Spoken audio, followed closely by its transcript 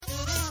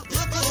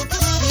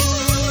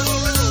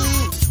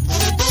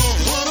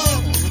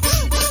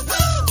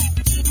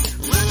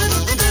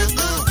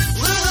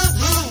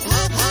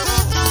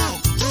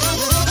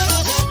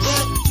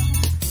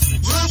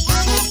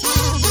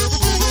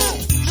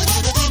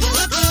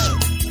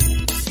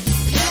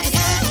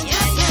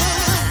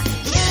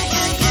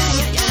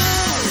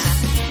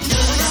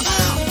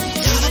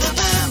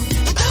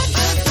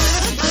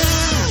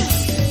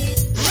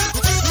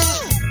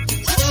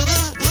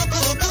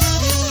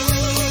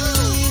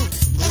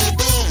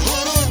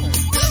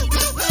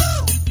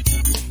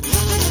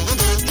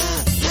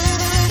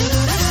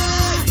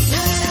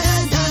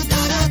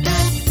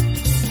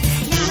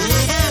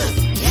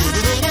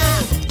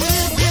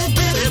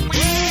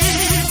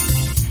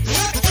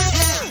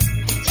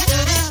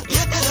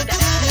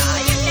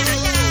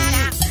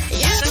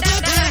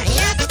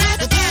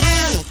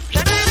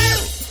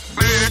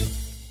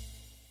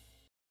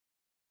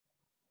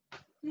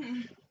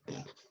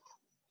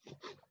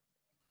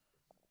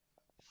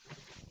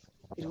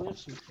we have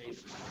some tape?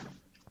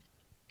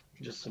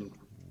 Just some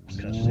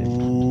scotch tape.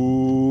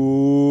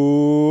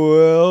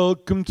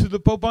 Welcome to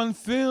the Pope on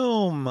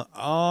Film.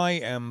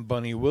 I am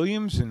Bunny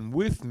Williams, and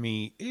with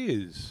me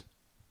is...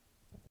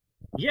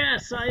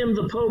 Yes, I am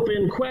the Pope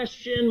in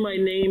question. My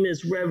name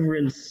is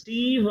Reverend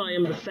Steve. I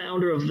am the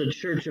founder of the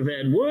Church of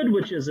Ed Wood,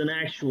 which is an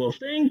actual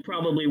thing,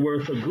 probably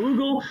worth a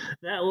Google.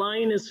 That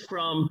line is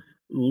from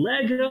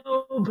Lego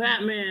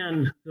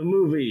Batman, the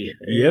movie.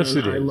 Yes,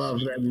 it I is. love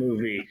that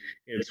movie.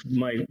 It's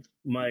my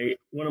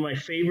one of my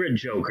favorite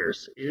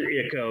Jokers.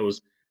 It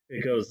goes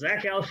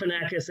Zach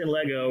Galifianakis in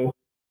Lego,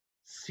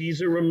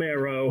 Cesar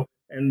Romero,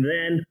 and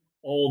then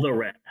all the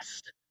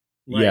rest.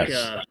 Like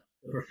Yes.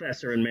 the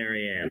Professor and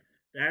Marianne.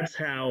 That's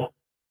how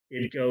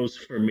it goes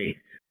for me.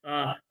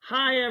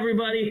 Hi,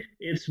 everybody.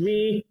 It's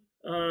me,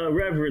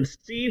 Reverend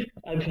Steve.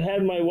 I've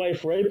had my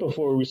wife right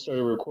before we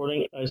started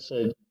recording. I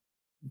said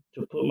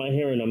to put my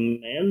hair in a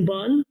man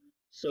bun.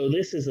 So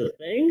this is a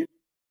thing.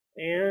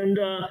 And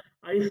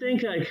I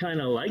think I kind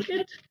of like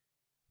it.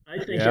 I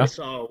think it's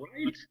all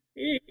right.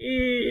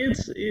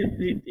 It's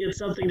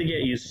something to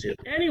get used to.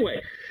 Anyway,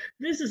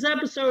 this is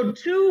episode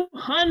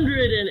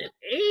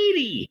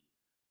 280.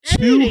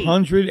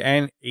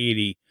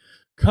 280.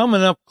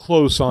 Coming up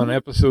close on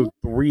episode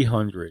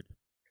 300.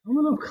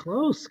 Coming up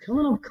close.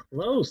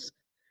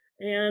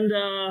 And,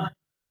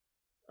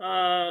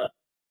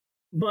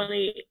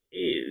 Bunny,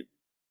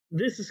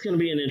 this is going to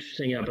be an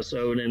interesting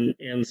episode.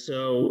 And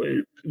so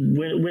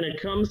when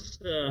it comes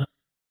to...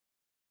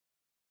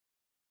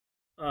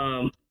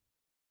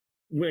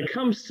 when it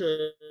comes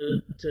to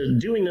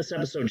doing this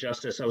episode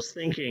justice, I was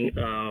thinking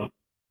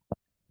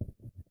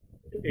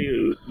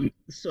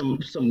some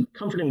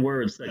comforting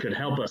words that could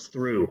help us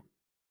through.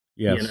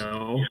 Yes. You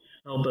know,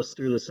 help us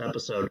through this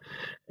episode.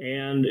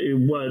 And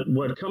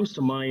what comes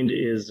to mind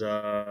is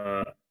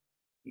my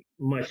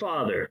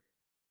father.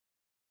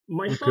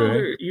 My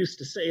father used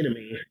to say to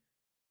me,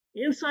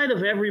 inside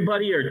of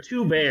everybody are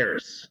two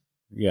bears.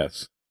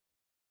 Yes.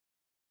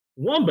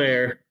 One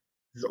bear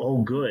is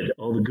all good,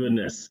 all the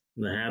goodness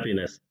and the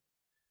happiness.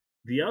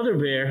 The other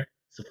bear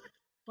is a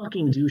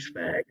fucking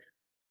douchebag.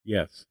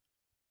 Yes.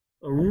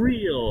 A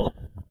real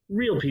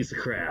piece of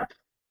crap.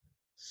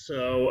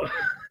 So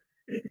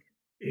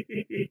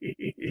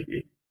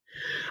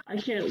I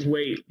can't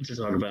wait to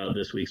talk about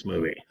this week's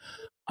movie.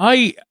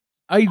 I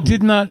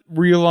did not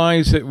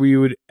realize that we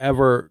would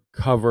ever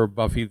cover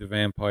Buffy the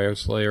Vampire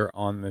Slayer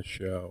on this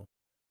show,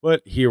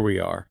 but here we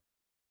are.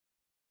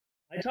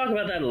 I talk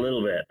about that a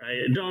little bit.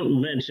 I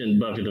don't mention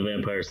Buffy the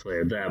Vampire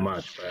Slayer that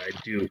much, but I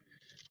do.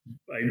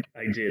 I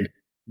did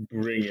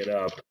bring it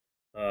up.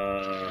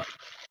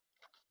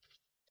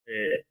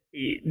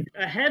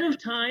 Ahead of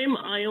time,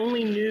 I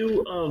only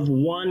knew of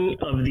one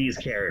of these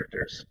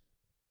characters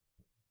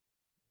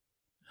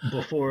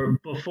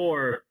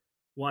before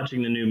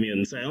watching the New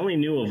Mutants. I only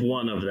knew of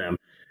one of them,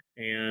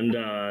 and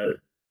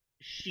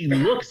she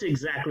looks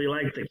exactly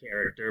like the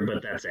character,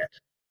 but that's it.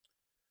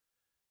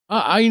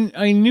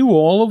 I knew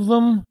all of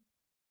them,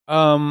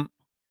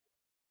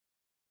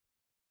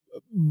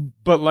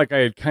 but like I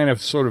had kind of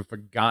sort of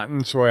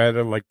forgotten, so I had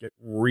to like get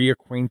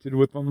reacquainted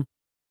with them.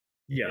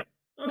 Yeah.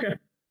 Okay.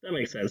 That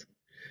makes sense.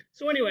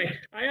 So anyway,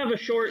 I have a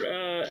short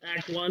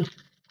act one,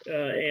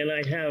 and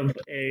I have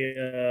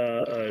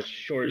a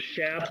short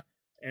shap,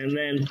 and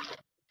then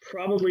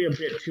probably a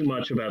bit too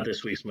much about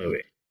this week's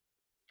movie.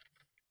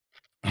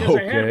 Because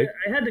I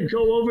had to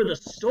go over the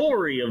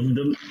story of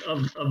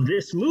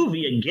this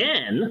movie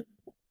again.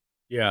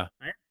 Yeah.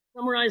 I had to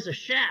summarize a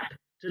shap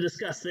to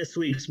discuss this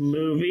week's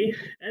movie.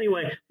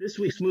 Anyway, this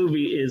week's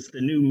movie is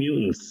The New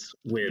Mutants,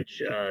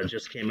 which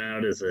just came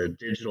out as a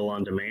digital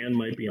on demand,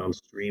 might be on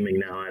streaming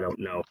now, I don't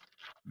know.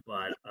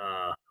 But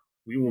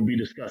we will be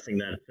discussing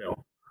that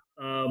film.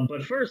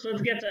 But first,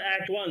 let's get to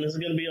Act 1. This is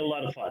going to be a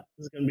lot of fun.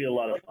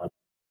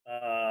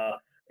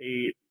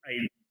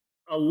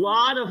 A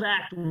lot of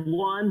Act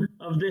 1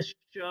 of this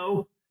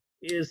show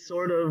is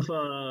sort of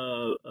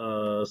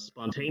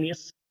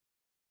spontaneous,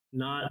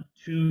 not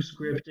too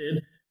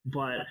scripted,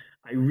 but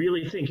I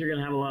really think you're going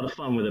to have a lot of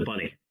fun with it,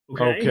 Bunny.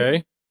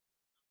 Okay,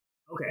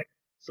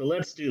 so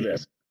let's do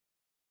this.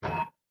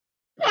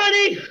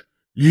 Bunny!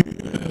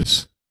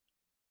 Yes!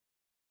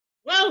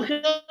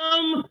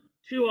 Welcome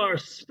to our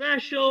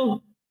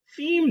special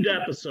themed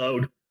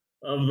episode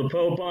of the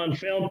Pope on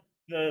Film.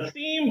 The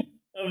theme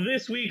of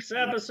this week's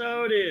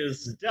episode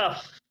is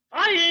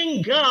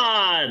Defying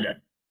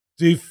God!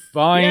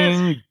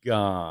 Defying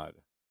God.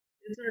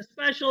 It's our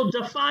special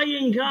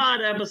Defying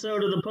God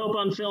episode of the Pope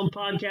on Film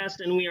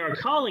podcast, and we are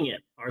calling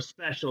it our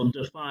special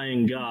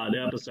Defying God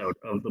episode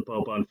of the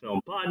Pope on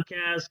Film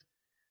podcast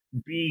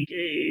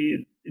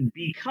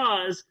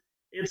because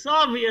it's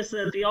obvious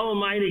that the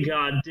Almighty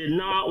God did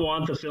not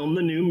want the film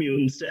The New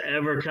Mutants to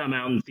ever come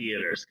out in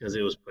theaters because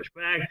it was pushed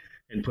back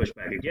and pushed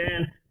back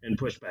again and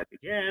pushed back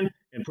again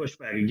and pushed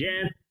back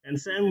again. And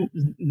then,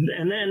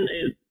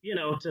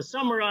 to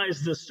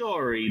summarize the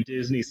story,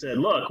 Disney said,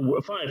 look,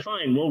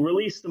 fine, we'll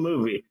release the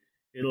movie.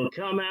 It'll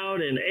come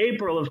out in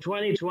April of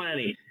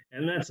 2020.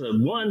 And that's a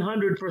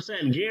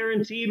 100%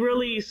 guaranteed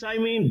release. I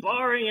mean,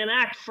 barring an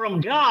act from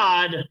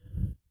God,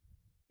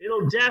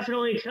 it'll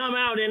definitely come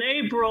out in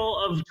April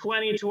of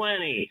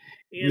 2020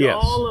 in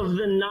all of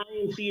the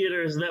 9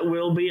 theaters that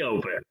will be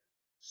open.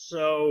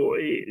 So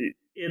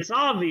it's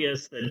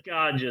obvious that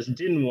God just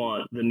didn't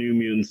want the New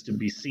Mutants to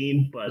be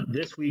seen, but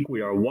this week we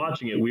are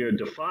watching it. We are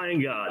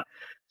defying God.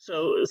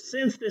 So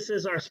since this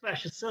is our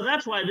special, so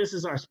that's why this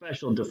is our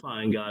special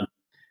Defying God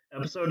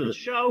episode of the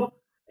show.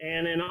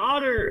 And in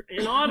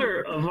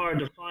honor of our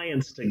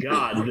defiance to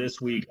God this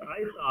week,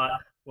 I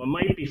thought what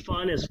might be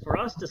fun is for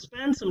us to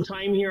spend some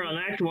time here on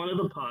Act 1 of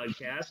the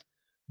podcast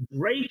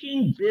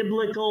breaking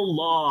biblical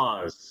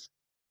laws.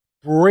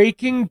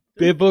 Breaking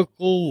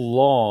biblical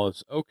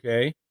laws.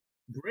 Okay.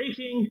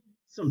 Breaking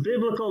some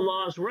biblical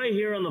laws right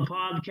here on the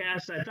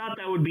podcast. I thought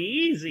that would be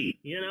easy,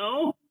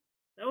 That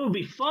would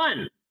be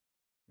fun.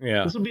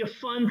 Yeah. This would be a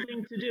fun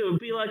thing to do. It would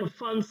be like a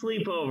fun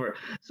sleepover.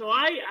 So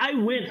I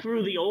went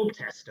through the Old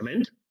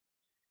Testament,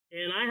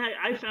 and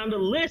I found a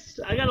list.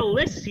 I got a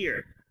list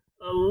here.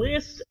 A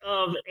list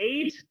of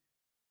 8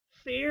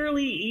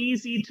 fairly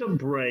easy to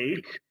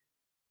break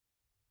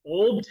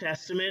Old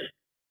Testament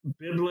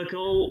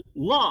biblical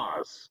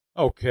laws.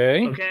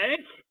 Okay. Okay?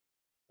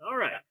 All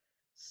right.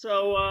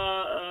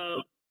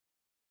 So,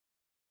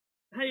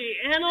 hey,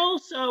 and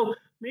also,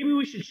 maybe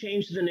we should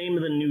change the name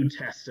of the New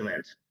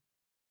Testament.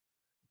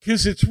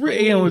 Because it's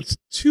it's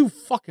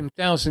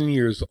 2,000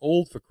 years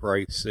old, for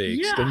Christ's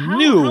sakes. Yeah, the how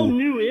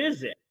new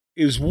is it?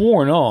 Is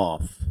worn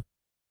off.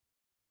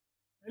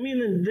 I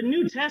mean, the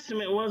New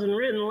Testament wasn't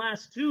written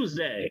last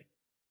Tuesday.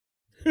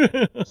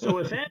 So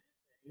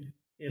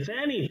if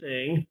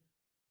anything,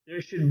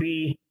 there should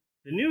be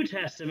the New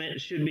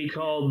Testament should be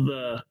called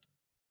the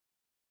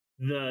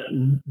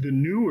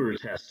Newer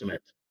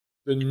Testament.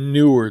 The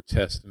Newer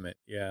Testament,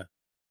 yeah.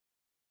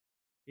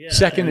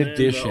 Second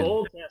edition. The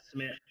Old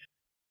Testament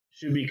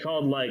should be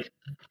called like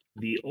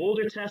the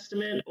Older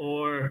Testament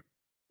or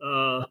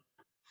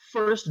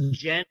First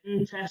Gen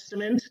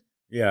Testament.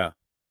 Yeah.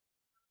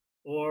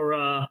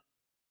 Or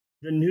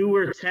the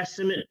Newer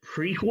Testament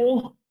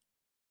prequel.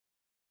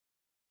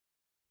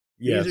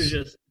 Yes. These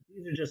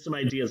are just some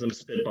ideas I'm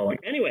spitballing.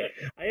 Anyway,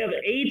 I have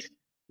 8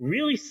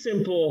 really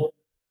simple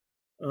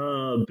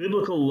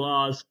biblical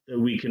laws that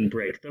we can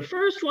break. The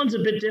first one's a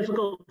bit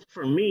difficult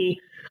for me.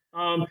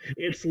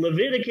 It's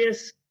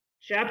Leviticus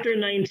chapter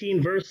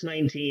 19, verse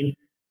 19.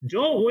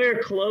 Don't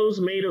wear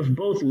clothes made of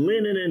both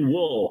linen and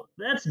wool.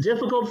 That's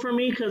difficult for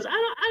me because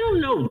I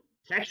don't know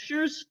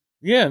textures.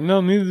 Yeah,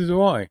 no, neither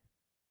do I.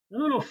 I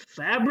don't know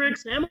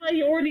fabrics. Am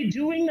I already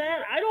doing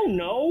that? I don't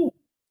know.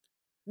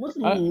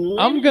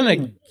 I'm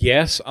going to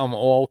guess I'm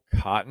all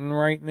cotton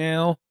right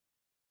now,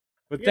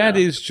 but that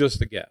is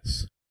just a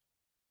guess.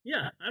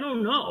 Yeah, I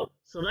don't know.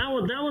 So that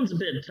one's a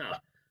bit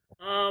tough.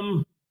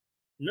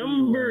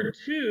 Number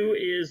 2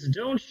 is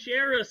don't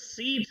share a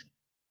seat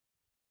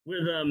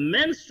with a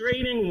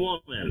menstruating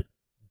woman.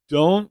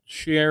 Don't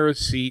share a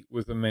seat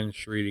with a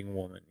menstruating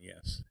woman,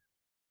 yes.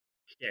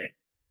 Okay.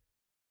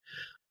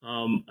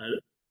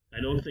 I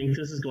don't think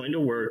this is going to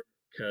work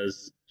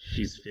because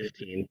she's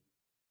 15.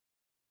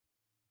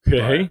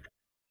 Okay.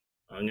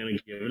 But I'm going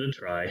to give it a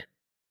try.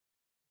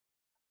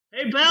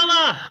 Hey,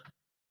 Bella!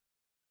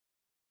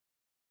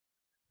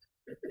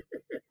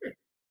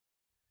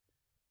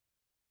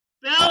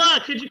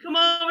 Bella, could you come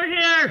over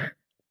here?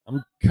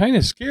 I'm kind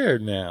of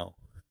scared now.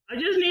 I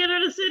just need her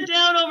to sit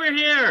down over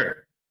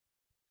here.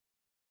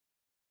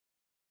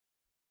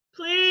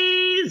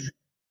 Please.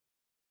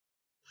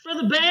 For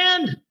the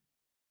band.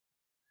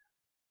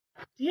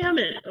 Damn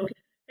it. Okay.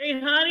 Hey,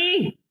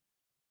 honey.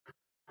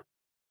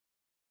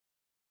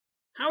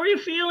 How are you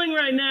feeling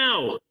right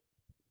now?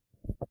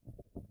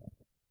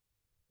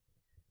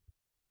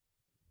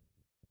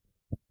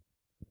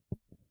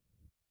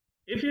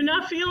 If you're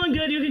not feeling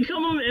good, you can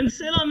come and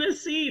sit on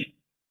this seat.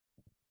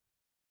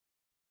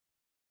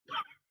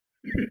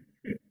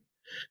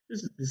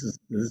 This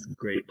is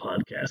great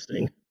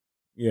podcasting.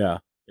 Yeah.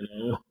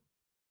 You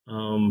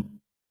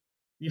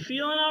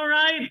feeling all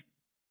right?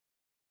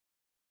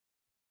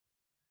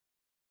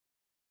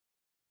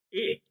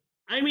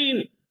 I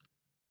mean,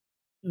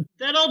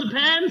 that all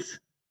depends.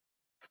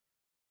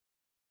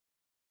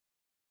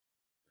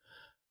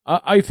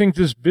 I think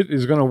this bit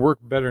is going to work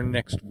better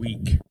next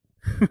week.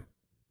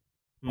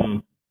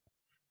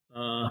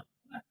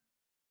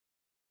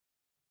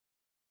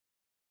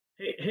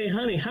 Hey,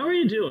 honey, how are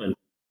you doing?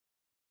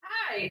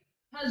 Hi,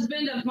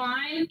 husband of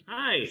mine.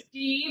 Hi.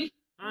 Steve.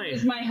 Hi.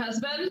 Is my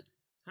husband.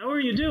 How are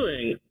you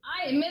doing?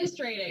 I am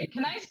menstruating.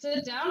 Can I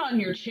sit down on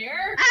your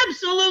chair?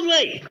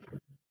 Absolutely.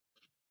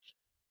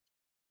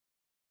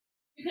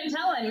 You can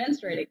tell I'm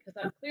menstruating because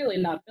I'm clearly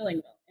not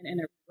feeling well and in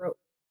a throat.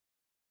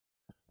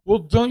 Well,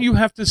 don't you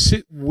have to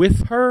sit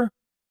with her?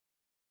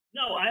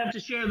 No, I have to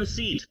share the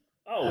seat.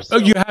 Oh,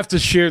 you have to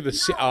share the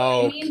seat.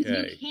 No, okay. It means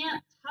you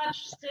can't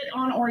touch, sit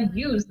on, or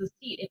use the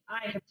seat if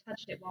I have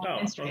touched it while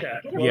menstruating.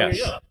 Okay. Well, yes.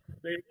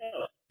 There you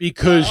go.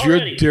 Because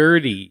you're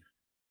dirty.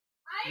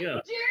 I'm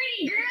a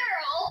dirty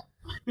girl.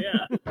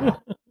 Yeah.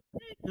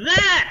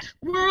 that!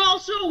 We're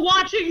also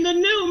watching the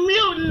New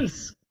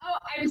Mutants! Oh,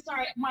 I'm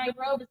sorry. My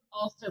robe is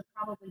also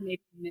probably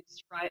made from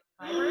mixed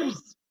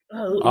fibers.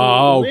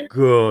 Oh,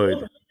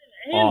 good.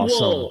 And Awesome.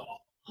 wool.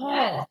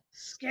 Oh,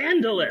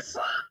 scandalous.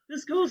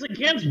 This goes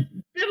against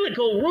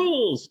biblical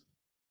rules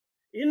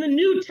in the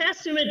New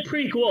Testament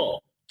prequel.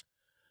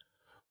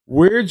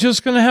 We're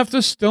just going to have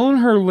to stone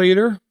her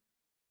later.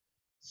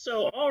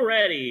 So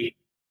already,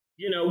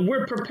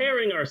 we're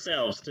preparing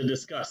ourselves to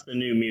discuss the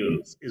New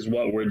Mutants is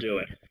what we're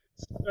doing.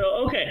 So,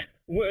 okay,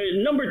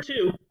 number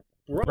 2.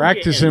 Broken.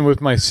 Practicing with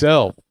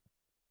myself.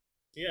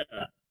 Yeah.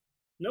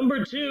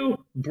 Number 2,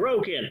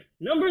 broken.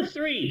 Number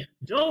 3,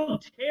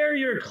 don't tear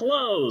your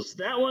clothes.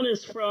 That one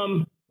is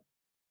from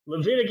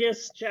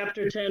Leviticus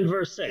chapter 10,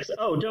 verse 6.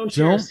 Oh, don't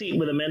share a seat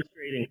with a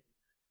menstruating.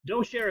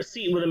 Don't share a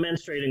seat with a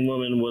menstruating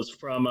woman was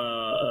from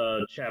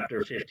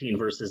chapter 15,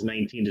 verses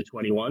 19 to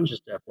 21,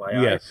 just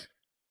FYI. Yes.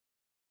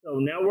 So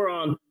now we're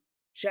on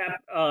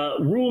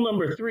rule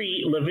number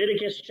 3,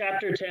 Leviticus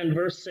chapter 10,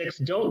 verse 6,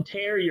 don't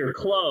tear your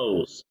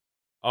clothes.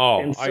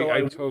 Oh, so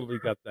I totally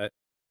got that.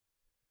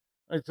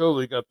 I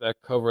totally got that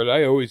covered.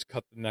 I always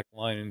cut the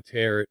neckline and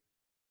tear it.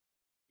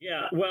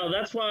 Yeah, well,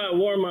 that's why I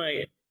wore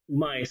my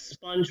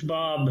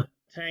SpongeBob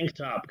tank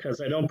top, because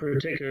I don't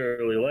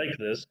particularly like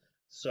this.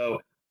 So,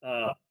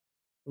 let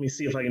me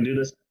see if I can do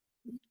this.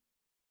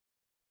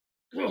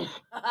 There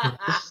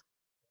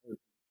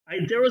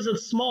was a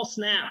small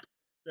snap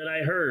that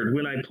I heard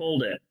when I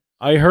pulled it.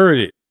 I heard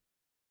it.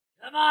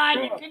 Come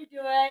on, you can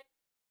do it.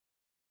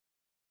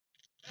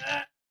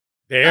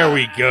 There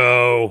we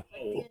go.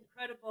 The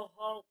Incredible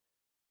Hulk.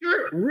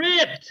 You're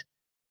ripped.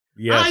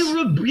 Yes. I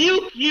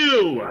rebuke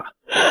you.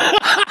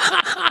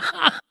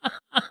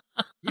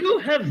 You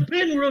have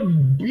been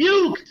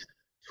rebuked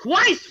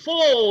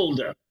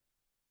twice-fold.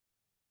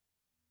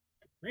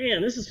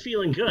 Man, this is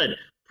feeling good.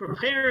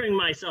 Preparing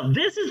myself.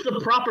 This is the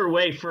proper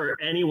way for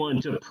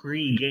anyone to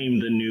pre-game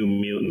the New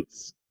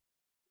Mutants.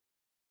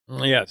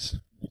 Yes.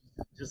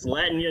 Just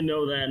letting you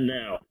know that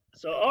now.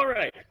 So, all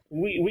right,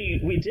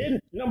 we did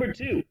number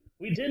 2.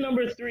 We did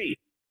number 3.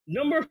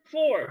 Number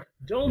 4,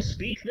 don't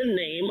speak the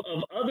name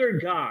of other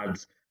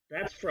gods.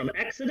 That's from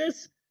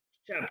Exodus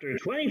chapter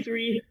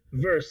 23,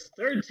 verse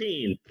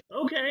 13.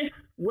 Okay,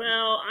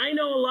 well, I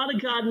know a lot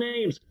of God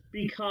names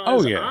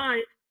because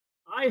I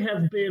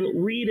have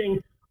been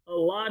reading a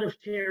lot of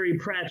Terry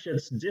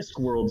Pratchett's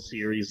Discworld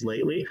series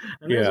lately,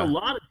 and there's a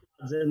lot of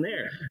gods in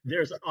there.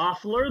 There's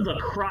Offler, the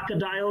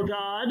crocodile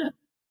god.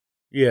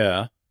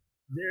 Yeah.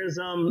 There's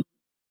Om,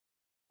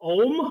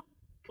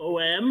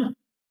 O-M.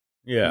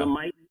 Yeah. The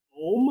mighty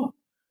Om.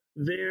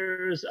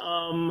 There's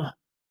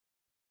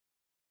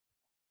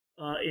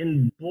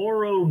in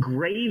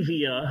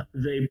Borogravia,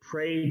 they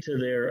pray to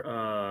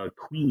their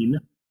queen.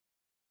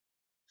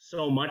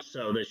 So much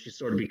so that she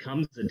sort of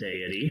becomes a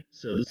deity.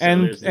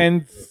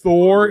 And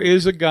Thor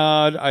is a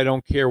god. I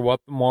don't care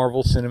what the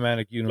Marvel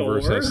Cinematic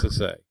Universe has to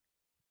say.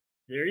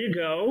 There you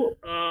go.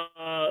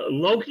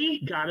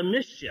 Loki, god of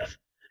mischief.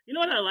 You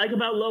know what I like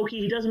about Loki?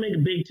 He doesn't make a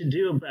big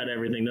to-do about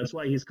everything. That's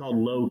why he's called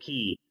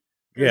low-key.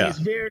 Yeah. He's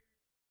very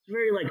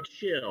like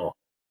chill.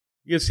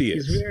 Yes, he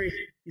is.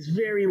 He's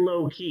very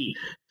low-key.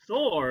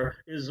 Thor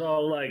is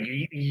all like,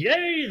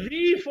 yea,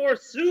 thee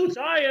forsooth,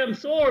 I am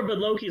Thor. But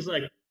Loki's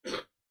like,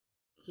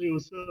 hey,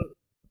 what's up?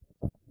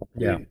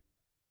 Yeah. Hey,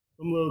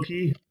 I'm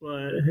low-key,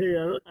 but hey,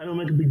 I don't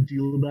make a big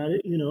deal about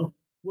it,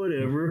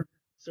 whatever.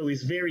 So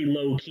he's very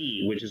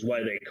low-key, which is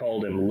why they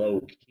called him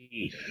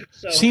low-key.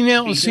 So see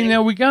now,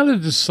 we got to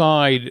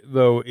decide,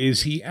 though,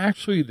 is he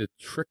actually the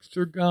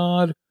trickster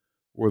god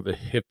or the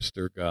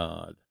hipster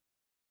god?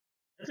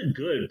 That's a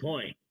good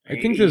point. I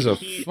think there's a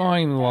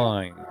fine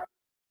line.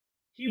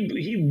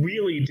 He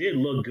really did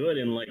look good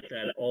in like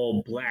that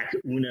all black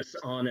Unis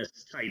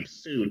Honest type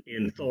suit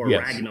in Thor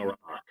Ragnarok.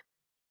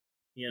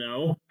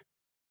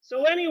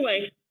 So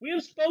anyway, we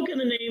have spoken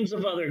the names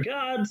of other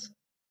gods.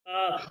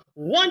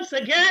 Once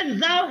again,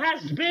 thou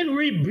hast been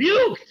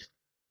rebuked,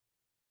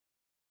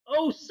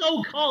 O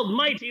so-called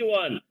mighty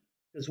one,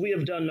 because we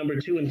have done number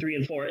 2 and 3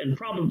 and 4, and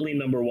probably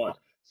number 1.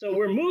 So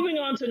we're moving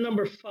on to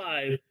number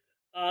 5.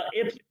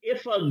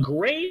 If a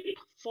grape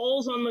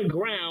falls on the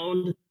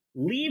ground,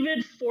 leave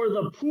it for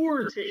the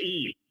poor to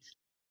eat.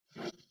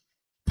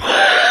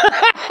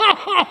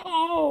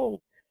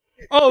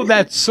 Oh,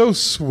 that's so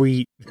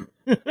sweet.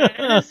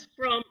 That is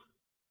from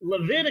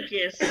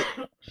Leviticus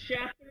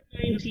chapter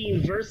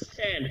 19, verse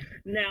 10.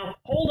 Now,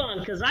 hold on,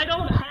 because I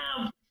don't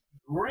have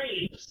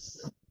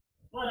grapes,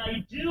 but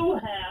I do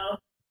have,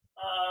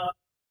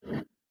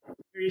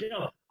 here you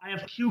go, I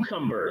have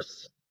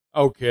cucumbers.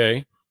 Okay.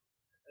 I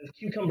have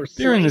cucumber slices.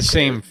 They're in the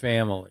same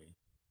family.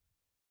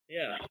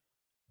 Yeah.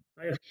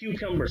 I have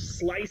cucumber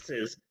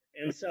slices,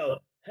 and so,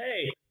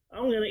 hey,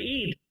 I'm going to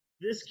eat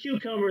this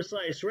cucumber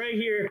slice right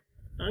here.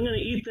 I'm going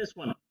to eat this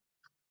one.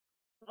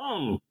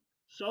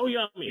 So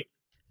yummy.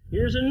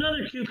 Here's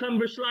another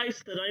cucumber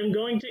slice that I'm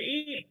going to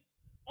eat.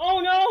 Oh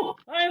no,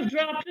 I have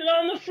dropped it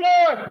on the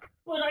floor,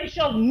 but I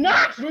shall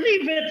not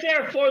leave it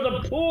there for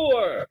the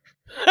poor.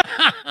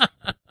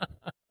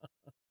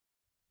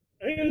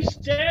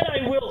 Instead,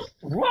 I will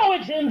throw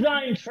it in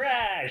thine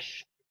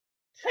trash.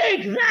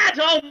 Take that,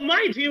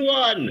 Almighty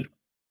One!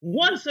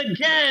 Once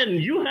again,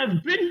 you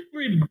have been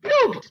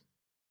rebuked!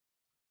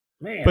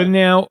 Man. But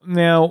now,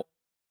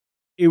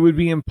 it would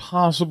be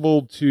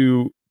impossible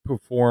to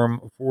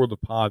perform for the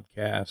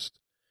podcast.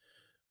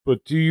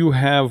 But do you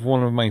have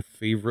one of my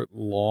favorite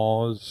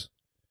laws?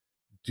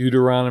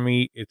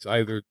 Deuteronomy, it's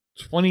either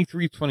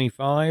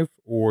 23:25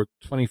 or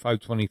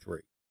 25:23.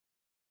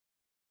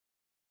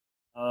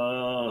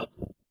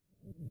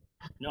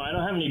 No, I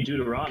don't have any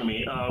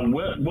Deuteronomy.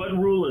 What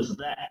rule is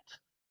that?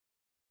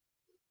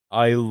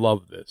 I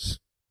love this.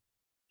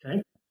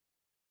 Okay.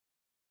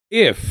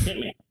 If, Hit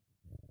me.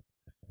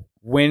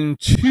 when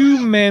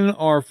two men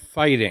are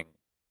fighting,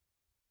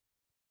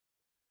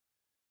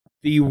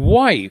 the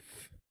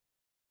wife,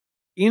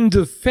 in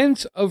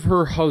defense of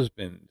her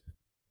husband,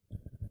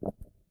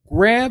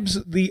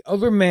 grabs the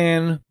other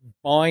man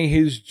by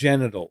his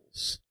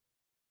genitals,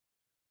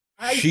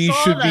 she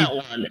should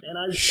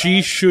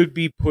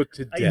be put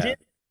to death.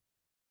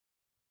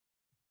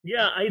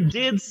 I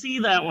did see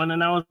that one,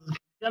 and I was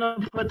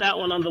gonna put that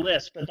one on the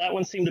list, but that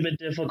one seemed a bit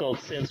difficult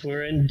since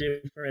we're in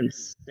different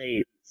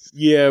states.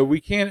 Yeah,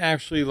 we can't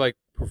actually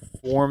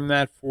perform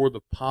that for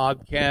the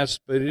podcast,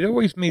 but it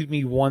always made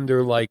me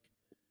wonder,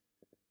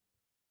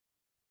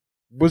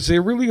 was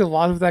there really a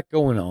lot of that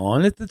going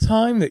on at the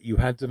time that you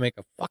had to make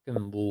a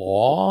fucking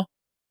law?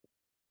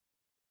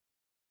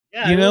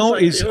 Yeah,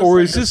 is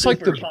this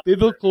the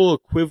biblical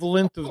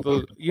equivalent of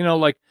the,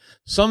 in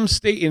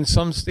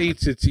some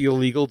states it's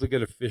illegal to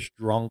get a fish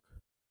drunk.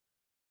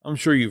 I'm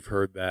sure you've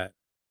heard that.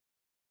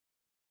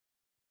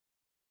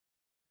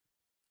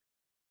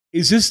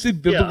 Is this the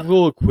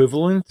biblical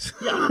equivalent?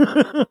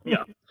 Yeah.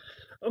 Yeah.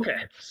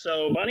 Okay,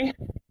 so, Bunny?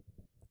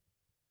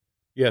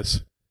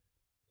 Yes.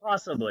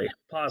 Possibly.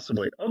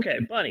 Okay,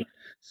 Bunny.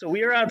 So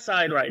we are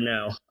outside right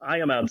now. I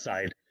am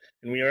outside.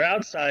 And we are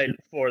outside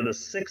for the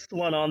sixth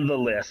one on the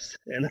list.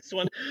 And this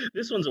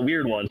one's a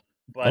weird one.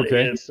 But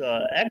It's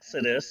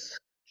Exodus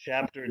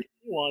chapter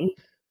 21,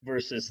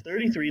 verses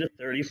 33 to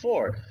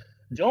 34.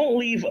 Don't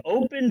leave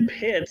open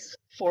pits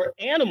for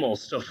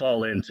animals to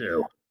fall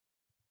into.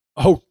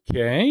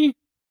 Okay.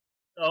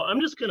 So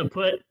I'm just going to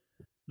put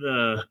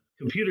the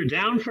computer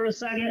down for a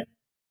second.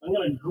 I'm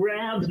going to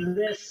grab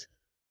this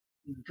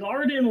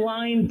Garden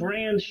Line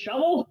brand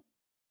shovel.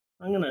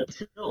 I'm going to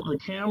tilt the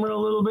camera a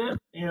little bit,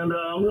 and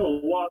I'm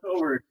going to walk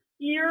over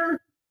here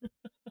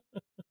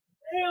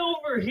and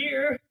over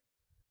here.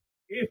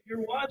 If you're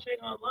watching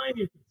online,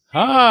 you can see.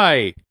 Hi.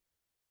 Yeah,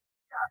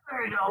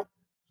 there you go.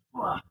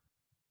 I'm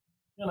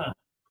going to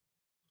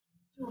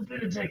do a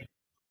bit of digging.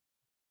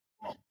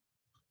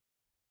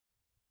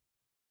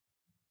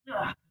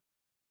 Yeah.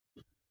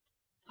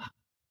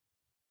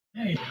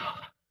 There you go.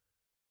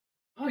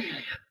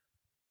 Okay.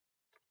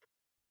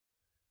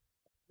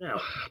 Now,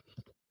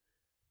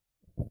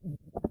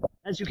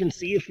 as you can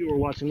see, if you were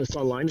watching this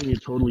online, and you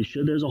totally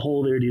should, there's a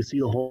hole there. Do you see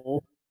the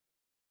hole?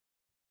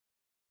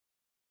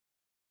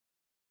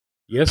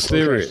 Yes,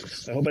 there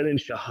is. I hope I didn't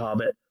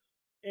shahab it.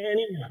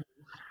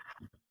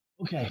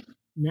 Okay,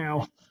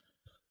 now,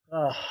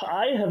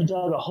 I have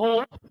dug a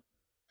hole,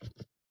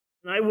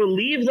 and I will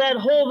leave that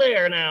hole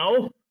there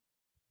now.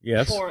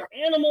 Yes. For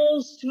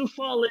animals to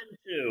fall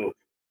into.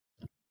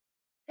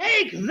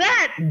 Take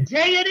that,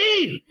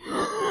 deity!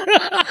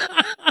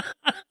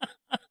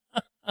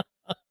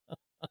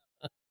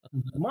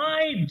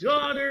 My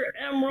daughter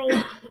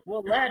Emerald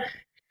will let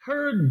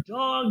her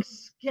dog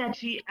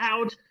Sketchy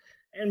out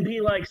and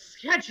be like,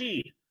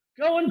 Sketchy,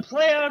 go and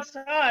play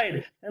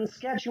outside. And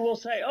Sketchy will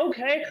say,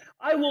 okay,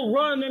 I will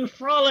run and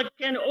frolic,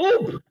 and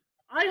oop,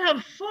 I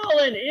have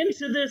fallen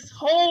into this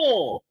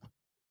hole.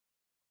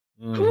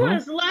 Mm-hmm. Who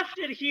has left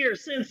it here,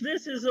 since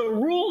this is a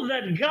rule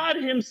that God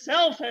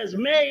himself has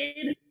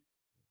made?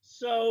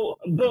 So,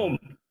 boom,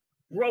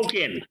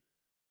 broken.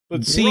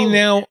 But see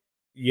now,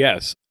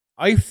 yes,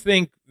 I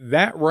think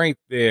that right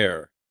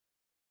there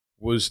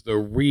was the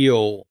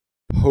real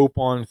Pope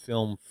on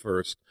film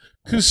first.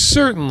 Because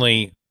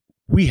certainly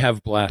we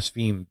have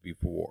blasphemed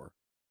before.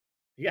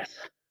 Yes.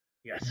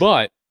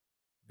 But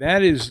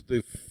that is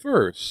the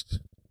first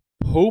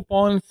Pope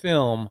on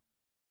film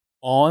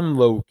on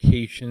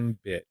location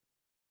bit.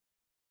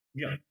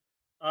 Yeah.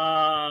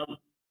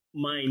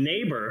 My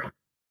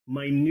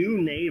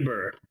new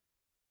neighbor,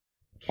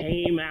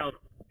 came out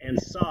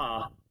and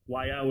saw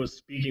why I was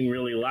speaking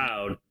really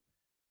loud,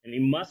 and he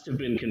must have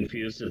been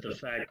confused at the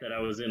fact that I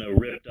was in a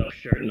ripped up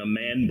shirt and a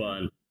man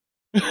bun,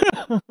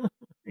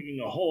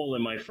 digging a hole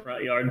in my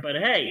front yard. But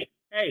hey,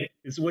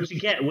 it's what you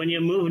get when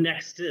you move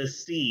next to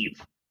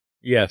Steve.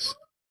 Yes.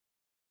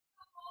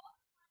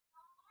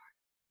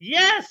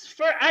 Yes,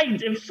 for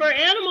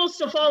animals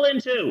to fall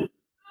into.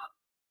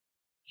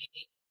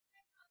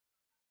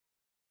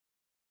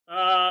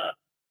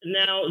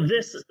 Now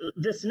this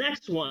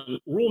next one,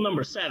 rule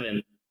number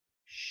 7,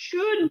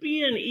 should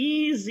be an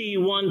easy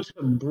one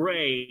to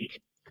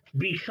break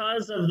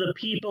because of the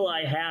people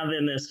I have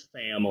in this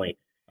family.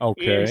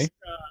 Okay. It's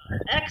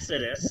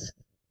Exodus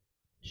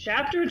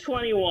chapter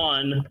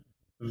 21,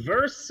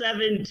 verse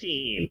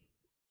 17.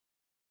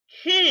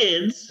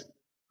 kids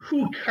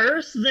who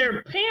curse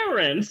their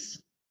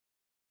parents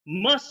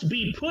must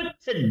be put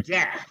to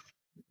death.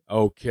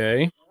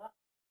 Okay.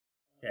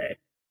 Okay.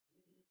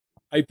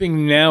 I think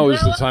now is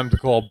the Bella? time to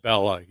call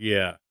Bella.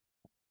 Yeah.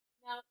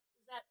 Now,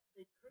 is that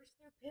they curse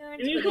their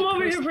parents? Can you or come they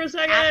over curse here for a at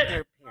second?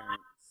 their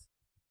parents?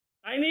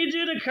 I need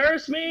you to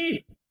curse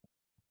me.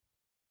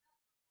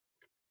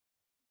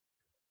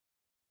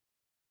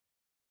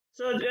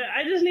 So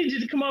I just need you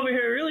to come over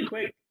here really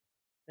quick.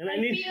 And I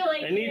need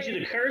you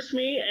to curse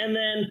me, and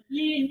then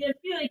I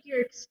feel like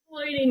you're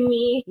exploiting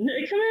me come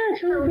here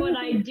for what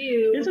I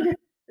do. It's okay.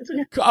 It's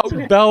okay. Oh,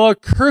 Bella,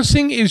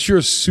 cursing is your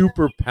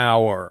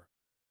superpower.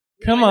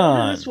 Come I know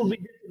on. that this will be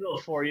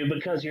difficult for you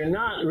because you're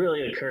not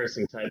really a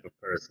cursing type of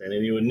person,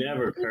 and you would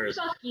never curse.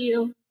 Fuck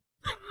you.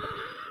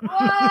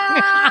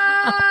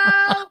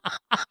 I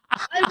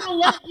will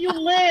let you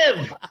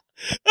live,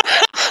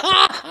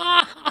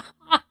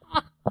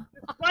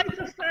 despite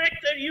the fact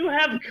that you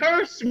have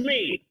cursed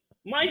me,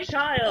 my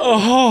child.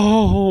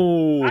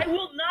 Oh. I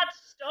will not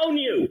stone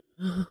you.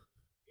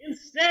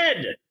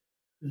 Instead,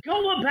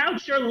 go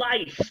about your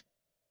life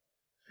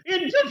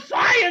in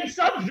defiance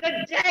of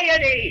the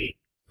deity.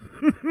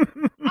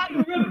 I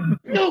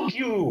rebuke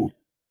you,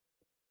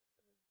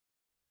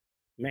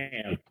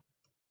 man.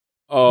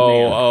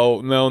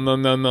 Oh,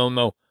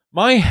 no.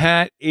 My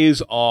hat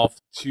is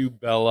off to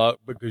Bella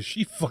because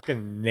she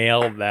fucking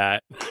nailed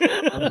that.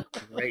 That was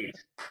great.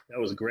 That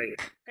was great.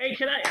 Hey,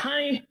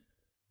 honey,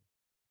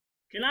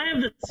 can I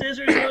have the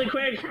scissors really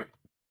quick?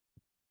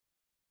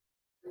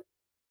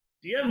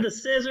 Do you have the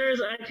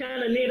scissors? I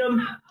kind of need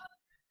them.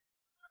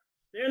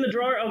 They're in the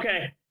drawer?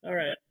 Okay. All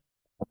right.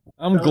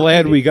 I'm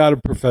glad we got a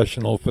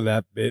professional for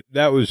that bit.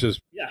 That was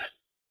just Yeah.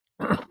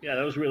 Yeah,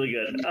 that was really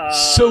good.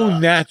 so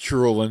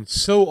natural and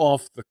so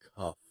off the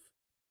cuff.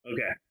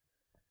 Okay.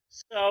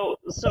 So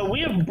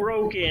we have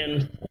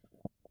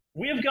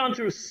gone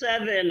through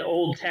 7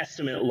 Old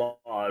Testament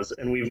laws,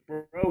 and we've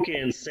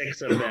broken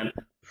 6 of them.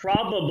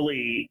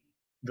 Probably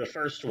the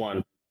first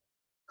one,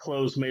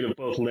 clothes made of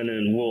both linen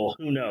and wool.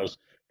 Who knows?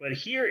 But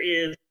here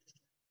is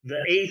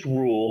the 8th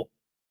rule.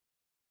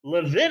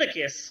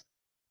 Leviticus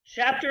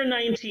chapter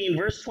 19,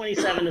 verse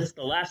 27. It's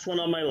the last one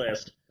on my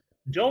list.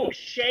 Don't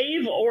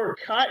shave or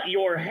cut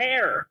your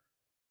hair.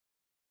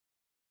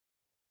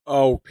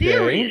 Okay.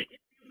 Period. If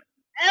you've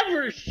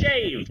ever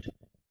shaved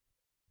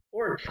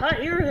or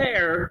cut your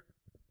hair,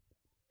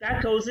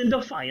 that goes in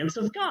defiance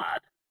of God.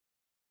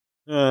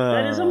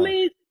 That is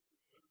amazing.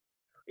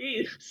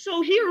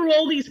 So here are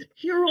all these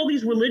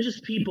religious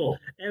people,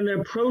 and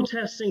they're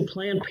protesting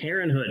Planned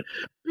Parenthood.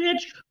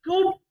 Bitch,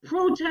 go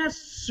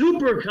protest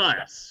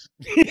supercuts.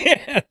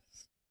 Yes.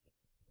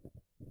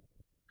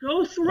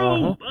 Go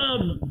throw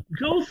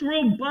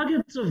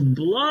buckets of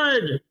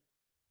blood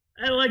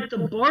at like the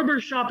barber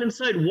shop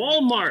inside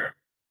Walmart.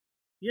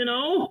 You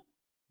know?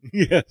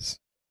 Yes.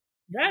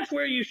 That's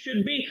where you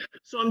should be.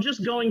 So I'm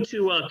just going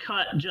to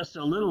cut just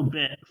a little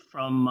bit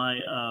from my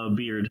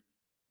beard.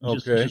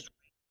 Okay.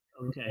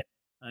 Okay.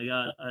 I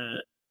got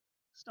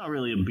it's not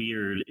really a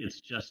beard.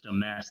 It's just a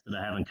mess that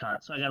I haven't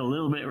cut. So I got a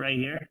little bit right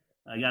here.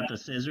 I got the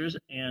scissors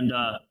and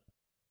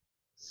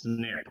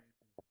snip.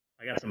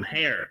 I got some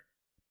hair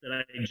that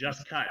I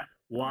just cut.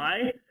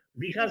 Why?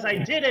 Because I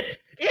did it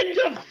in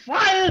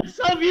defiance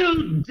of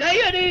you,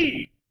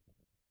 deity.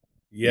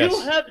 Yes.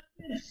 You have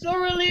been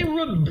thoroughly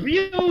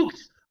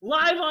rebuked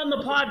live on the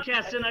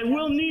podcast, and I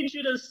will need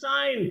you to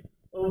sign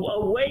a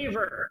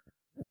waiver.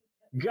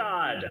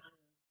 God.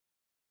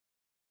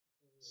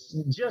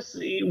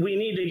 We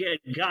need to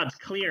get God's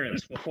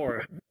clearance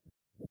before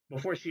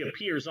she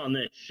appears on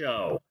this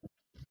show.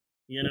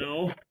 You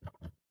know?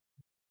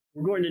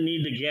 We're going to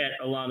need to get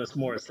Alanis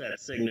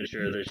Morissette's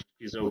signature that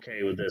she's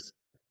okay with this,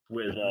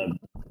 with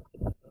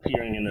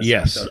appearing in this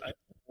episode. I have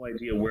no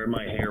idea where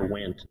my hair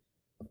went.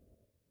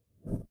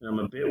 And I'm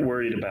a bit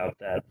worried about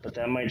that, but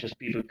that might just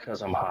be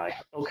because I'm high.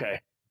 Okay.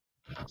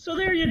 So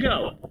there you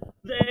go.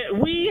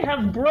 We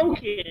have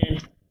broken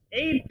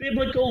 8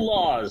 biblical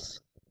laws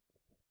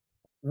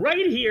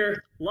right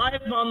here,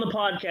 live on the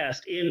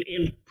podcast,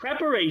 in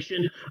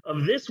preparation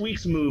of this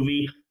week's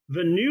movie,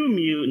 The New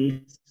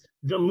Mutants,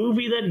 the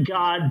movie that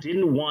God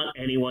didn't want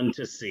anyone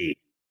to see.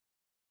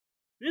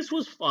 This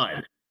was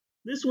fun.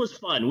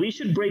 We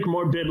should break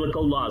more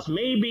biblical laws.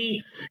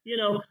 Maybe,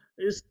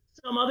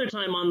 some other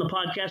time on the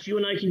podcast, you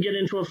and I can get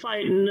into a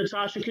fight and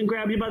Natasha can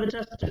grab you by the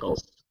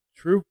testicles.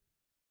 True.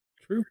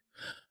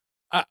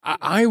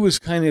 I was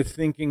kind of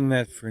thinking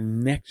that for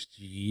next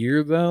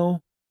year,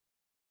 though,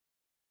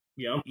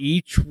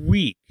 each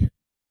week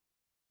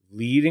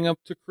leading up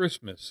to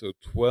Christmas, so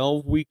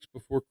 12 weeks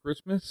before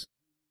Christmas,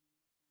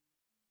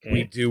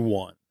 we do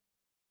one.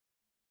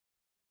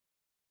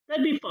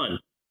 That'd be fun.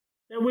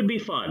 That would be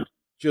fun.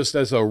 Just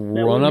as a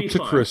run up to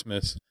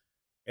Christmas,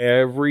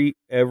 every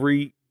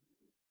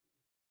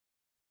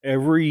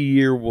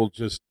year we'll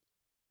just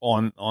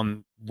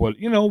on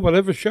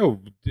whatever show,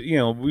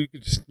 we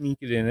could sneak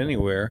it in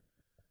anywhere.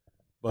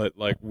 But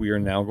like, we are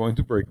now going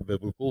to break a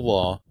biblical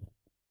law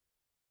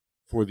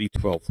for the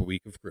 12th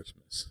week of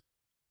Christmas.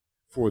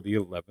 for the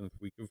 11th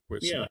week of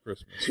Yeah.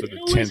 Christmas, for the It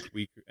always- 10th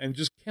week, and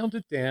just count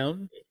it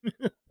down.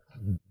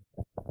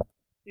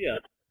 Yeah.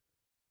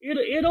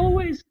 It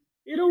always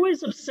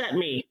upset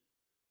me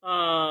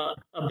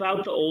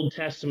about the Old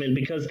Testament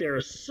because there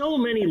are so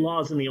many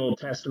laws in the Old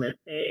Testament,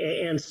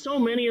 and so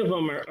many of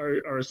them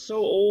are so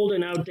old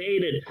and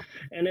outdated.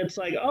 And it's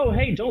like, oh,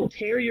 hey, don't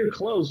tear your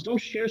clothes,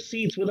 don't share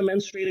seats with a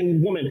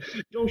menstruating woman,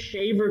 don't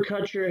shave or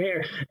cut your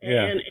hair.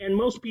 Yeah. And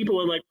most people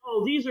are like,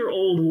 oh, these are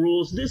old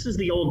rules. This is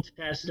the Old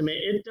Testament.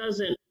 It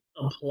doesn't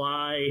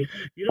apply.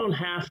 You don't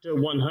have to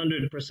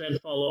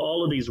 100% follow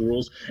all of these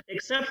rules,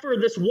 except for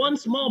this one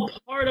small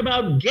part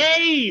about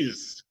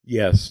gays.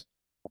 Yes.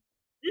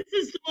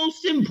 This is the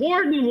most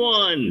important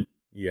one.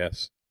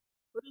 Yes.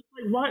 But it's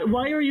like,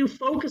 why are you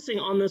focusing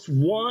on this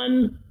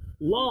one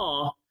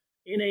law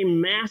in a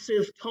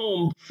massive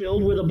tome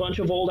filled with a bunch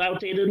of old,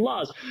 outdated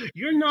laws?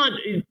 You're not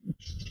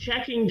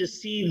checking to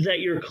see that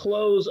your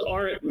clothes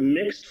aren't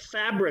mixed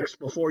fabrics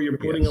before you're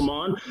putting them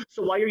on.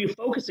 So why are you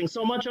focusing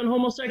so much on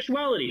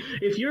homosexuality?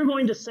 If you're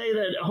going to say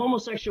that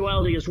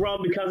homosexuality is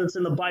wrong because it's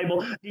in the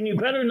Bible, then you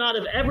better not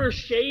have ever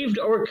shaved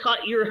or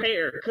cut your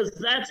hair, because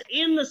that's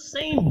in the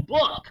same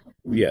book.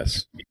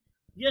 Yes.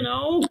 You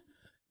know?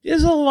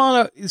 There's a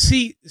lot of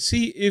see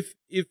if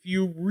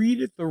you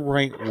read it the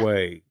right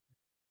way,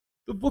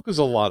 the book is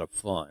a lot of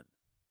fun.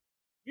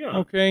 Yeah.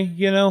 Okay,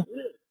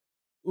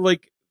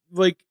 like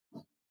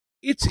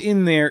it's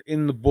in there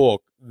in the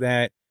book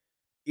that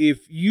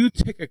if you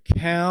take a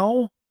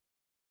cow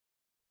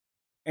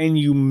and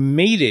you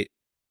mate it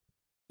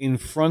in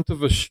front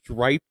of a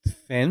striped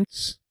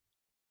fence,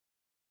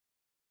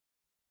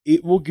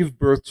 it will give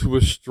birth to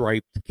a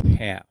striped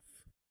calf.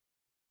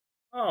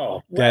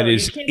 Oh, that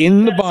is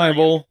in the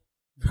Bible.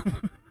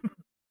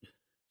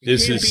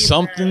 This can't is beat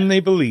something that. they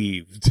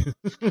believed.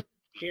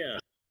 Yeah.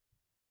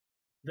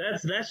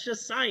 That's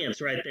just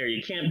science right there.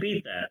 You can't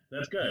beat that.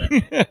 That's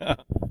good.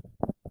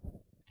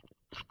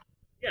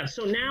 Yeah,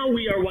 so now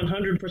we are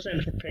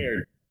 100%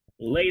 prepared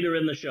later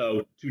in the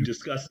show to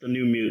discuss the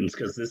New Mutants,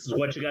 because this is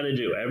what you got to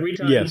do. Every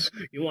time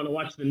you want to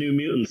watch the New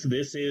Mutants,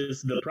 this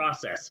is the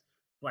process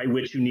by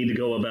which you need to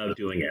go about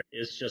doing it.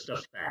 It's just a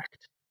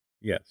fact.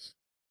 Yes.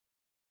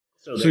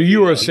 So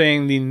you are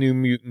saying the New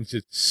Mutants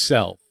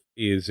itself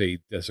is a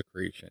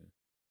desecration?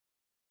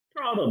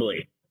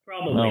 Probably.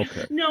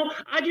 Okay. No,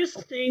 I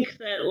just think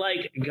that,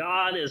 like,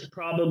 God is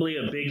probably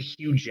a big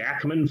Hugh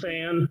Jackman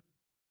fan.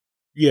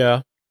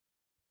 Yeah.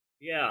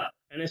 Yeah,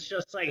 and it's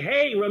just like,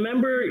 hey,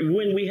 remember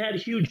when we had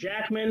Hugh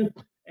Jackman,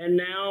 and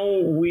now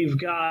we've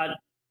got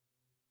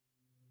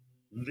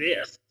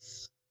this?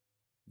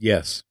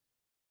 Yes.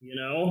 You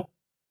know?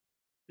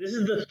 This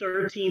is the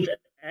 13th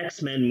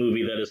X-Men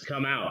movie that has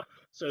come out.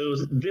 So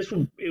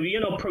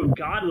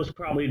God was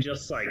probably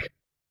just like,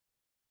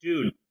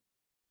 dude,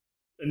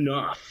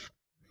 enough.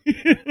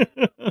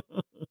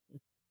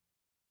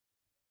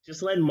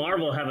 Just let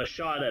Marvel have a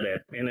shot at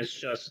it, and it's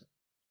just,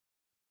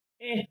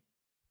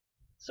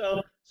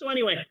 So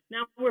anyway,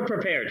 now we're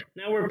prepared.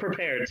 Now we're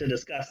prepared to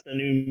discuss the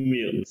New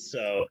Mutants.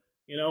 So,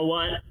 you know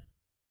what?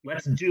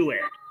 Let's do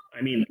it.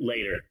 I mean,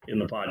 later in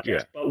the podcast.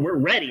 Yeah. But we're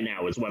ready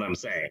now, is what I'm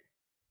saying.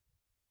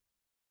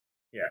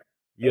 Yeah.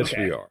 Yes,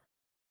 Okay. we are.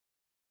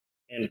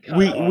 And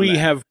we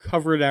have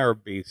covered our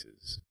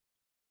bases.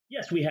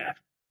 Yes, we have.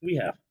 We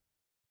have.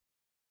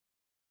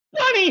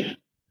 Bunny!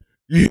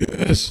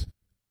 Yes.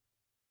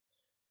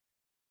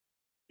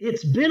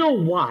 It's been a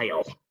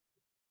while.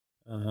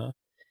 Uh-huh.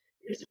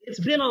 It's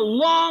been a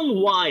long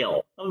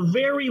while. A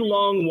very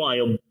long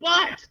while.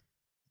 But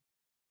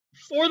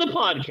for the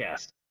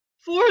podcast,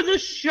 for the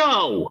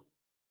show,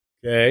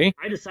 okay,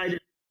 I decided to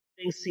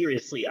take things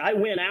seriously. I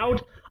went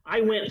out. I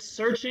went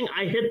searching.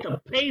 I hit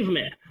the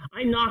pavement.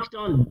 I knocked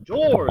on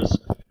doors.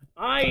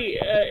 I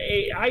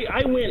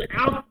went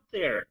out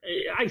there.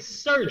 I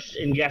searched,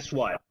 and guess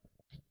what?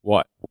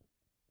 What?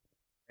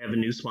 I have a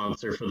new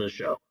sponsor for the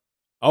show.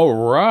 All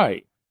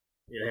right.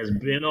 It has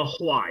been a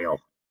while.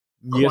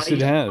 Yes,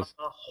 it has.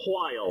 A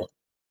while.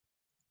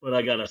 But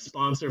I got a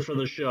sponsor for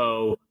the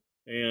show,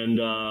 and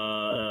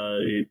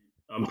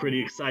I'm pretty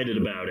excited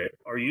about it.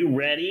 Are you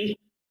ready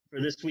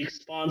for this week's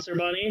sponsor,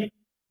 Bunny?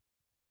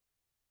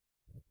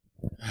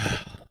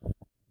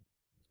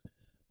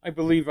 I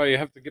believe I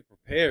have to get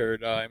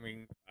prepared. I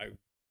mean, I've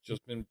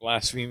just been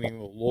blaspheming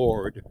the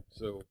Lord,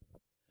 so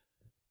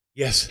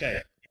yes.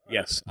 Okay.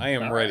 Yes, I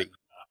am ready.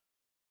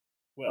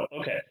 Well,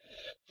 okay.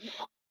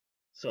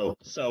 So,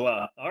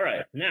 all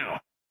right. Now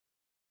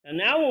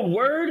a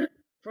word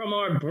from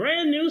our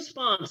brand new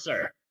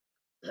sponsor.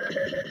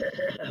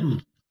 I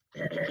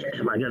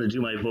got to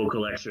do my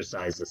vocal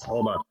exercises.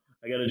 Hold on.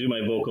 I got to do my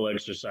vocal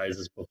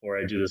exercises before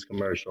I do this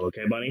commercial.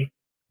 Okay, Bunny?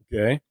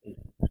 Okay.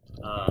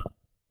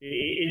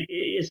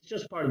 It's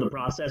just part of the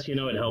process. You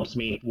know, it helps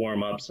me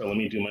warm up. So let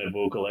me do my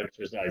vocal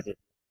exercises.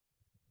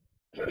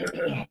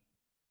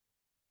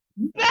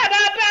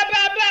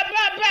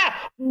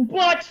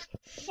 Butt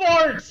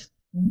farts.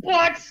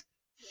 Butt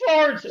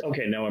farts.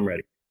 Okay, now I'm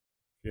ready.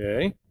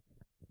 Okay.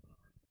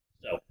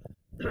 So,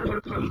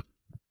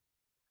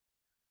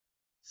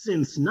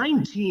 Since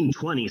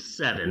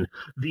 1927,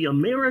 the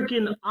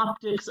American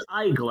Optics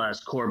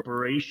Eyeglass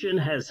Corporation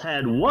has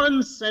had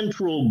one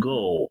central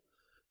goal: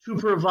 to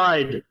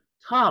provide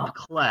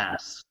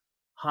top-class,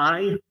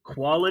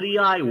 high-quality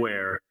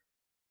eyewear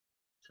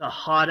to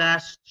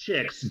hot-ass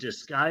chicks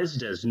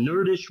disguised as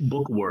nerdish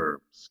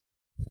bookworms.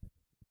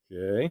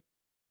 Okay.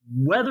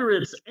 Whether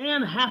it's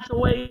Anne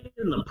Hathaway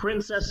in The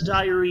Princess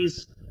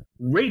Diaries,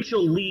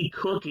 Rachel Lee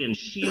Cook in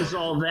She's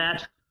All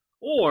That,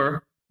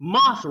 or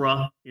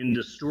Mothra in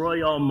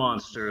Destroy All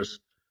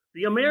Monsters,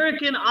 the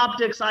American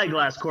Optics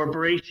Eyeglass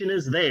Corporation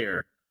is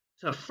there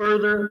to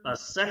further a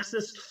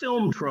sexist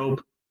film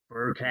trope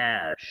for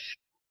cash.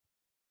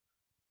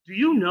 Do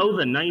you know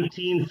the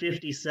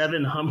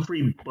 1957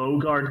 Humphrey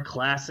Bogart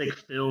classic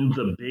film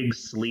The Big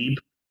Sleep?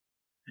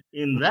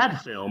 In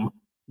that film,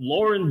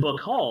 Lauren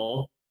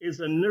Bacall is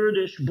a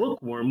nerdish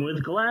bookworm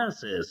with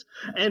glasses.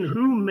 And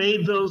who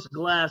made those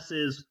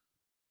glasses?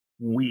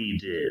 We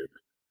did.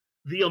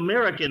 The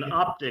American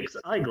Optics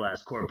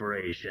Eyeglass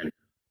Corporation.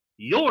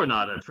 You're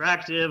not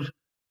attractive.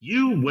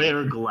 You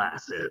wear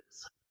glasses.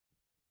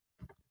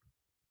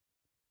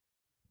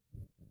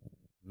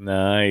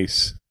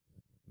 Nice.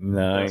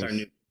 That's our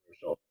new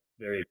commercial.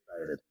 Very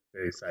excited.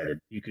 Very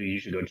excited. You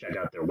should go check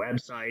out their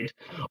website,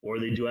 or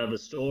they do have a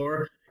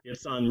store.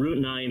 It's on Route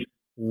 9,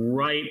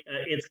 right.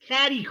 It's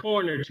catty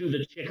corner to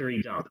the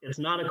Chicory Dump. It's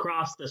not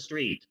across the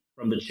street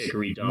from the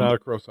Chicory Dump. Not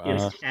across.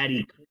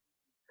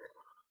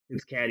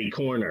 It's catty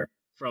corner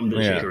from the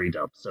Chicory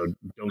Dump. So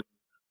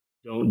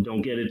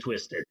don't get it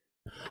twisted.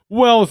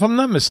 Well, if I'm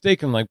not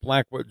mistaken, like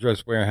Black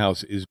Dress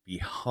Warehouse is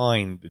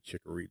behind the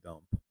Chicory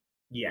Dump.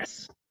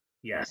 Yes.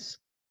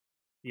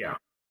 Yeah.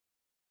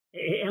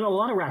 And a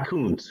lot of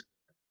raccoons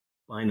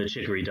behind the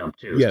Chicory Dump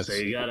too. Yes. So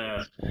you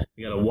gotta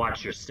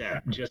watch your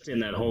step just in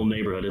that whole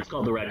neighborhood. It's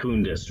called the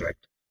Raccoon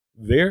District.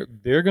 They're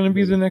going to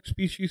be the next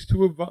species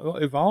to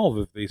evolve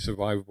if they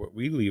survive what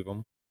we leave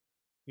them.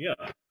 Yeah.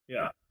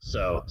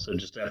 So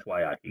just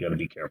FYI, you gotta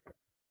be careful.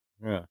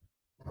 Yeah.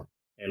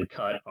 And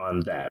cut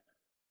on that.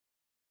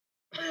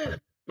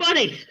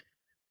 Buddy!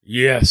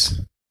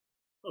 Yes.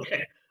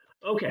 Okay.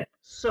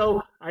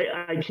 So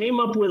I came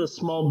up with a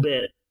small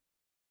bit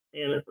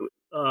and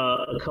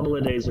a couple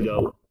of days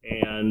ago,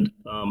 and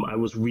I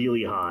was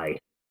really high.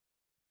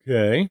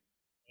 Okay.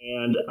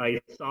 And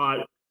I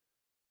thought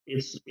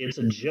it's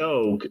a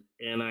joke,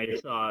 and I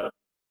thought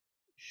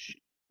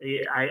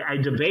I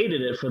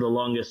debated it for the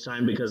longest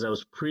time because I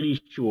was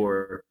pretty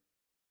sure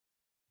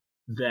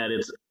that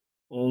it's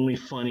only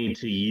funny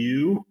to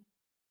you.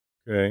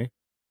 Okay.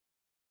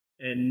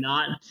 And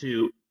not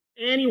to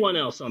anyone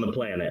else on the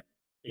planet,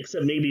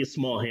 except maybe a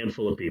small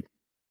handful of people.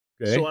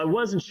 Okay. So I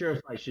wasn't sure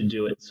if I should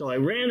do it. So I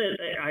ran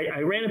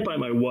it by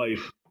my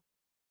wife,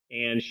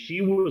 and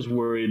she was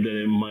worried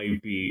that it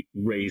might be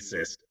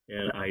racist.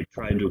 And I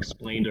tried to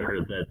explain to her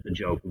that the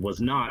joke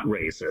was not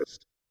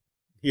racist.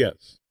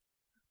 Yes.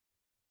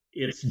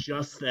 It's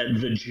just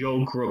that the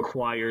joke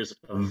requires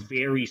a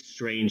very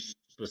strange,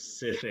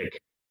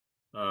 specific.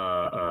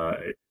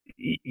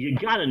 You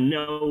got to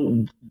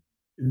know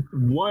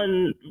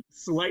one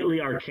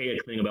slightly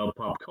archaic thing about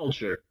pop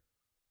culture,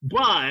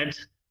 but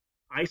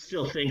I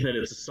still think that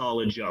it's a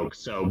solid joke.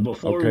 So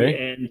before we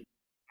end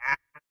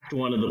Act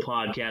 1 of the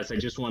podcast, I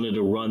just wanted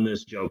to run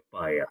this joke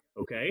by you.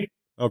 Okay.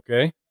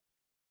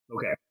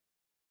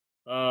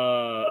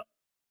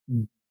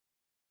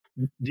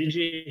 Did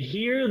you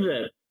hear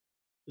that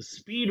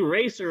Speed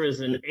Racer is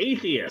an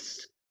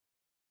atheist?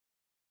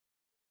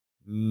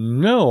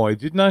 No, I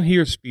did not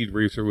hear Speed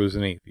Racer was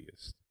an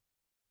atheist.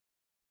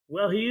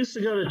 Well, he used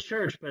to go to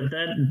church, but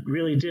that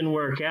really didn't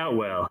work out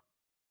well.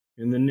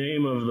 In the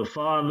name of the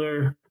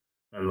Father,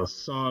 and the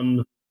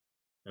Son,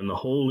 and the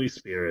Holy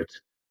Spirit.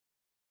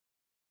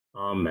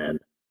 Amen.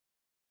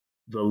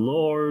 The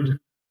Lord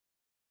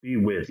be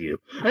with you.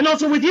 And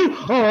also with you!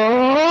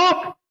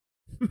 Oh!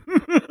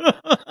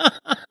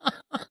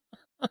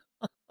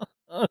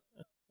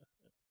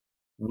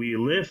 We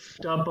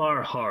lift up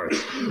our hearts.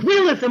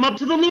 We lift them up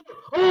to the Lord.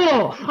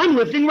 Oh, I'm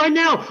lifting right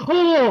now.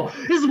 Oh,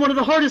 this is one of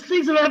the hardest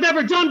things that I've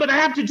ever done, but I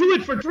have to do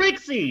it for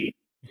Trixie.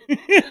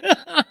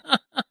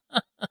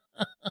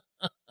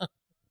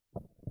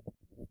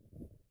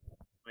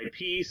 My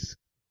peace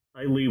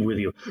I leave with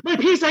you. My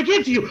peace I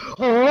give to you.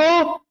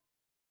 Oh!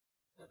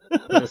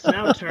 Let us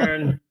now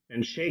turn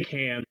and shake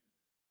hands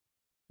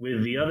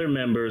with the other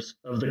members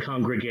of the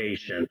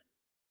congregation.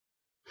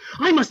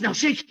 I must now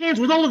shake hands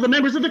with all of the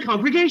members of the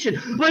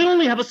congregation, but I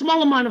only have a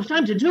small amount of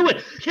time to do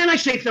it. Can I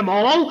shake them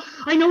all?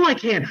 I know I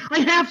can. I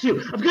have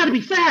to. I've got to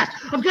be fast.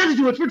 I've got to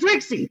do it for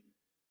Trixie.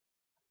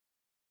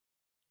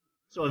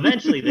 So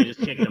eventually they just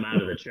kicked him out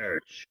of the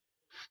church.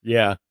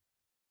 Yeah.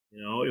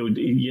 No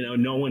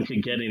one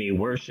could get any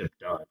worship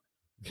done.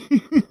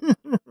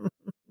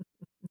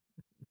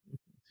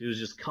 He was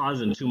just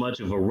causing too much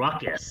of a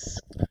ruckus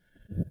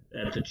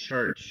at the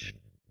church.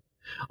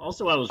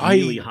 Also, I was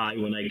really high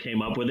when I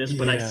came up with this,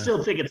 but I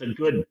still think it's a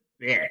good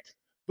bit.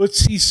 But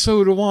see,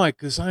 so do I,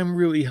 because I'm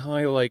really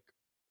high, like,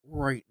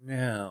 right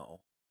now.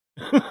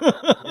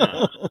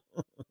 Yeah.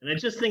 And I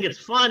just think it's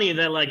funny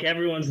that like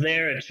everyone's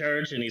there at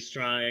church and he's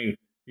trying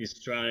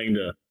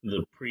to,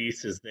 the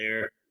priest is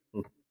there.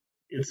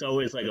 It's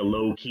always like a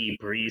low key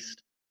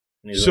priest.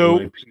 And he's So,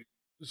 like, I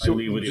so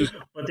leave with just, you.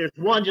 But there's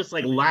one just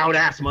like loud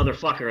ass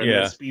motherfucker and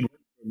Yeah. then Speed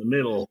in the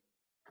middle,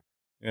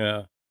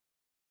 yeah.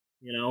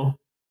 you know?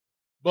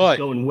 But Just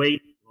going way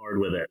too hard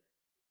with it.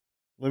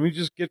 let me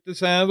just get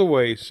this out of the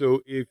way.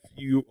 So if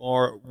you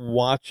are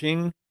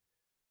watching,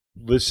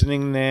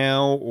 listening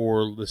now,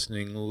 or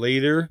listening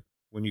later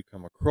when you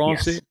come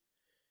across Yes. it,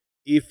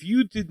 if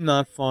you did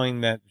not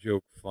find that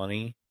joke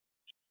funny,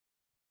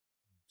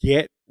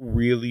 get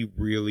really,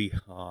 really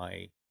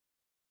high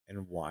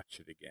and watch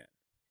it again.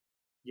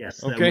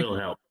 Yes, Okay. that will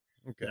help.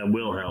 Okay. That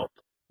will help.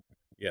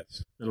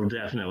 Yes. It'll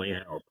definitely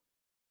help.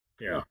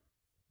 Yeah.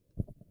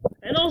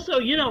 And also,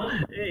 you know,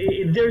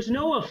 there's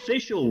no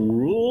official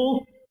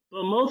rule,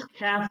 but most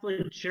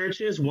Catholic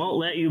churches won't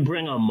let you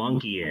bring a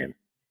monkey in.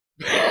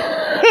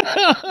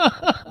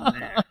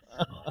 I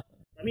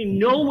mean,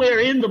 nowhere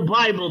in the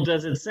Bible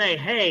does it say,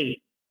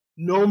 hey,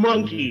 no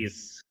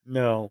monkeys.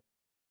 No.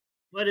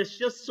 But it's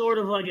just sort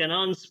of like an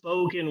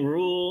unspoken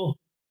rule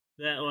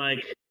that,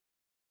 like,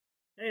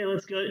 hey,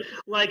 let's go.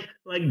 Like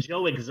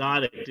Joe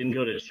Exotic didn't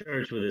go to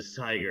church with his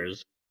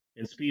tigers,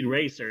 and Speed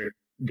Racer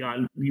got,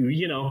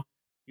 you know,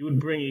 he would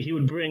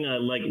bring a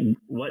like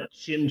what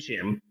Chim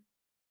Chim.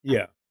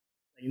 Yeah.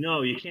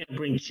 No, you can't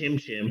bring Chim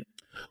Chim.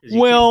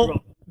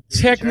 Well,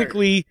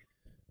 technically,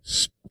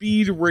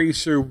 Speed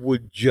Racer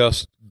would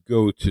just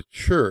go to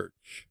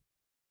church,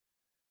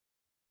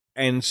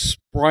 and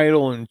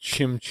Spritle and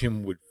Chim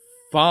Chim would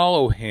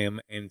follow him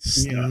and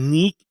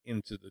sneak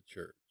into the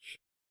church.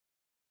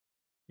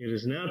 It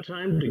is now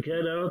time to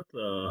get out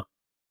the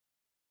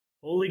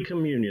Holy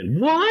Communion.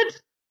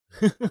 What?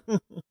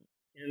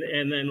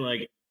 and then,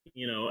 like,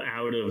 you know,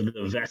 out of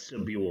the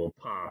vestibule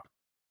pop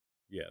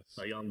Yes.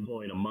 a young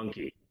boy and a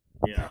monkey.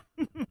 Yeah.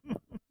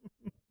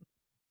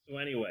 So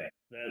anyway,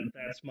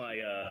 that's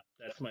my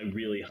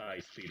really high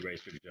Speed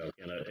Racer joke,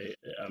 and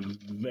I'm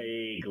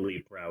vaguely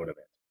proud of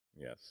it.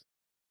 Yes.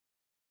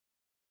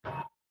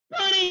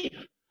 Bunny!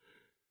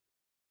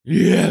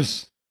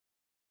 Yes.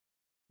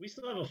 We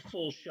still have a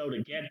full show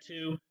to get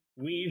to.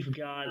 We've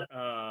got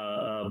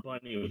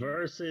Bunny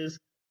Versus.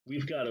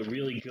 We've got a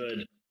really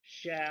good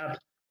Shap,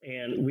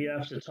 and we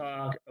have to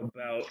talk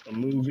about a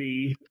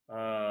movie.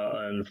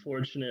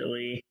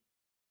 Unfortunately,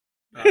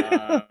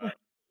 let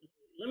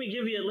me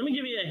give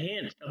you a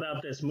hint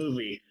about this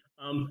movie.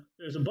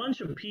 There's a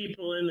bunch of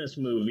people in this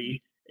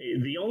movie.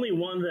 The only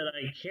one that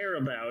I care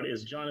about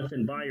is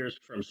Jonathan Byers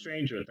from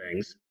Stranger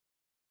Things,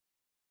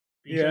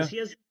 because he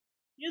has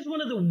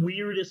one of the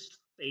weirdest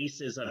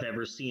faces I've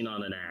ever seen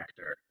on an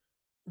actor.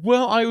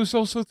 Well, I was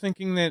also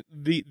thinking that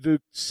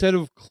the set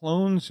of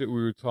clones that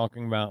we were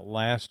talking about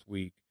last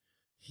week,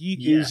 he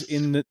is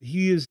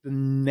the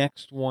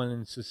next one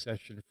in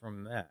succession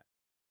from that.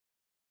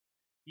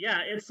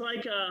 Yeah, it's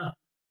like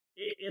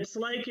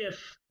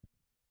if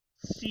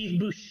Steve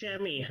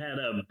Buscemi had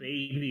a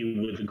baby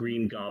with the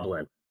Green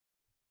Goblin.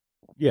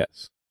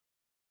 Yes.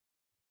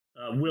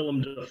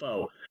 Willem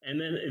Dafoe, and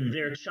then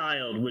their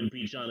child would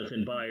be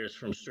Jonathan Byers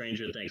from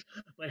Stranger Things.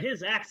 But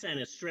his accent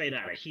is straight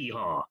out of Hee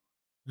Haw.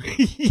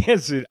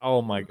 Yes,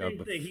 oh my god,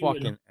 the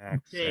fucking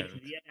accent. Take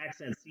the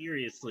accent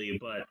seriously,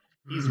 but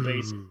he's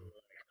basically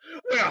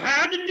like, well,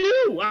 how to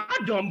do? I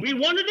done be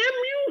one of them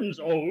mutants.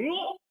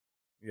 Oh,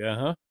 yeah,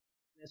 huh?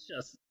 It's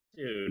just,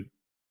 dude,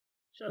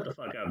 shut the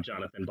fuck up,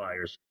 Jonathan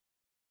Byers.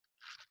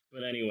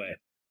 But anyway,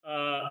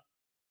 but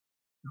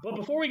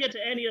before we get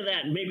to any of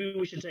that, maybe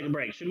we should take a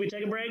break. Should we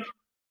take a break?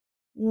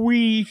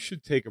 We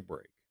should take a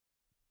break.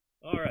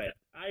 All right,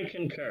 I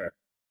concur.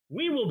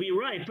 We will be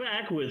right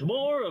back with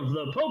more of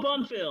the Pope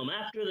on Film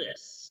after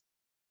this.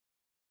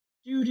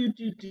 Do do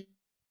do do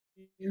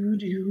do do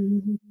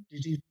do do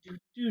do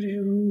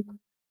do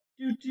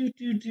do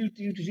do do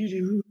do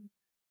do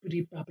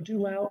do papa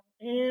do out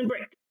and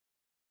break.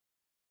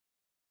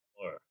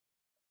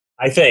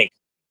 I think.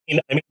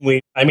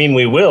 I mean,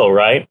 we will,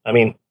 right? I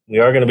mean, we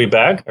are going to be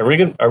back. Are we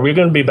going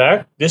to be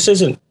back? This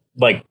isn't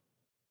like.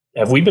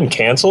 Have we been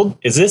canceled?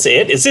 Is this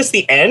it? Is this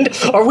the end?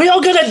 Are we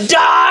all going to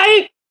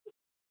die?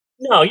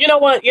 No, you know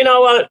what?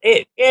 We'll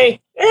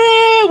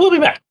be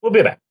back. We'll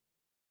be back.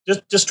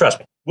 Just trust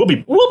me. We'll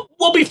be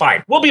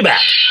fine. We'll be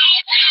back.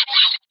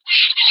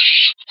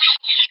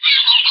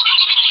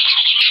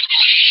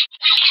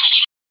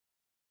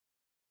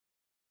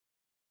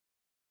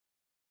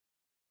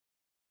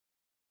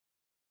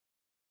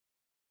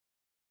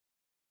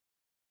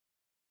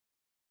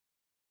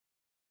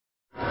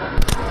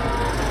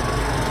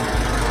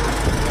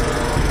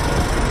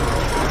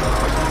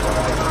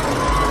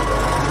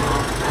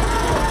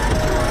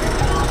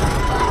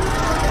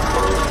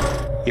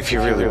 If you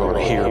really want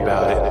to hear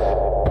about it,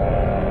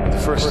 the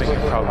first thing you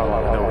probably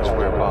want to know is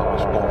where Bob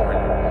was born,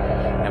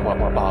 and what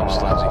Bob's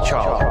lousy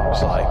childhood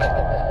was like,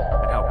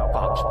 and how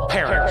Bob's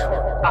parents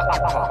were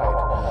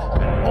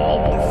occupied, and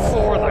all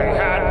before they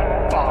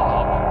had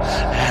Bob,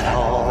 and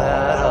all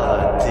that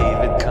other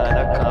David kind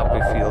of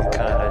Copperfield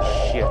kind of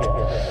shit.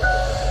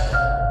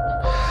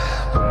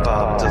 But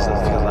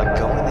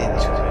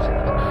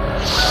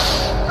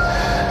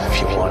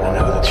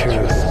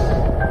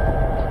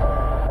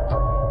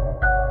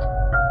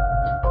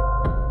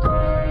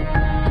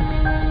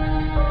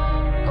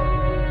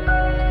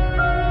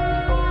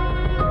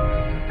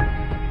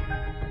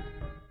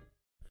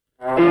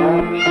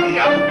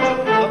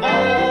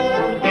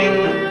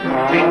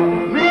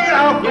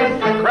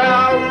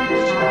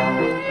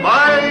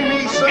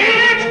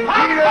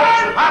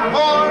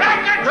popcorn.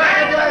 Cracker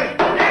Jack.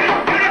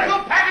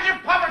 Beautiful package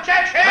of Papa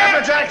Jacks here.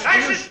 Papa Jack's.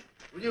 Nicest.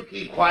 Will you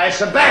keep quiet,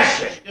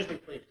 Sebastian? Excuse me,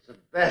 please.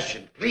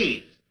 Sebastian,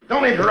 please.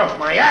 Don't interrupt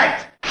my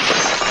act.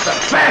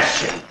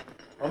 Sebastian.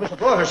 Oh, Mr.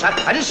 Broadhurst,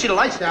 I didn't see the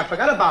lights there. I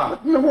forgot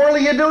about them. What in the world are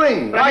you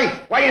doing?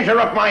 Why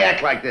interrupt my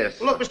act like this?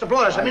 Well, look, Mr.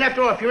 Broadhurst, I mean,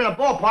 after all, if you're in a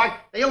ballpark,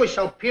 they always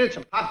sell peanuts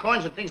and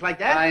popcorns and things like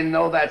that. I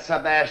know that,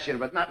 Sebastian,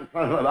 but not in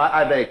front of him.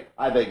 I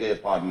beg your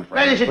pardon,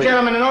 friend. Ladies and Please.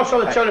 gentlemen, and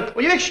also the children,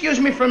 will you excuse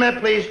me for a minute,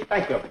 please?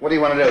 Thank you. What do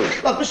you want to do?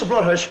 Look, Mr.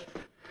 Broadhurst,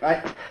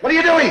 Right? What are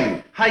you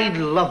doing? I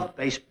love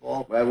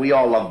baseball. Well, we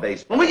all love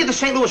baseball. When we get to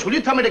St. Louis, will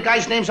you tell me the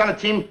guys' names on the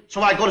team so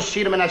when I go to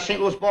see them in that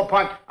St. Louis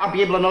ballpark, I'll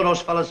be able to know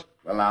those fellas?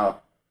 Well, now,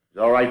 it's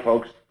all right,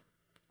 folks.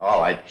 All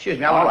right. Excuse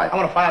me, I want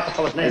to find out the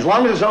fellas' names. As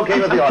long as it's okay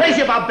with the I'm audience.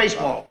 crazy about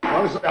baseball.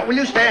 Will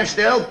you stand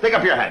still? Pick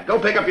up your hat. Go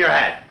pick up your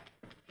hat.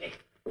 Okay.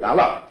 Now,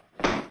 look.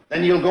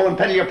 Then you'll go and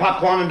peddle your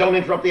popcorn and don't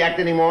interrupt the act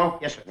anymore?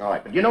 Yes, sir. All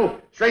right. But you know,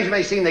 strange it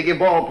may seem, they give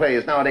ball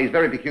players nowadays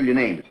very peculiar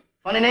names.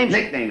 Funny names?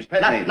 Nicknames,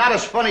 pet names. Not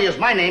as funny as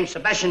my name,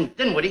 Sebastian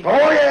Dinwiddie.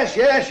 Oh, yes.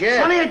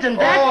 Funnier than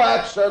that? Oh,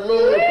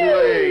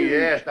 absolutely.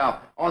 Yes.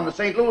 Now, on the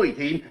St. Louis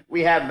team,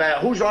 we have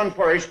who's on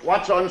first,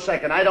 what's on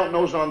second, I don't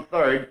know's on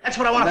third. That's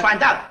what I want to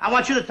find out. I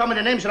want you to tell me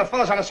the names of the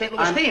fellas on the St.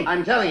 Louis team.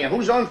 I'm telling you,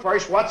 who's on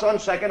first, what's on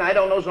second, I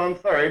don't know's on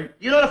third.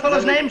 You know the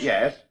fellas' names?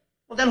 Yes.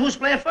 Well, then who's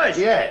playing first?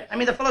 Yes. I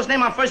mean the fellow's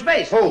name on first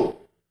base. Who?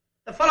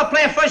 The fellow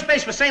playing first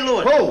base for St.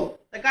 Louis. Who?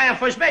 The guy on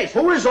first base.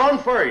 Who is on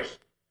first?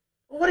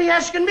 Well, what are you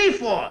asking me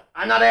for?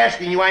 I'm not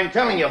asking you, I'm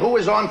telling you, who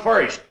is on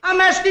first?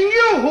 I'm asking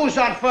you who's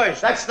on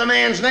first. That's the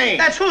man's name.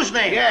 That's whose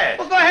name? Yes.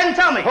 Well, go ahead and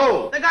tell me.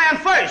 Who? The guy on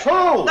first.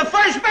 Who? The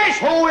first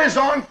baseman. Who is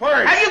on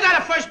first? Have you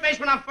got a first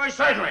baseman on first?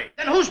 Certainly.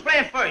 Then who's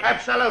playing first?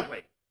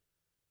 Absolutely.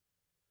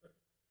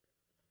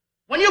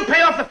 When you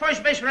pay off the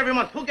first baseman every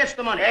month, who gets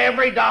the money?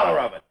 Every dollar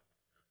of it.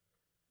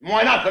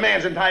 Why not? The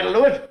man's entitled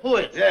to it. Who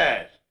is?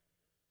 Yes.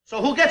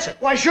 So who gets it?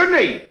 Why shouldn't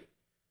he?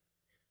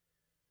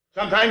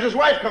 Sometimes his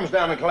wife comes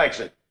down and collects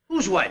it.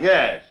 Whose wife?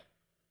 Yes.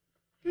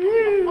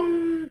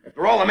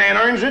 After all, the man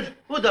earns it.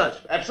 Who does?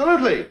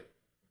 Absolutely.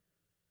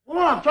 Well,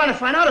 all I'm trying to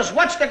find out is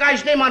what's the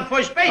guy's name on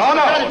first base? Oh,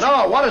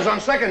 no. What is on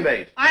second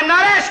base? I'm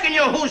not asking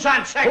you who's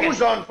on second.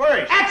 Who's on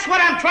first? That's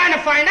what I'm trying to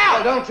find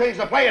out. Well, don't change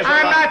the players.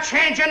 I'm not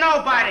changing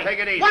nobody. Take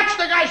it easy. What's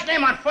the guy's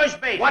name on first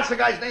base? What's the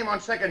guy's name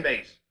on second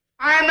base?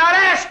 I'm not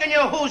asking you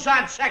who's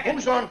on second.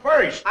 Who's on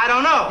first? I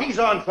don't know. He's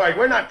on third.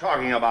 We're not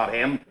talking about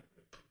him.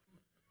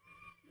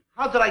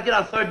 How did I get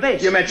on third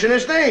base? You mentioned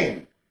his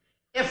name.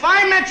 If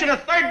I mention a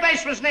third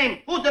baseman's name,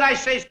 who did I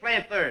say is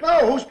playing third?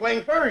 No, who's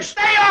playing first?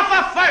 Stay off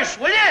of first,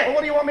 will you? Well,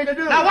 what do you want me to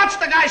do? Now, what's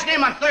the guy's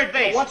name on third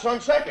base? What's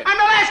on second? I'm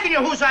not asking you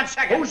who's on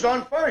second. Who's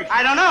on first?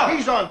 I don't know.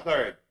 He's on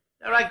third.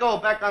 There I go,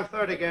 back on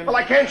third again. Well,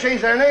 I can't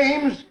change their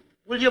names.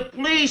 Will you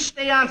please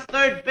stay on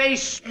third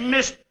base,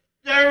 Mr.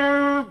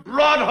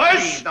 Broadhurst?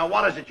 Please, now,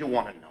 what is it you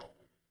want to know?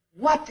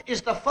 What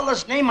is the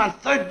fella's name on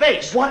third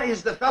base? What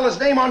is the fella's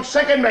name on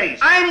second base?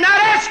 I'm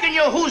not asking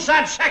you who's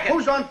on second.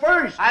 Who's on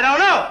first? I don't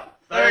know.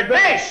 Third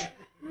base.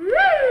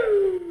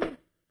 Woo!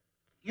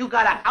 You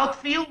got an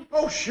outfield?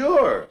 Oh,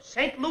 sure.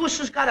 St. Louis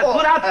has got a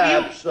good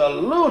outfield?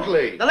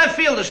 Absolutely. The left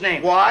fielder's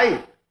name?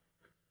 Why?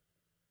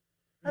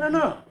 I don't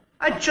know.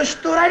 I just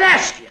thought I'd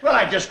ask you. Well,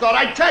 I just thought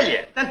I'd tell you.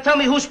 Then tell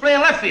me who's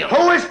playing left field.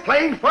 Who is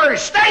playing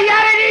first? Stay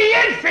out of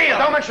the infield!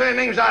 Don't mention their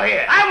names out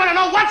here. I want to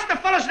know what's the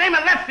fella's name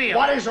in left field.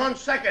 What is on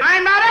second?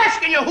 I'm not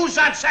asking you who's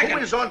on second.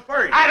 Who is on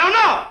first? I don't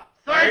know.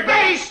 Third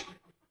base.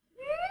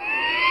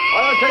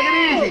 Oh, take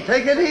it easy.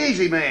 Take it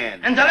easy, man.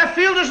 And the left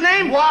fielder's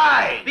name?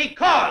 Why?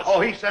 Because. Oh,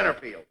 he's center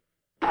field.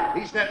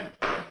 He's center.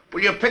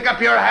 Will you pick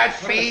up your hat,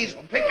 please?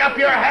 Pick up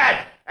your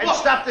hat and Look.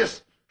 stop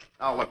this.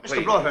 Oh, look, please.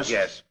 Mr. Broadhurst.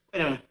 Yes.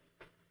 Wait a minute.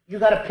 You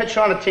got a pitcher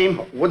on the team?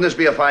 Wouldn't this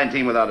be a fine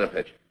team without a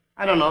pitcher?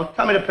 I don't know.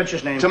 Tell me the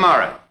pitcher's name.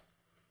 Tomorrow.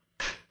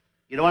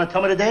 You don't want to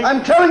tell me the date?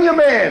 I'm telling you,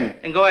 man.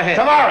 Then go ahead.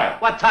 Tomorrow.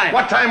 What time?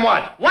 What time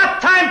what? What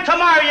time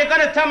tomorrow you're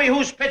going to tell me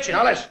who's pitching?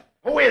 Now listen.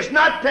 Who is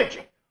not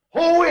pitching?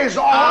 Who is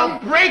I'll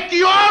on? break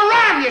your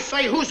arm. You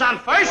say who's on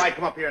first? Why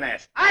come up here and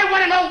ask? I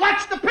want to know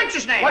what's the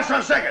pitcher's name. What's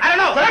on second? I don't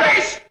know. Third Third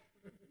base. base.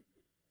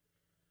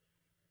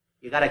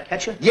 You got a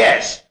catcher?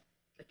 Yes.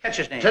 The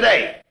catcher's name.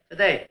 Today.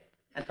 Today.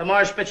 And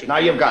tomorrow's pitching. Now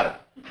you've got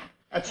it.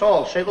 That's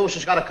all. St. Louis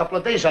has got a couple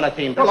of days on the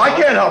team. Well, I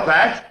can't help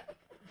that.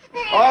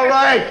 All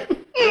right.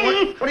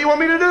 What do you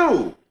want me to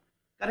do?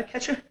 Got a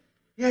catcher?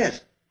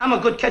 Yes. I'm a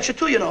good catcher,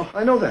 too, you know.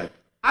 I know that.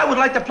 I would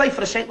like to play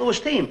for the St. Louis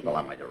team. Well,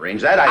 I might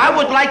arrange that. I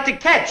would like to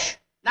catch.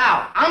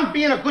 Now, I'm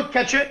being a good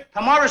catcher.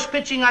 Tomorrow's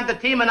pitching on the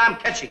team, and I'm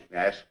catching.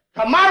 Yes.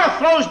 Tomorrow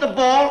throws the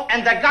ball,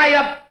 and the guy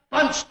up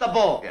bunts the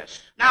ball.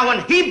 Yes. Now,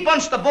 when he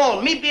bunts the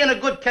ball, me being a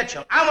good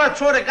catcher, I want to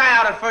throw the guy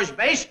out at first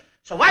base,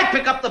 so I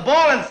pick up the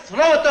ball and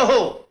throw it to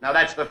who? Now,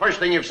 that's the first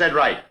thing you've said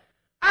right.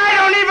 I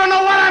don't even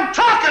know what I'm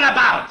talking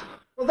about.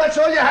 Well, that's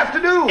all you have to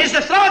do. Is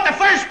to throw it to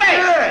first base.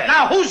 Yeah.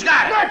 Now, who's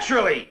got it?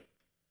 Naturally.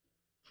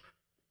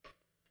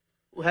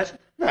 Who has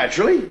it?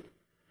 Naturally.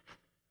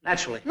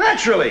 Naturally.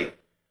 Naturally.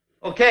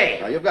 Okay.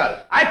 Now, you've got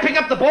it. I pick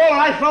up the ball and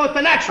I throw it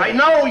to naturally. I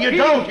know you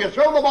don't. You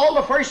throw the ball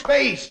to first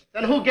base.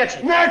 Then who gets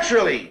it?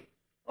 Naturally.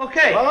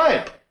 Okay. All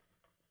right.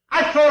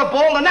 I throw the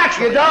ball to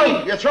naturally. You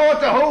don't. You throw it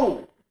to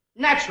who?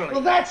 Naturally.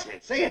 Well, that's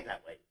it. Say it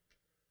that way.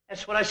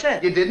 That's what I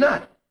said. You did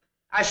not.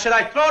 I said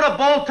I throw the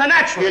ball to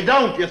naturally. You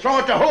don't. You throw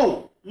it to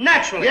who?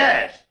 Naturally.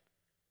 Yes.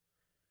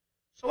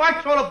 So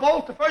I throw the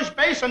ball to first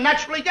base and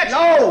naturally gets it.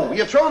 No,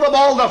 you throw the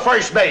ball to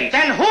first base.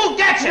 Then who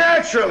gets it?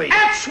 Naturally.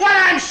 That's what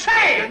I'm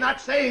saying. You're not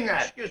saying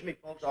that. Excuse me,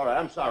 folks. All right,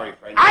 I'm sorry,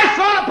 friend. I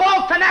throw the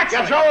ball to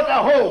naturally. You throw it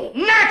to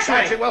who?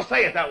 Naturally. That's it. Well,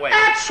 say it that way.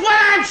 That's what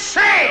I'm Don't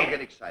saying.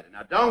 get excited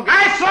now. Don't get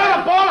I excited. throw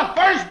the ball to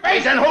first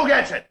base. Then who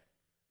gets it?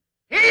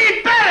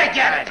 He better get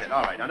That's it. it.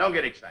 All right, now don't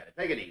get excited.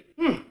 Take it easy.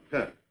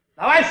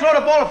 Now I throw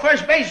the ball to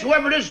first base.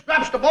 Whoever it is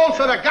drops the ball,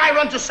 so the guy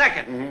runs to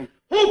second.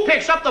 Who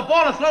picks up the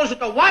ball and throws it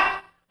to what?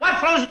 What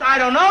throws it to I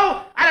don't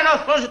know. I don't know,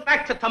 throws it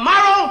back to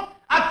tomorrow.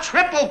 A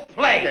triple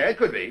play. Yeah, it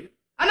could be.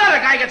 Another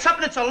guy gets up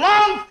and it's a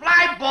long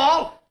fly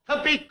ball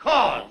to be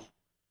called.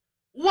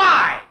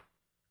 Why?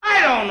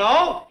 I don't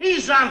know.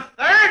 He's on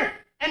third,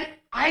 and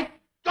I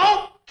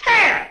don't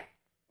care.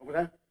 What was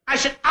that? I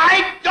said,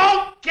 I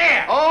don't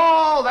care.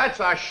 Oh, that's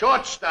a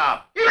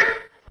shortstop.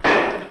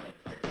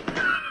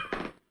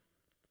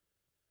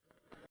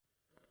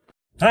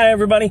 Hi,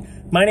 everybody.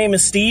 My name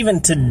is Steve,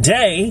 and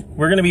today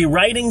we're going to be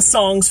writing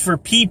songs for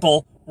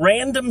people,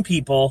 random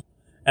people,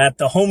 at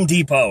the Home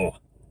Depot.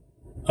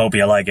 Hope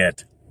you like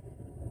it.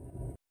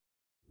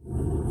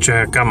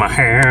 Check out my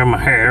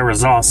hair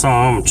is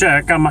awesome.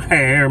 Check out my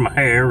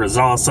hair is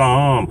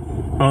awesome.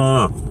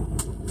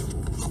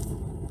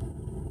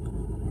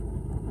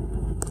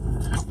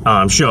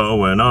 I'm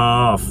showing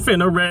off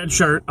in a red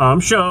shirt.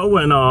 I'm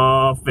showing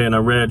off in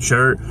a red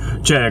shirt.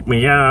 Check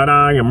me out,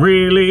 I am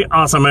really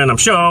awesome, and I'm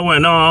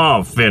showing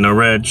off in a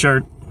red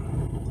shirt.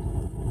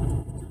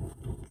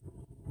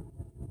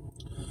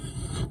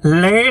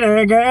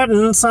 Lady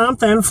getting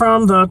something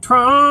from the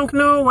trunk.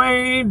 No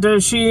way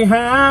does she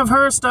have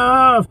her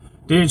stuff.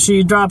 Did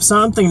she drop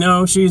something?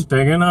 No, she's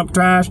picking up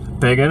trash.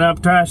 Picking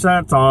up trash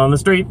that's on the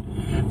street.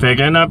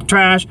 Picking up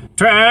trash,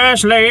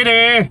 trash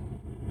lady.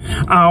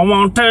 I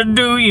want to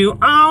do you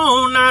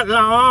all night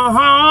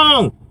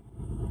long.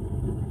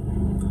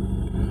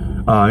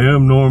 I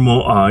am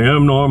normal,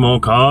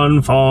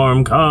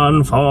 conform,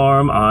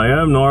 I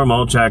am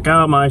normal, check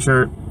out my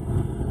shirt.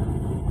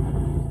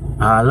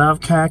 I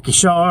love khaki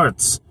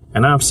shorts,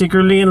 and I'm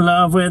secretly in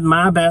love with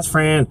my best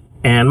friend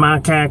and my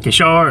khaki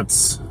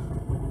shorts.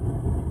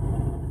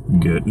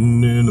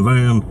 Getting in the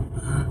van,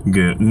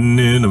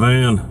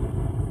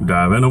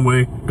 driving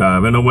away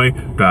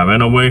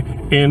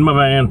in my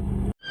van.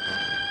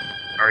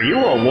 Are you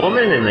a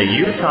woman in the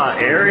Utah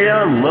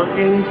area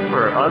looking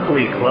for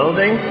ugly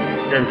clothing?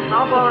 Then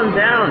stop on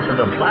down to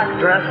the Black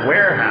Dress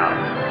Warehouse.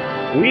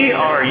 We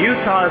are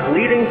Utah's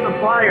leading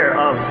supplier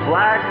of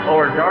black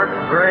or dark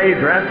gray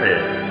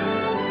dresses.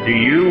 Do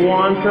you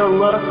want to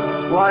look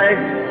like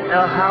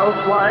a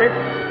housewife?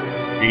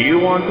 Do you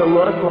want to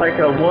look like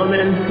a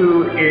woman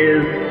who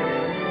is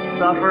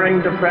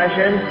suffering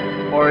depression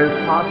or is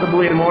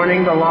possibly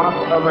mourning the loss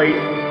of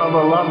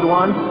a loved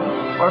one?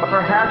 Or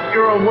perhaps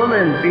you're a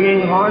woman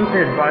being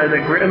haunted by the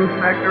grim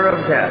specter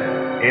of death.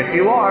 If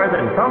you are,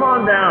 then come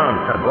on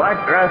down to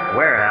Black Dress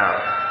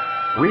Warehouse.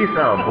 We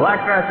sell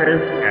black dresses,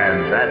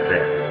 and that's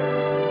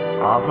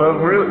it. Off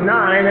of Route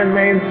 9 and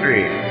Main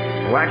Street,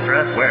 Black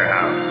Dress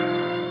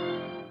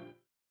Warehouse.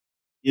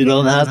 You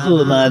don't have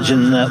to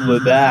imagine that we're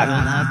back,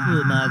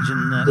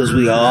 because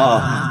we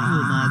are.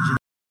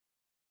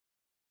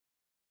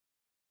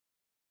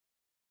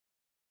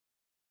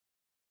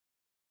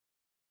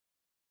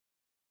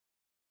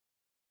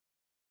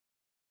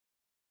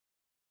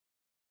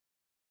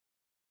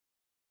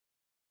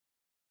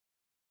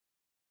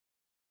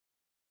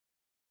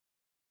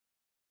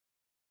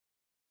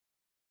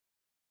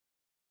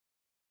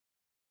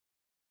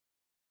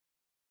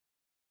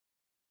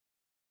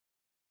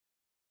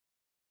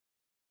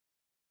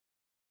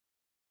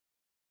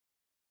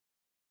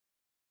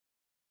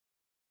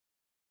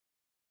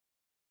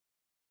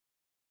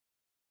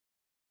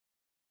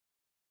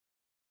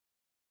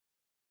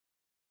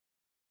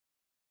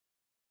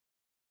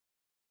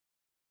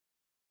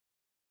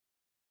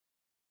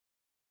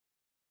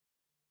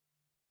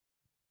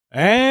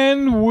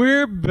 And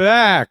we're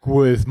back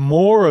with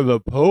more of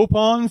the Pope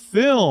on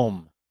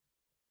film.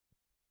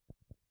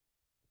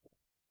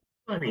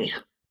 Funny.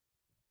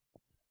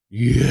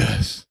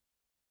 Yes.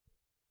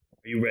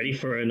 Are you ready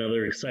for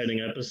another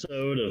exciting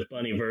episode of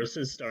Bunny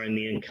Versus, starring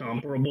the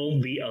incomparable,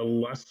 the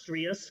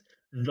illustrious,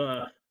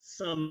 the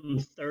some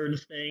third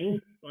thing,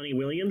 Bunny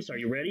Williams? Are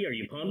you ready? Are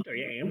you pumped? Are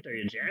you amped? Are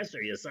you jazzed?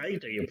 Are you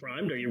psyched? Are you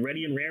primed? Are you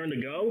ready and raring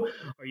to go?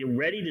 Are you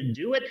ready to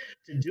do it?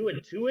 To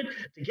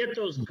get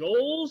those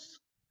goals?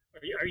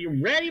 Are you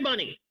ready,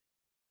 Bunny?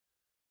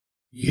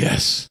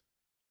 Yes.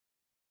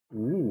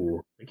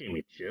 Ooh, that gave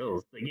me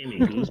chills. They gave me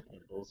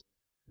goosebumps.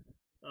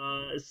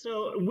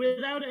 So,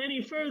 without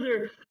any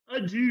further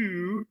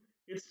ado,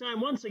 it's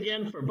time once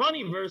again for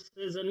Bunny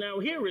Versus, and now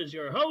here is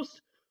your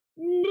host,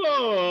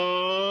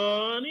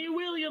 Bunny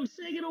Williams.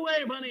 Take it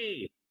away,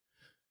 Bunny.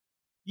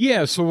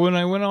 Yeah, so when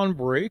I went on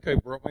break, I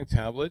brought my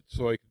tablet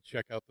so I could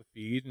check out the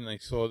feed, and I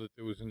saw that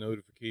there was a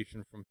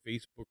notification from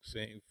Facebook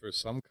saying for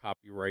some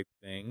copyright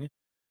thing,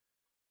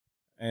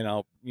 and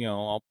I'll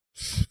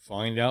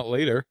find out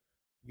later,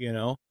 you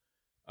know.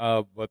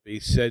 But they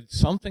said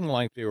something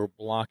like they were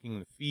blocking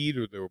the feed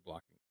or they were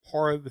blocking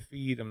part of the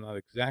feed. I'm not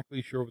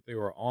exactly sure what they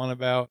were on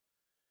about,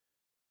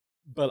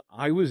 but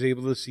I was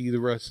able to see the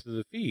rest of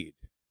the feed.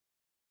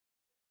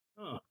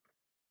 Huh.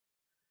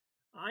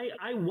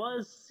 I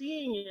was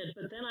seeing it,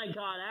 but then I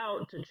got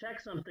out to check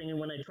something, and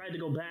when I tried to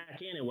go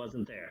back in, it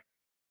wasn't there.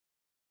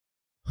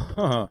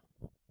 Huh.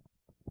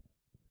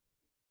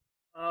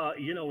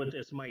 You know what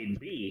this might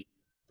be?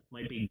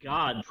 Might be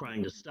God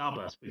trying to stop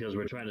us because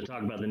we're trying to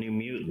talk about the New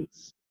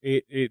Mutants.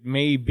 It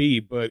may be,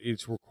 but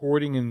it's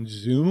recording in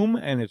Zoom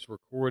and it's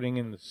recording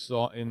in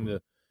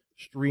the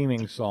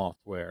streaming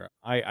software.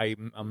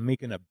 I'm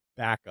making a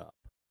backup.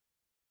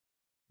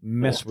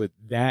 Mess with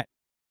that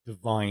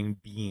divine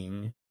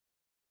being.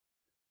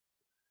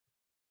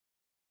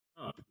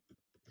 Huh.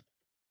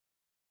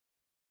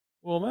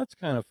 Well, that's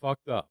kind of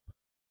fucked up.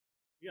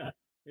 Yeah,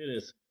 it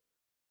is.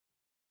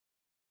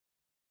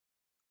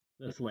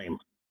 That's lame.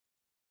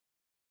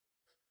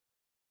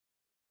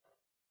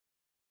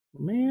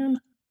 Man,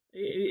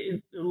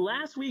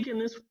 last week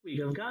and this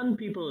week, I've gotten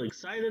people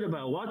excited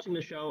about watching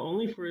the show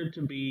only for it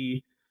to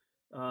be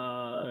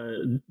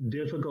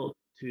difficult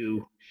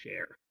to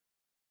share.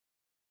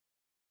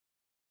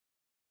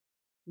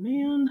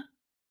 Man,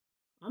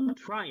 I'm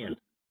trying.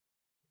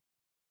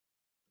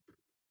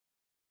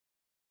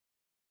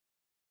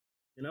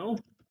 You know?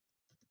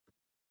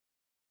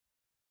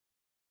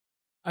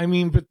 I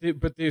mean, but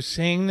they're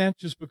saying that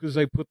just because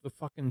I put the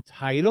fucking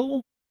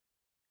title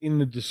in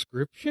the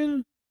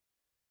description?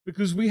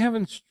 Because we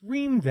haven't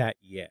streamed that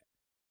yet.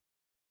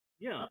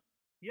 Yeah.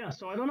 Yeah,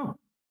 so I don't know.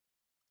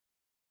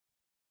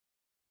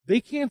 They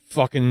can't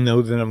fucking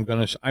know that I'm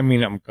gonna...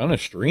 I'm gonna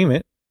stream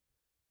it.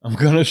 I'm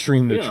gonna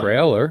stream the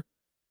trailer.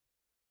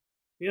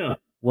 Yeah.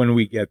 When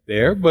we get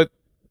there, but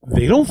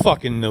they don't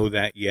fucking know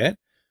that yet.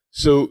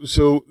 So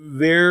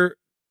they're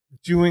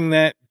doing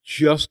that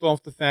just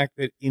off the fact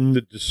that in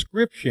the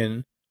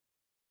description,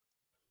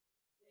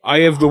 I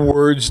have the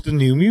words "The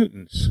New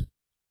Mutants."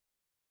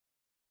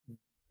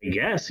 I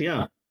guess,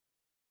 yeah.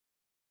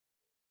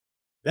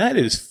 That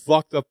is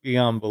fucked up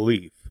beyond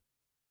belief.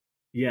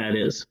 Yeah, it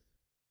is.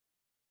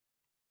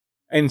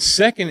 And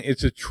second,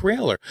 it's a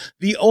trailer.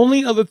 The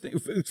only other thing,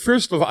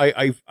 first of all,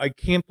 I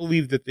can't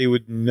believe that they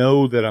would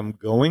know that I'm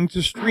going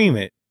to stream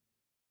it.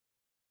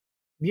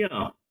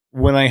 Yeah.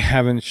 When I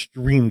haven't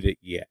streamed it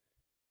yet.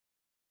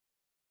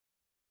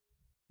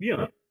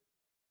 Yeah.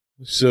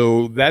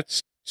 So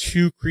that's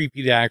too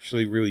creepy to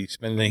actually really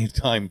spend any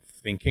time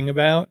thinking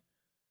about.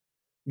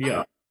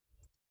 Yeah.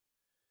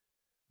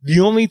 The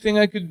only thing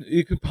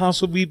it could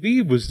possibly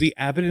be was the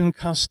Abbott and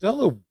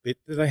Costello bit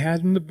that I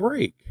had in the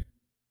break.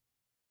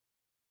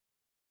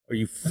 Are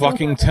you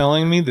fucking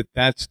telling me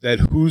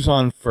that Who's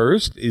On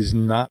First is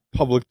not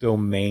public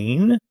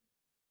domain?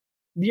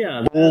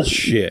 Yeah.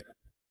 Bullshit.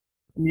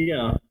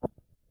 Yeah.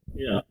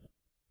 Yeah.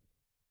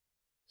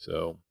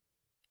 So.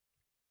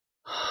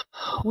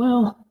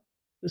 Well,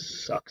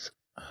 this sucks.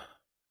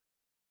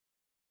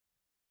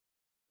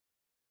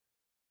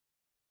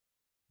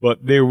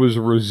 But there was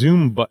a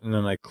resume button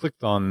and I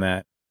clicked on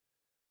that.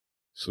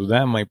 So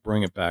that might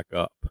bring it back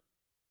up.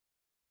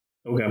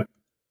 Okay.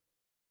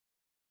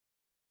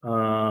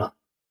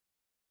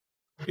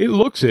 It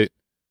looks it.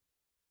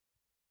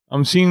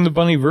 I'm seeing the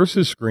Bunny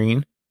Versus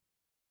screen.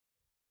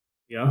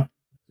 Yeah.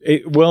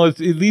 At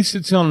least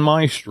it's on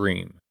my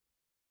stream.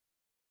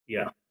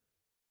 Yeah.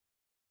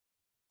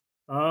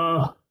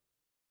 But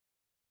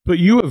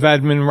you have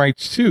admin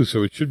rights too,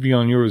 so it should be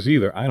on yours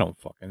either. I don't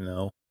fucking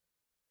know.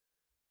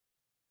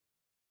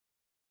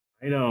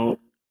 I don't.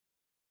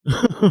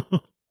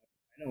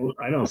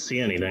 I don't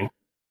see anything.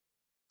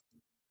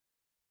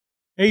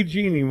 Hey,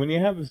 Jeannie, when you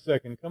have a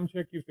second, come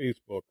check your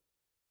Facebook.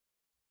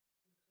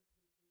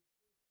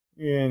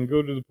 Yeah, and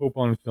go to the Pope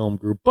on Film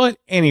group. But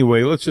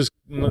anyway, let's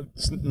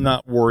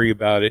not worry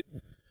about it.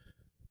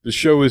 The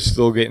show is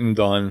still getting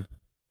done.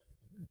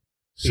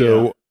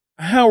 So,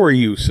 How are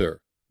you, sir?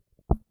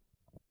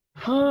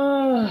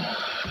 I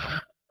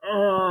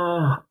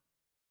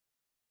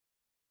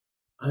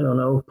don't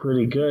know.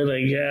 Pretty good,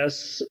 I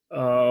guess.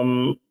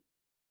 I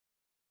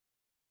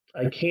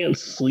can't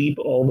sleep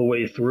all the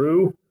way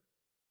through.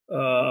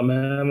 I'm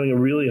having a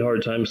really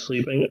hard time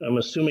sleeping. I'm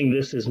assuming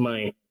this is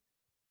my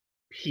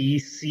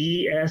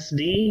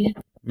PCSD,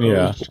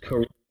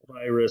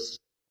 post-coronavirus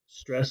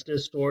stress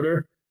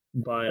disorder,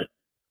 but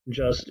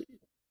just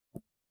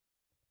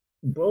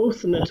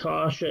both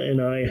Natasha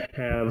and I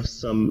have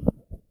some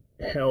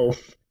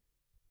health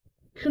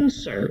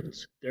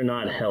concerns. They're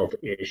not health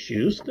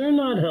issues. They're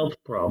not health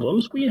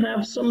problems. We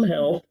have some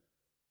health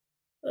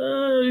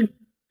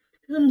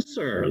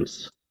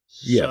concerns.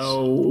 Yes.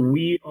 So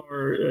we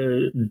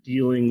are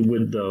dealing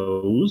with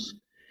those.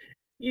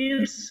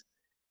 It's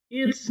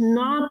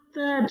not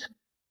that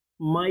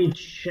my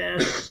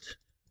chest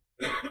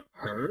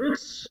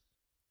hurts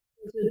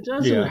It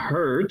doesn't Yeah.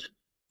 hurt,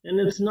 and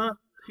it's not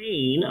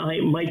pain.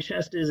 My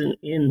chest isn't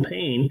in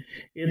pain.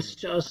 It's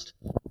just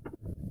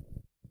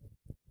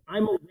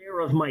I'm aware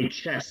of my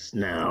chest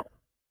now.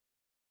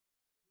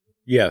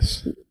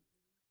 Yes.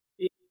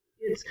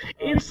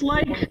 It's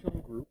like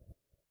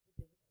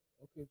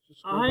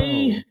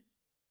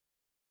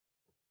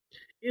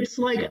it's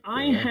like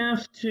I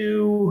have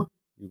to.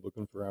 You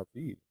looking for our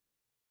feed?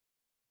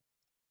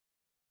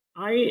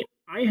 I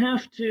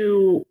have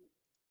to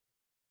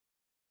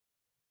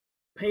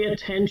pay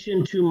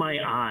attention to my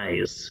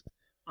eyes.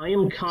 I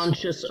am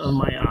conscious of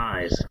my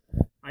eyes.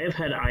 I have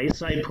had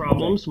eyesight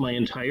problems my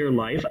entire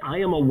life. I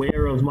am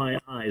aware of my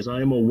eyes.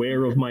 I am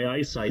aware of my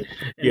eyesight.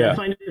 And I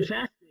find it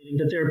fascinating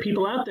that there are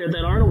people out there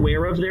that aren't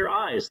aware of their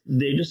eyes.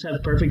 They just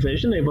have perfect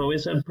vision. They've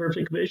always had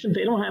perfect vision.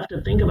 They don't have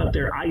to think about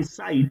their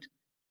eyesight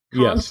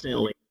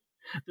constantly.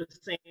 The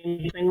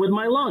same thing with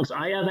my lungs.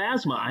 I have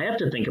asthma. I have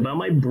to think about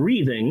my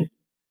breathing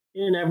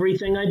in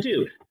everything I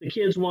do. The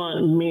kids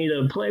want me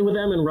to play with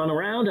them and run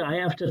around. I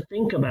have to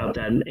think about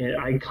that. And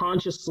I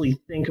consciously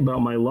think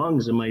about my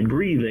lungs and my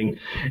breathing.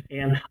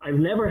 And I've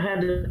never had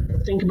to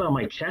think about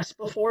my chest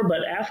before,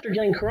 but after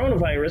getting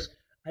coronavirus,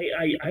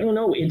 I don't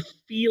know, it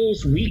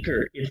feels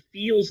weaker. It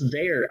feels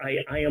there.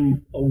 I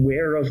am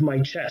aware of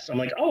my chest. I'm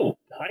like, oh,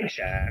 hi,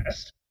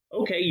 chest.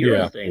 Okay, you're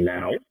a thing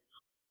now.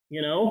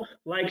 You know,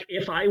 like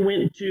if I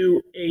went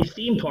to a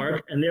theme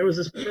park and there was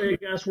this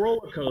big ass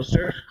roller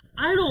coaster,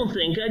 I don't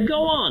think I'd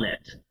go on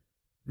it.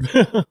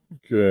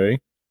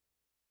 Okay.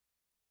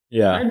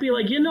 Yeah. I'd be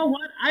like, you know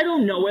what? I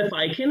don't know if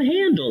I can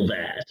handle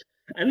that.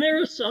 And there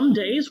are some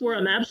days where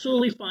I'm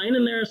absolutely fine,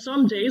 and there are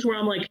some days where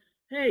I'm like,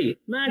 hey,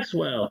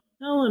 Maxwell,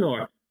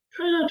 Eleanor,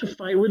 try not to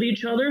fight with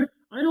each other.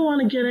 I don't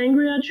want to get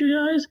angry at you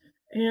guys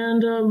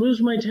and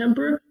lose my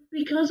temper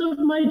because of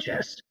my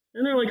chest.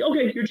 And they're like,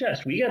 okay, your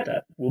chest, we get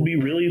that. We'll be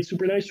really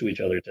super nice to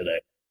each other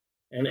today.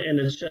 And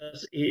it's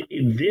just,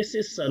 this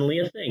is suddenly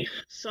a thing.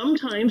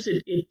 Sometimes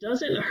it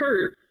doesn't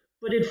hurt,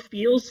 but it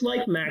feels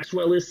like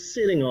Maxwell is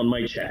sitting on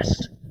my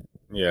chest.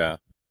 Yeah.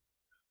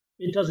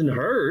 It doesn't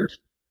hurt.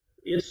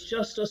 It's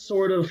just a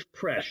sort of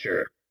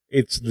pressure.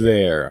 It's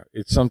there.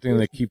 It's something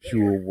that keeps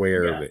you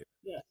aware of it.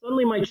 Yeah,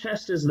 suddenly my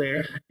chest is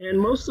there, and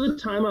most of the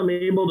time I'm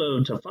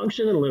able to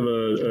function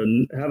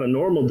and have a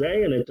normal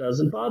day, and it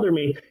doesn't bother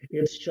me.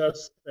 It's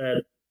just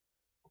that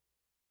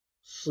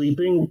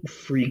sleeping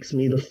freaks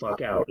me the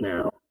fuck out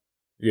now.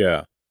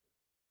 Yeah.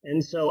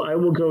 And so I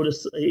will go to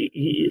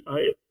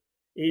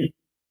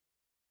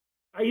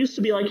I used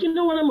to be like, you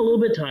know what, I'm a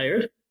little bit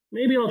tired.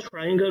 Maybe I'll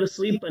try and go to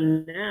sleep, but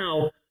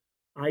now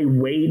I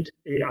wait.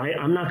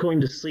 I'm not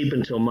going to sleep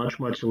until much,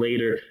 much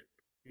later,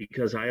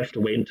 because I have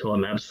to wait until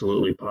I'm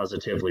absolutely,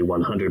 positively,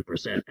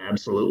 100%,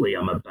 absolutely,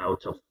 I'm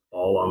about to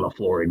fall on the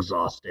floor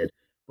exhausted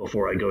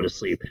before I go to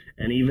sleep.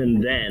 And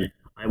even then,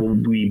 I will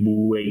be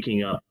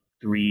waking up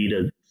 3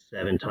 to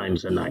 7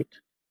 times a night.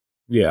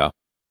 Yeah.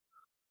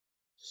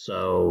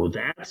 So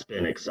that's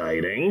been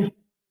exciting.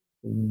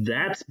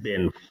 That's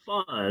been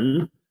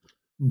fun.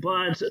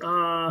 But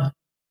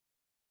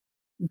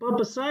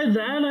beside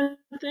that,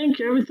 I think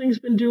everything's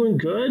been doing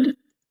good.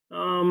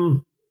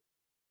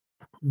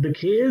 The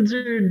kids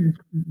are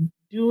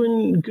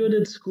doing good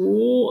at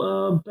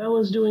school.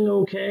 Bella's doing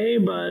okay,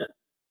 but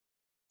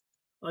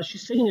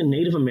she's taking a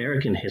Native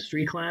American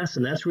history class,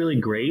 and that's really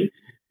great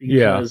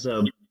because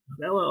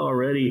Bella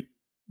already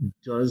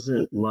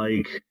doesn't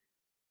like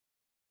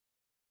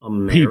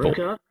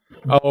America.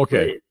 People. Oh,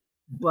 okay.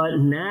 But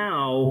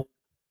now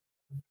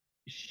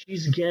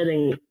she's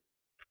getting,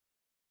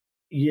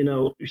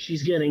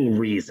 she's getting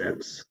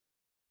reasons.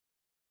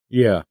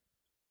 Yeah.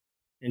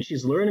 And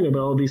she's learning about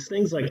all these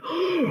things like,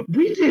 oh,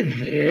 we did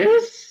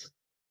this?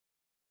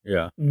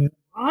 Yeah.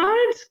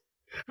 What?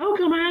 How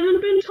come I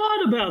haven't been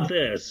taught about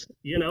this?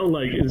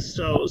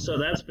 So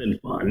that's been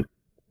fun.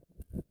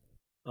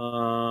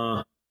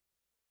 What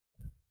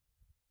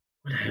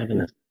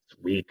happened this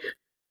week?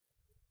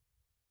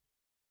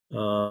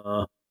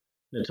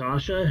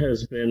 Natasha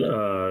has been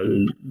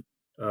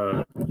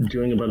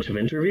doing a bunch of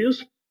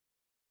interviews.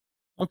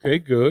 Okay,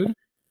 good.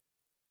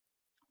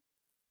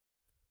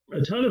 A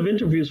ton of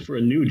interviews for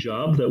a new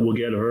job that will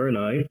get her and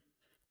I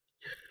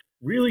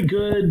really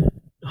good,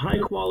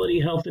 high-quality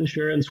health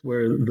insurance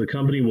where the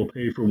company will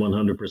pay for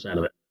 100%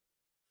 of it.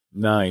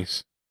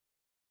 Nice.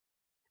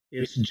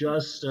 It's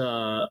just,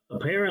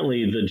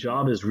 apparently the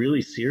job is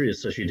really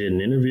serious. So she did an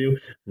interview,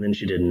 and then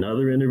she did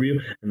another interview,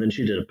 and then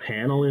she did a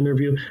panel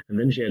interview, and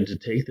then she had to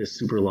take this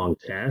super long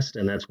test,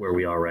 and that's where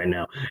we are right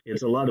now.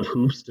 It's a lot of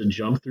hoops to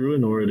jump through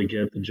in order to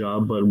get the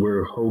job, but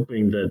we're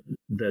hoping that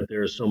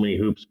there are so many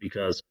hoops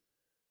because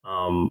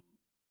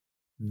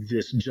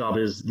this job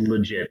is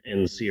legit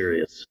and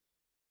serious.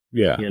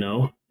 Yeah.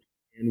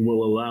 And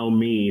will allow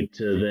me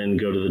to then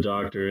go to the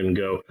doctor and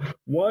go,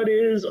 what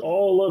is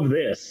all of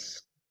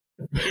this?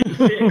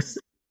 Fix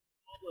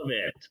all of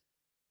it.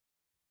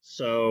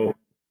 So,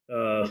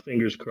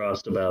 fingers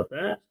crossed about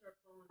that.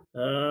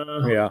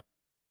 Yeah.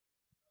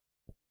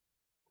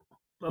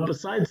 But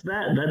besides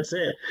that, that's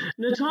it.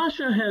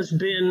 Natasha has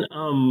been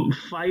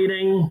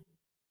fighting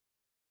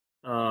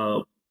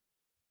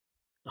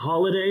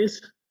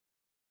holidays.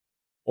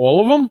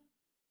 All of them?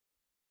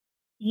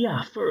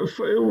 Yeah, for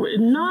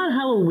not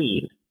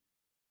Halloween.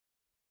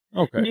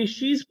 Okay.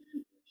 She's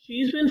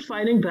been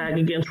fighting back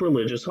against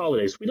religious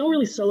holidays. We don't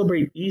really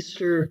celebrate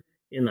Easter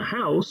in the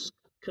house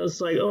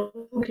because, like,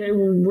 oh, okay,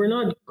 well, we're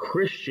not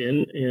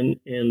Christian, and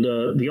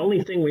the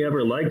only thing we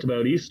ever liked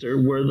about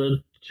Easter were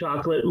the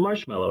chocolate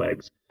marshmallow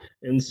eggs,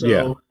 and so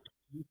Yeah.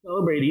 we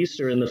celebrate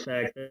Easter in the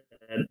fact that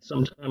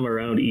sometime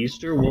around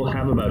Easter we'll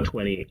have about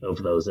 20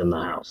 of those in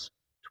the house,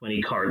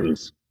 20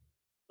 cartons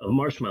of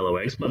marshmallow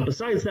eggs. But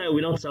besides that,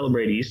 we don't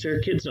celebrate Easter.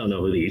 Kids don't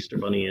know who the Easter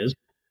Bunny is.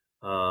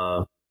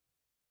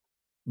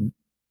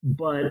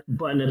 But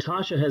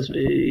Natasha has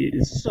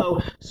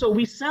so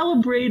we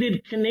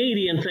celebrated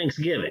Canadian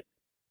Thanksgiving.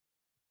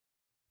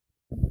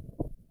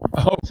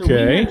 So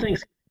Okay.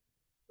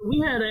 we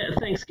had a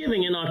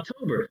Thanksgiving in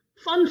October.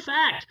 Fun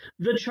fact: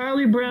 the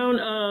Charlie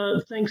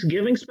Brown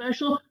Thanksgiving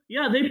special.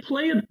 Yeah, they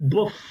play it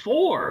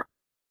before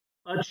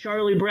a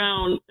Charlie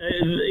Brown.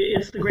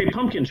 It's the Great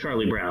Pumpkin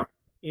Charlie Brown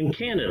in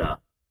Canada.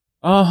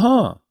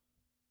 Uh-huh.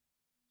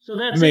 So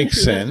that's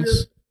Makes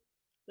sense.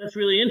 That's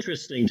really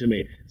interesting to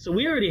me. So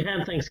we already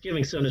had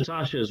Thanksgiving, so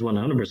Natasha is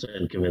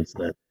 100% convinced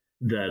that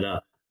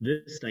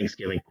this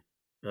Thanksgiving,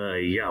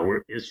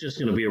 it's just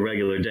going to be a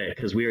regular day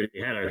because we already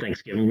had our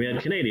Thanksgiving. We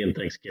had Canadian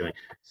Thanksgiving.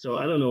 So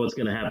I don't know what's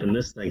going to happen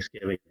this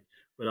Thanksgiving,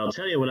 but I'll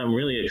tell you what I'm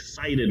really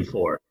excited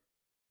for.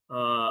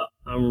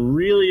 I'm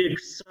really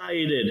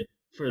excited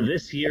for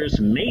this year's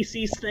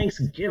Macy's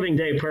Thanksgiving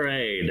Day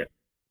Parade.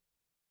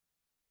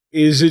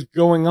 Is it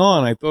going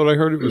on? I thought I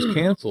heard it was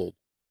canceled.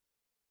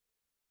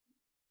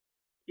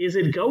 Is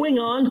it going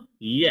on?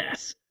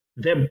 Yes.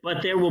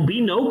 But there will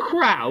be no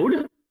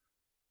crowd.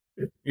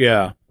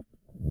 Yeah.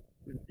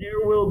 There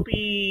will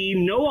be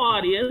no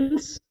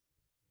audience.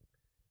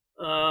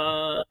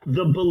 The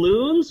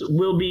balloons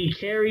will be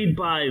carried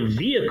by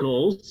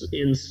vehicles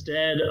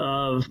instead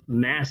of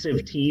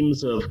massive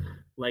teams of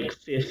like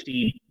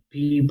 50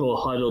 people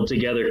huddled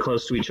together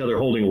close to each other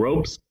holding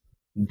ropes.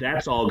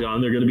 That's all gone.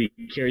 They're going to be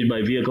carried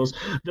by vehicles.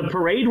 The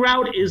parade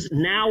route is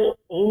now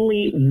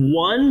only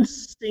one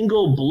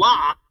single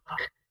block,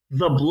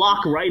 the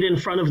block right in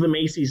front of the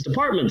Macy's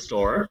department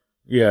store.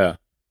 Yeah.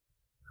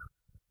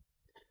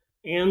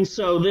 And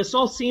so this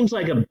all seems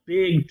like a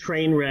big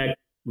train wreck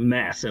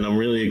mess, and I'm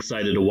really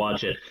excited to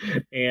watch it.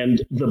 And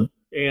the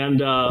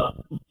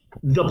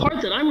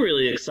part that I'm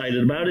really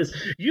excited about is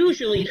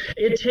usually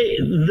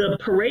the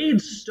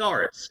parade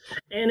starts,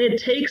 and it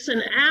takes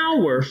an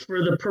hour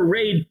for the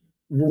parade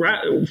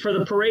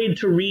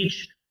to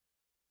reach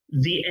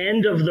the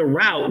end of the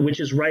route, which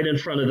is right in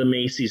front of the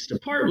Macy's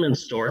department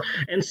store.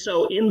 And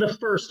so in the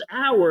first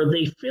hour,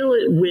 they fill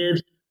it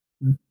with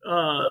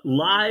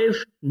live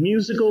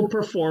musical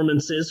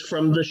performances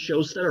from the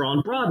shows that are on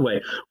Broadway.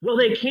 Well,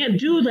 they can't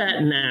do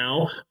that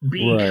now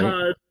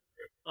because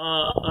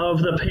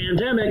of the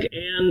pandemic,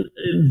 and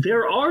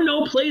there are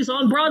no plays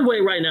on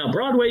Broadway right now.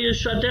 Broadway is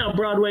shut down.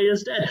 Broadway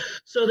is dead.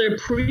 So they're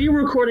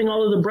pre-recording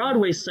all of the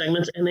Broadway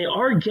segments, and they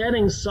are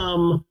getting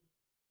some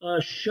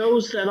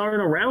shows that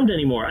aren't around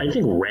anymore. I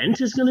think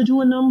Rent is going to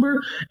do a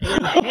number,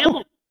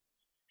 and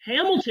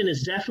Hamilton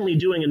is definitely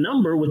doing a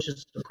number, which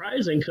is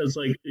surprising because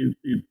like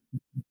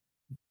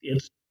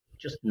it's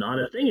just not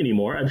a thing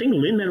anymore. I think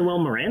Lin-Manuel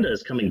Miranda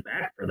is coming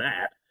back for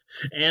that.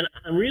 And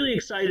I'm really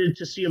excited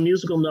to see a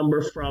musical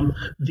number from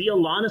the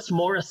Alanis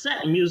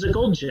Morissette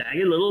musical,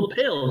 Jagged Little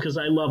Pill, because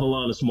I love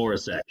Alanis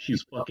Morissette.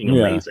 She's fucking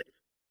amazing.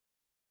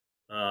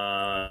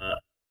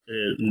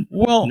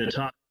 Well,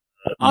 Natasha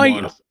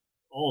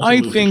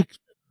I think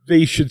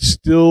they should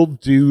still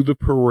do the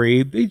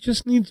parade. They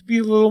just need to be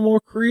a little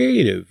more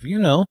creative, you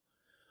know.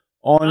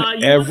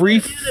 On every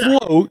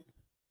float,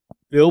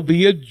 there'll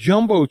be a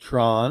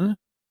Jumbotron.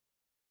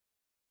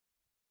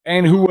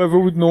 And whoever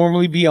would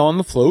normally be on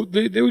the float,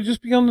 they would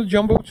just be on the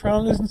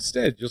Jumbotron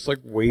instead, just like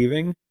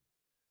waving,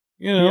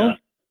 you know?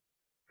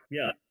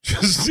 Yeah.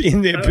 Just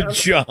in their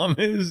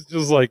pajamas,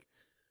 just like,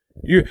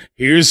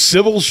 here's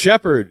Sybil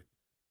Shepherd.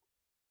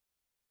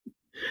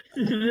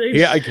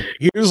 Yeah,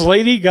 here's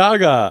Lady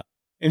Gaga.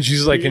 And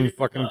she's like in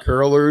fucking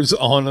curlers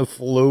on a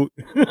float.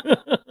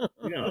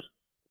 Yeah.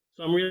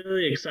 So I'm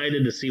really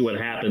excited to see what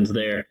happens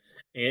there.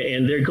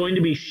 And they're going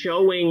to be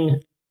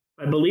showing...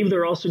 I believe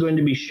they're also going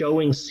to be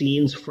showing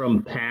scenes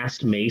from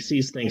past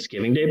Macy's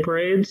Thanksgiving Day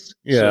parades.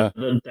 Yeah.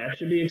 So that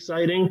should be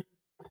exciting.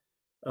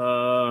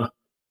 My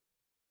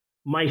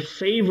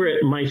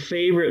favorite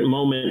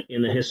moment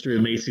in the history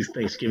of Macy's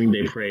Thanksgiving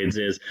Day parades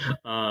is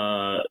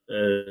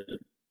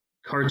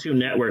Cartoon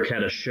Network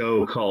had a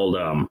show called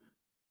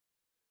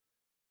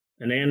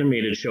an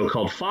animated show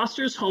called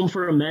Foster's Home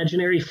for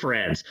Imaginary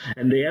Friends,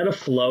 and they had a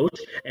float,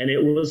 and it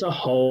was a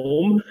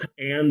home,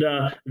 and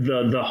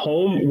the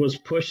home was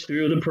pushed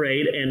through the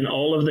parade, and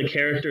all of the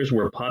characters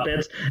were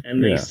puppets,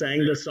 and they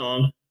sang the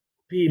song,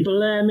 "People,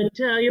 let me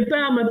tell you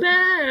about my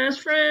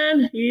best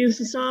friend.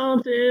 He's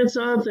something,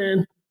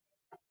 something,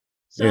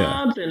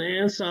 something,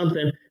 and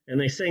something," and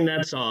they sang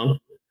that song,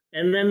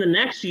 and then the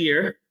next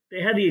year they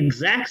had the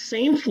exact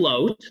same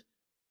float,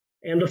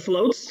 and the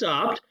float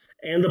stopped,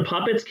 and the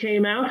puppets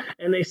came out,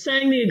 and they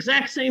sang the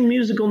exact same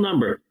musical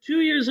number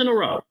 2 years in a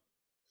row.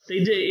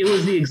 They did. It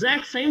was the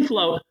exact same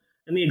float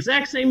and the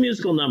exact same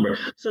musical number.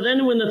 So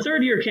then when the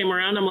third year came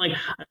around, I'm like,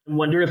 I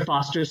wonder if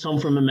Foster's Home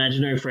from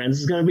Imaginary Friends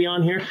is going to be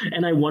on here.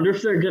 And I wonder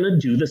if they're going to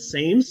do the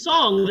same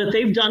song that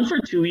they've done for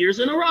 2 years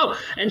in a row.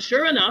 And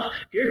sure enough,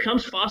 here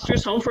comes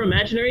Foster's Home for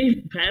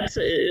Imaginary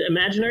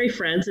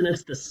Friends, and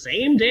it's the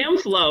same damn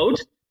float.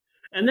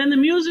 And then the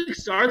music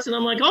starts, and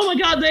I'm like, oh my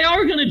God, they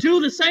are going to do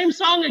the same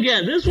song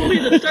again. This will be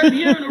the third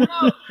year in a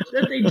row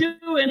that they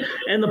do.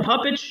 And the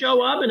puppets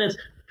show up, and it's,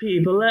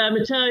 people, let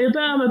me tell you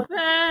about my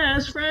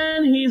best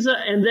friend.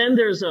 And then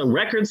there's a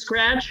record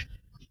scratch.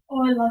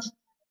 Oh, I love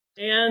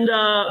it.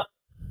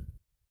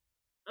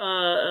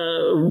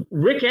 And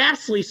Rick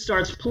Astley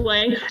starts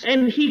playing,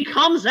 and he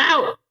comes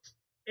out.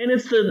 And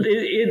it's the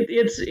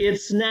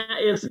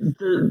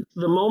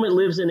moment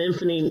lives in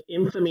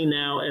infamy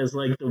now as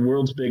like the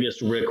world's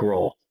biggest Rick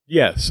roll.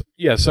 Yes,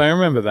 I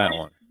remember that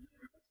one.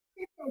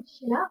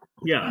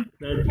 Yeah,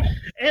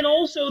 and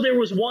also there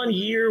was one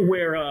year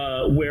where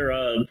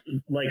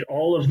like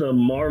all of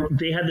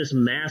they had this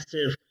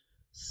massive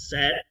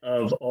set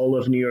of all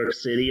of New York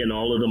City, and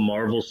all of the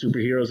Marvel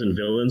superheroes and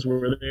villains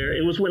were there.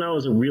 It was when I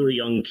was a really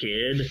young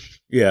kid.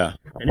 Yeah.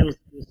 And it was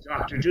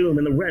Doctor Doom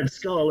and the Red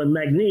Skull and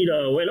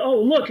Magneto, and oh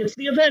look, it's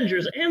the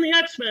Avengers and the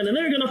X-Men, and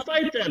they're gonna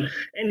fight them.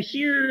 And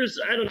here's,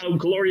 I don't know,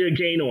 Gloria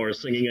Gaynor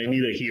singing "I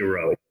Need a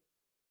Hero."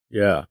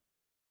 Yeah.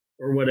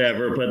 Or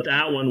whatever, but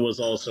that one was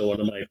also one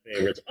of my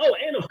favorites. Oh,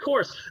 and of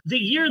course, the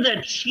year that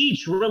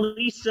Cheech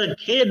released a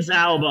kids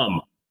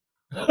album.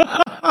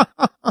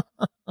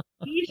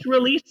 Cheech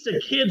released a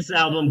kids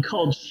album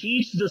called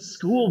Cheech the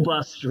School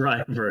Bus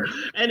Driver,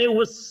 and it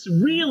was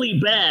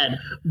really bad,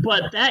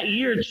 but that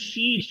year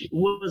Cheech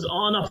was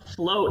on a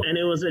float, and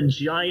it was a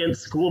giant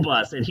school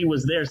bus, and he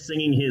was there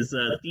singing his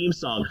theme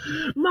song.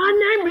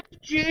 My name is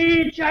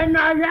Cheech, and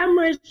I am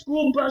a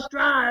school bus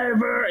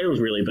driver. It was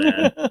really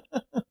bad.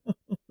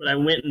 But I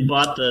went and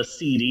bought the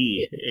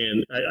CD,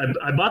 and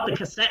I bought the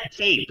cassette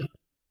tape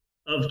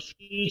of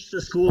Cheech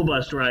the School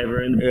Bus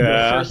Driver, and the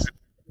first side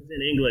is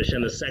in English,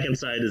 and the second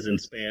side is in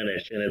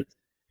Spanish, and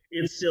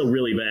it's still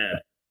really bad.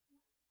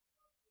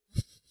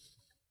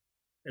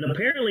 And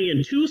apparently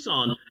in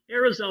Tucson,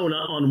 Arizona,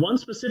 on one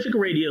specific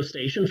radio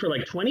station for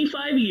like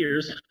 25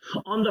 years,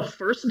 on the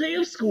first day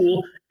of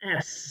school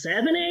at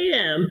 7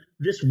 a.m.,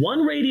 this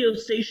one radio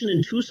station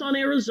in Tucson,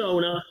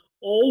 Arizona,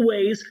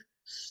 always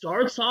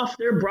starts off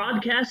their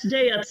broadcast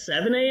day at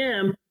 7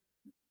 a.m.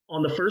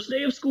 on the first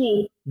day of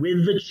school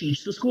with the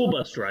Cheech the School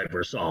Bus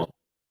Driver song.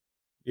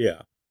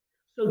 Yeah.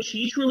 So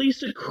Cheech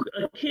released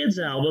a kids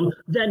album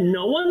that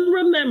no one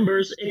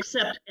remembers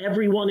except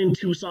everyone in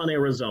Tucson,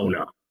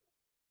 Arizona.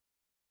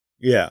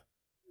 Yeah.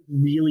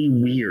 Really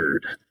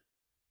weird.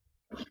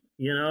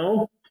 You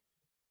know?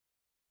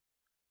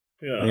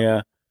 Yeah.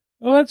 Yeah.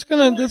 Well, that's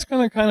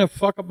gonna kind of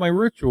fuck up my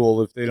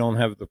ritual if they don't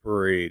have the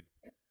parade.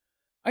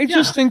 I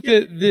just think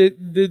that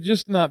they're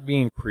just not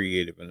being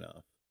creative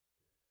enough.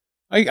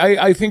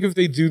 I think if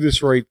they do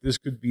this right, this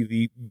could be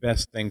the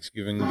best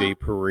Thanksgiving Day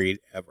parade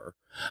ever.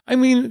 I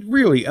mean,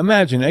 really,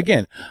 imagine,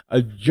 again,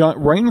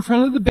 right in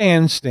front of the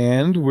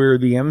bandstand where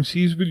the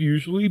MCs would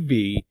usually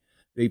be,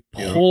 they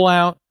pull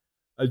out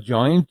a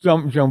giant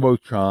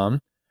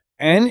jumbotron,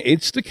 and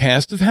it's the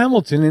cast of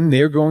Hamilton, and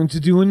they're going to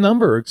do a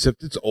number,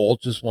 except it's all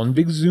just one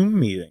big Zoom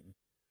meeting.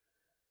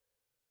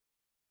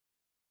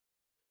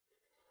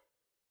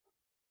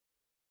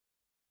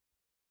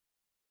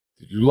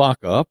 Did you lock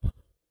up?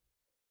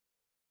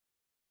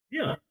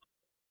 Yeah.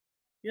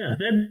 Yeah,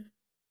 that'd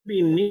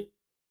be neat.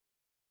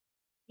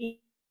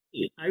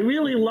 I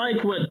really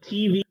like what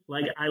TV,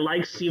 like I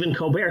like Stephen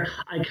Colbert.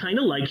 I kind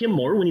of like him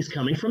more when he's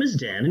coming from his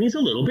den and he's a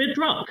little bit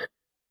drunk.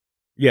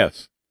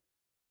 Yes.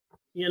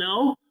 You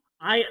know,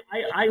 I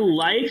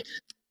liked.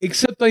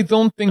 Except I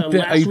don't think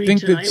that, I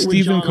think that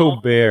Stephen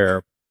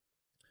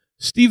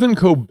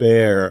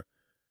Colbert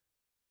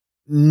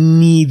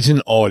needs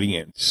an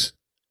audience.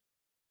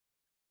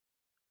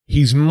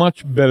 He's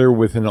much better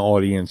with an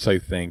audience, I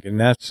think, and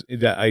I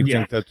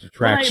think that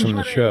detracts from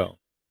the show.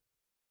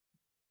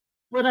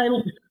 But I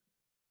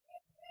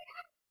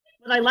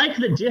like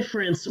the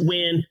difference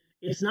when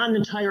it's not an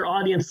entire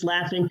audience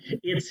laughing;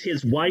 it's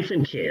his wife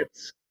and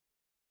kids.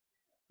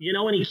 You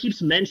know, and he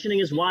keeps mentioning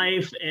his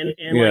wife, and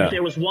like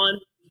there was one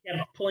he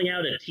kept pulling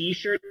out a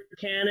T-shirt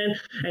cannon,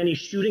 and he's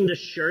shooting the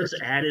shirts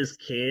at his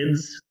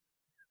kids.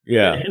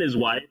 Yeah, and his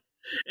wife.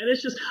 And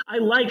it's just, I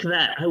like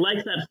that. I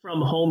like that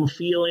from home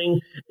feeling.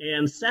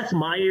 And Seth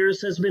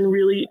Meyers was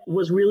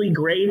really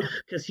great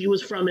because he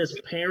was from his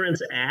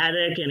parents'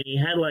 attic, and he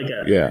had like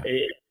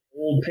a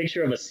old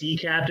picture of a sea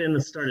captain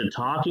that started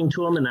talking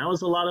to him, and that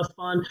was a lot of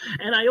fun.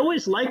 And I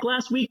always like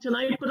Last Week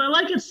Tonight, but I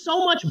like it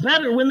so much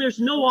better when there's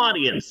no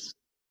audience.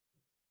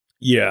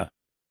 Yeah.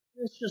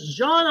 It's just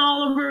John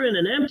Oliver in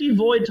an empty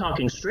void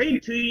talking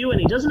straight to you,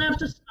 and he doesn't have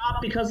to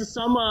stop because of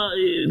some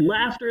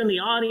laughter in the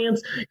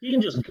audience. He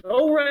can just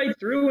go right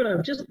through, and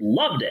I've just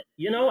loved it,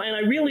 you know? And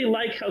I really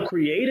like how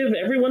creative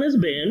everyone has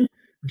been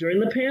during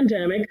the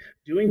pandemic,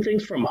 doing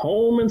things from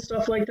home and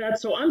stuff like that.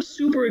 So I'm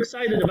super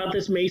excited about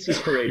this Macy's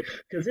parade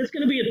because it's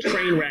going to be a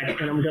train wreck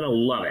and I'm going to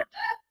love it.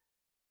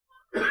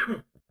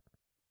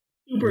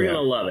 Super going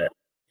to love it.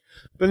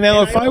 But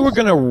now, And if I were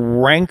going to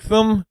rank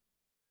them,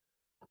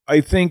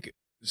 I think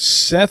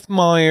Seth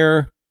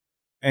Meyer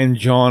and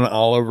John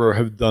Oliver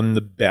have done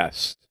the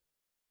best.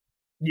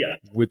 Yeah.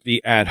 With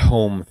the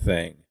at-home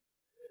thing.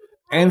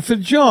 And for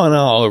John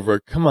Oliver,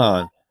 come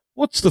on,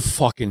 what's the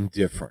fucking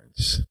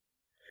difference?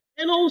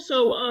 And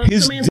also,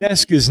 his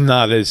desk is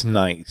not as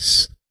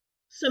nice.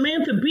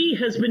 Samantha Bee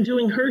has been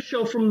doing her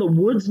show from the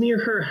woods near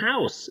her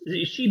house.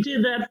 She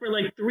did that for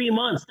like 3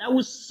 months. That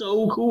was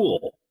so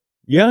cool.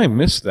 Yeah, I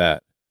missed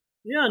that.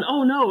 Yeah.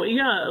 Oh no.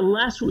 Yeah.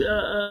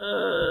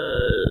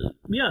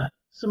 Yeah.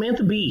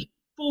 Samantha Bee.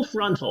 Full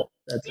frontal.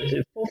 That's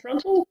it. Full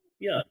frontal.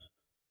 Yeah.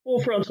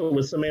 Full frontal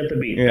with Samantha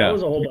Bee. Yeah. That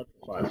was a whole bunch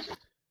of fun.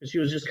 And she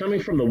was just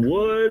coming from the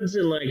woods,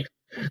 and like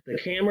the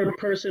camera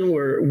person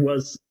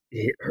was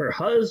her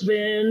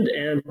husband,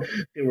 and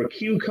there were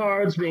cue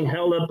cards being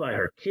held up by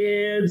her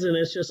kids, and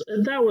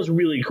that was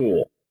really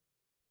cool.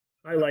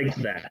 I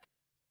liked that.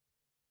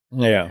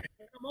 Yeah.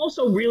 I'm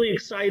also really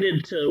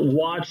excited to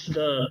watch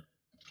the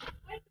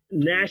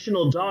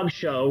National Dog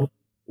Show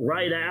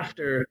right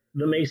after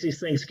the Macy's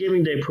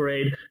Thanksgiving Day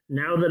Parade,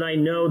 now that I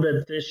know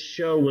that this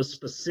show was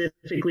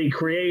specifically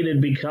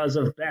created because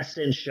of Best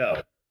in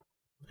Show.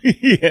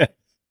 Yeah.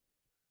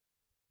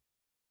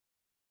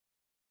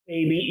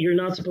 Baby, you're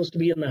not supposed to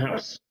be in the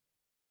house.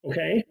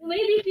 Okay? Well,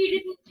 maybe if you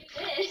didn't do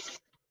this.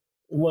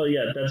 Well,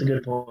 yeah, that's a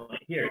good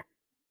point. Here,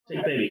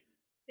 take baby.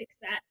 Fix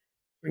that.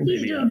 Bring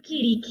Please baby do, up.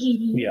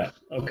 kitty. Yeah,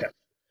 okay.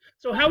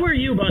 So how are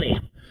you,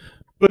 Bunny?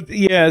 But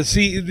yeah,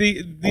 see,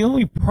 the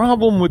only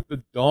problem with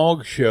the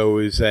dog show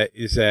is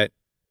that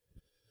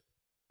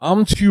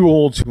I'm too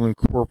old to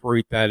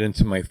incorporate that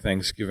into my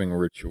Thanksgiving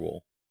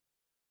ritual.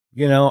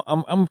 You know,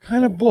 I'm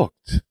kind of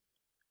booked.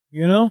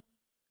 You know?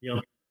 Yeah.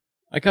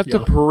 I got the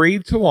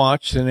parade to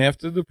watch, and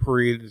after the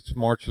parade, it's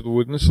March of the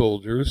Wooden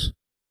Soldiers.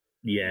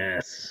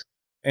 Yes.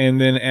 And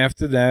then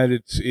after that,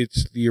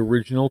 it's the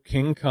original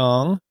King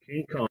Kong.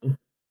 King Kong.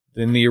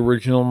 Then the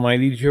original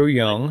Mighty Joe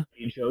Young.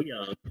 Mighty Joe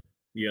Young.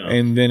 Yeah.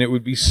 And then it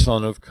would be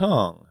Son of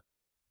Kong.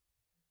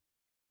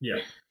 Yeah.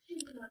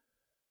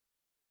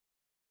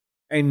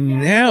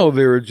 And now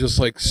there are just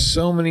like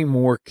so many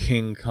more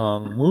King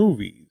Kong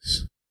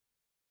movies.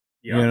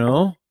 Yeah. You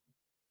know?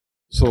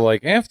 So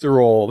like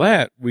after all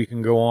that, we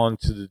can go on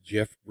to the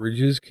Jeff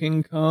Bridges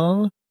King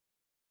Kong.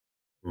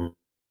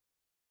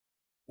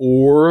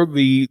 Or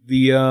the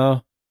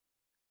who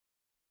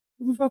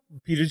the fuck?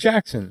 Peter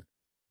Jackson.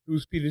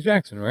 Who's Peter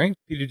Jackson, right?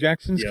 Peter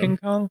Jackson's King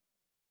Kong?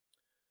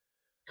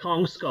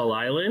 Kong Skull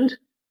Island.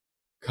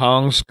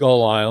 Kong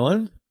Skull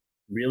Island.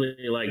 Really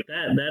like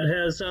that. That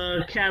has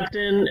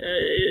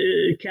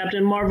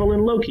Captain Marvel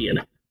and Loki in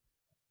it.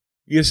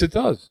 Yes, it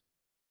does.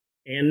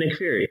 And Nick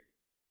Fury.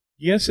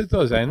 Yes, it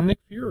does. And Nick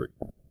Fury.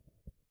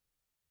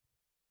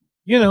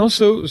 You know,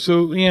 so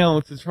you know,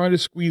 to try to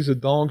squeeze a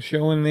dog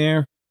show in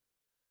there,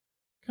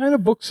 kind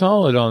of book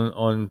solid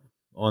on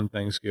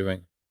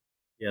Thanksgiving.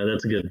 Yeah,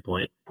 that's a good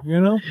point. You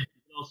know? You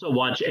can also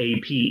watch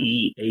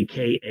APE,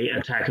 aka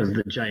Attack of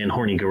the Giant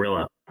Horny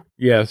Gorilla.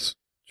 Yes,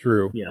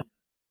 true. Yeah.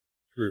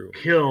 True.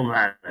 Kill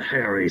that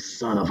hairy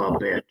son of a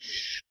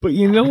bitch. But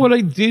you know what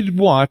I did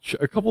watch?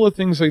 A couple of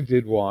things I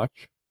did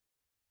watch.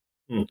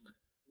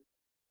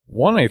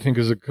 One I think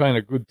is a kind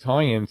of good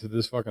tie-in to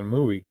this fucking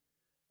movie.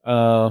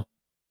 Okay,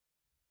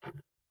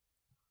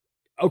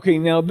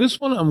 now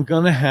this one I'm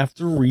gonna have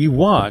to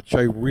rewatch.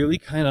 I really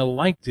kind of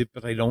liked it,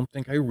 but I don't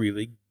think I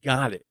really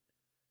got it.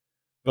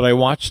 But I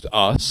watched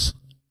Us.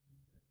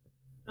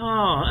 Oh,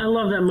 I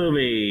love that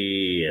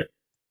movie.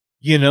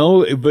 You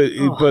know,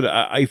 but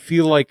I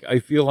feel like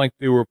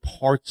there were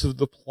parts of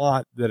the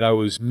plot that I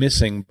was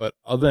missing. But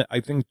I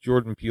think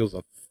Jordan Peele's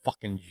a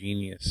fucking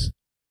genius.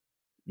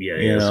 Yeah,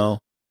 you know,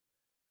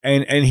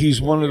 and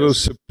he's one of those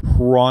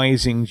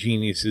surprising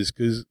geniuses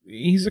because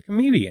he's a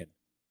comedian.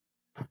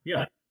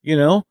 Yeah. You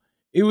know,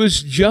 it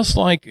was just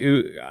like,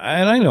 and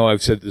I know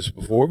I've said this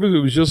before, but it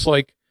was just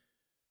like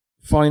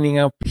finding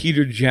out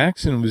Peter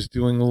Jackson was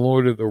doing The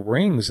Lord of the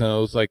Rings, and I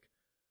was like,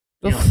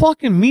 the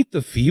fucking Meet the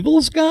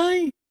Feebles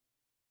guy?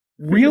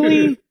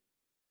 Really?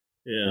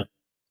 Yeah.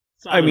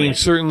 I mean,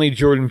 certainly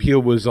Jordan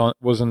Peele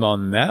wasn't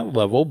on that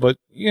level, but,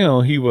 you know,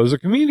 he was a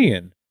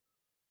comedian.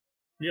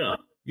 Yeah.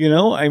 You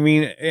know, I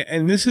mean,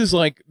 and this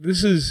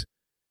is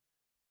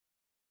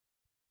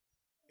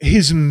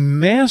his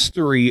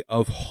mastery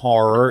of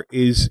horror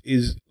is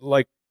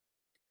like,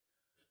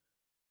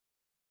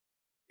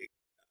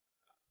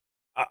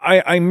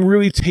 I'm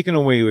really taken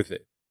away with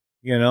it,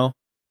 you know?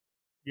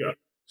 Yeah.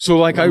 So,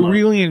 like, I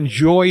really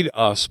enjoyed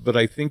Us, but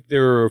I think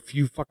there are a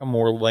few fucking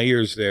more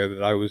layers there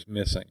that I was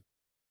missing.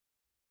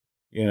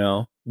 You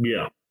know?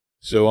 Yeah.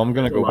 So I'm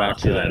going to go back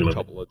to to that that a movie.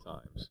 couple of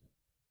times.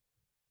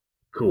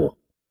 Cool.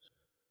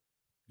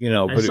 You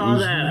know, I but it saw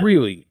was that.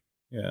 really,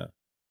 yeah.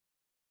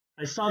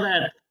 I saw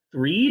that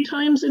 3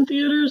 times in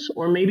theaters,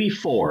 or maybe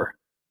 4.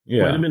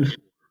 Yeah. Might have been 4.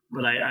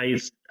 But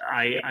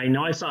I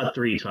know I saw it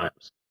 3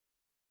 times.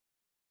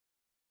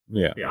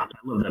 Yeah. Yeah, I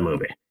love that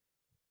movie.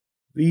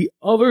 The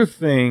other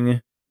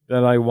thing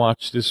that I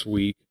watched this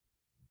week,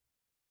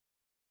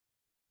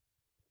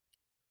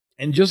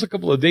 and just a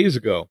couple of days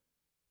ago,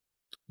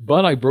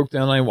 but I broke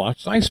down and I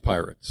watched Ice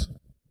Pirates.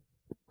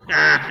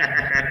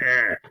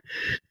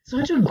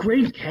 Such a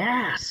great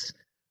cast.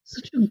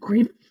 Such a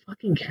great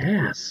fucking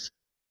cast.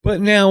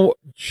 But now,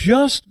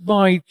 just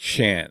by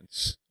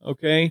chance,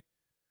 okay?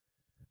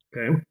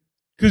 Okay.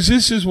 Because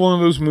this is one of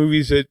those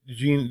movies that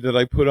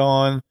I put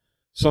on,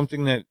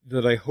 something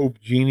that I hope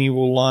Jeannie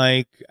will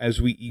like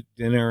as we eat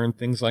dinner and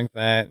things like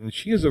that. And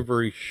she has a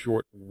very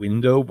short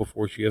window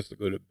before she has to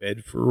go to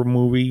bed for a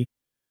movie.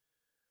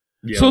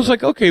 Yeah. So it's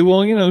like, okay,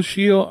 well, you know,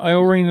 I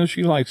already know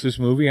she likes this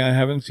movie. I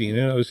haven't seen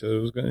it. I said it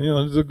was going to, you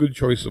know, it's a good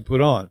choice to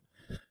put on.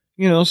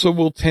 You know, so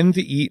we'll tend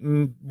to eat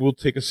and we'll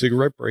take a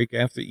cigarette break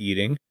after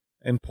eating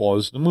and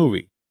pause the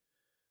movie.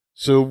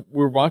 So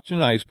we're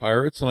watching Ice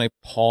Pirates and I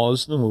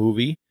paused the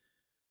movie.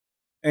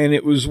 And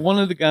it was one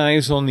of the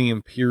guys on the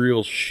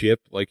Imperial ship,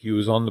 like he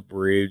was on the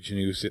bridge and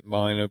he was sitting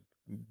behind a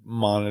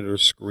monitor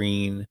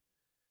screen.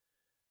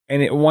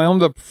 And it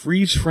wound up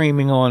freeze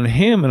framing on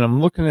him, and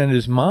I'm looking at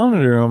his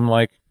monitor, and I'm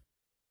like,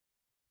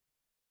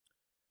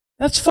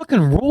 that's fucking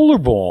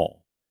Rollerball.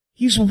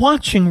 He's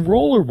watching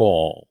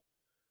Rollerball.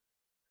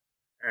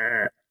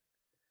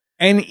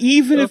 And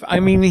even if,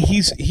 I mean,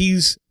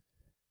 he's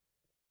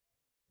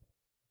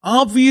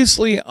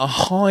obviously a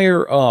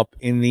higher up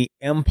in the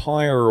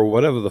Empire or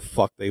whatever the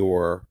fuck they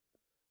were,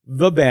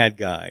 the bad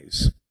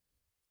guys.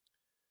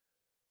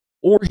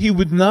 Or he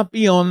would not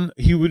be part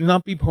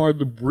of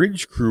the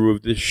bridge crew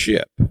of this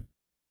ship.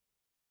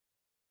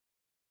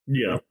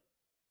 Yeah.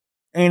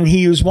 And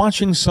he is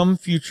watching some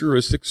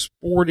futuristic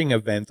sporting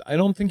event. I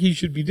don't think he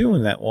should be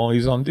doing that while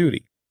he's on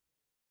duty.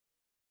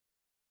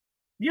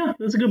 Yeah,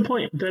 that's a good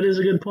point. That is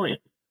a good point.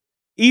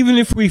 Even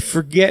if we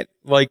forget,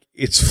 like,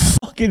 it's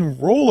fucking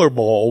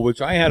Rollerball,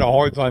 which I had a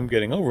hard time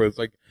getting over. It's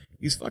like,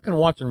 he's fucking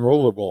watching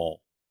Rollerball.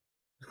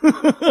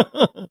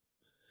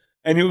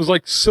 And it was,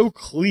 like, so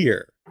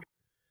clear.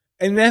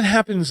 And that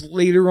happens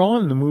later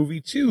on in the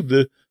movie, too.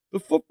 The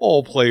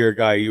football player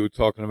guy you were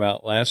talking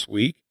about last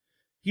week,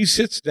 he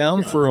sits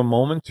down for a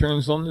moment,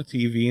 turns on the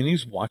TV, and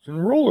he's watching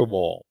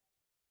Rollerball.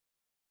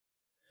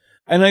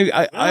 And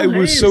I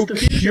was so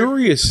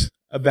curious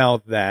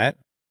about that.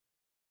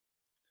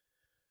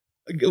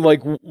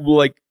 Like, why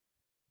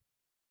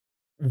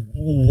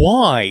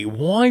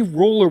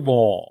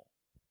Rollerball?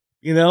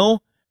 You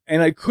know?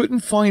 And I couldn't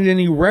find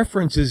any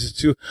references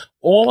to,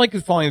 all I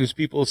could find is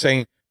people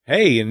saying,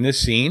 hey, in this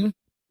scene,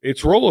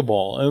 it's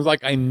Rollerball. And I was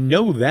like, I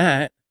know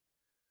that.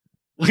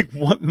 Like,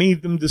 what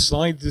made them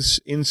decide to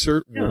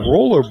insert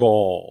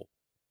Rollerball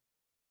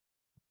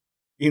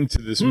into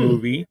this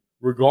movie,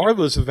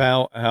 regardless of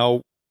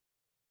how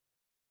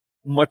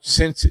much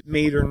sense it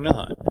made or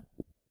not?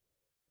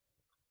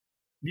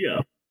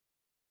 Yeah.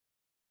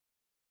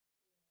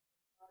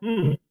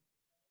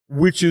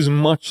 Which is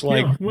much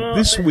like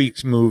this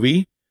week's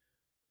movie,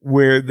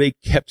 where they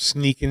kept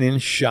sneaking in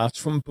shots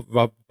from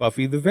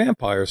Buffy the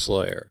Vampire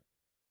Slayer.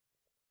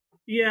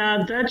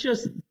 Yeah, that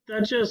just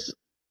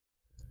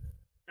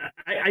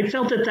I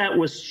felt that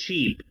was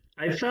cheap.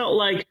 I felt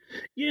like,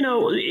 you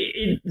know,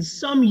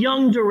 some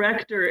young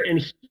director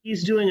and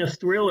he's doing a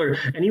thriller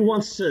and he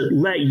wants to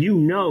let you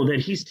know that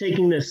he's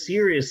taking this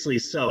seriously.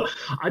 So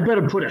I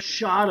better put a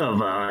shot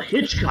of a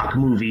Hitchcock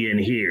movie in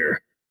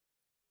here.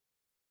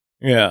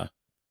 Yeah.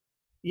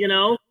 You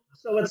know?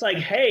 So it's like,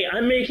 hey,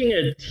 I'm making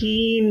a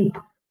teen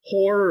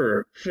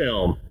horror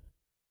film.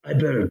 I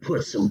better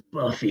put some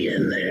Buffy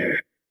in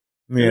there.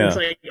 Yeah. And it's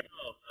like,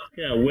 oh,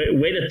 yeah,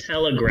 way to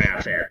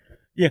telegraph it.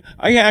 Yeah,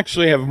 I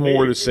actually have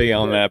more to say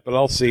on that, but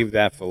I'll save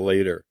that for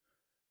later.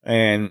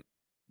 And,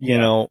 you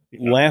know,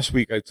 last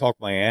week I talked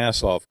my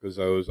ass off because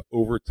I was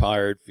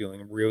overtired,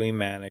 feeling really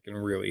manic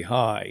and really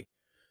high.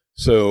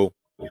 So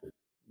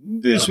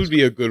this would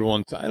be a good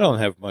one. I don't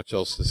have much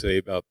else to say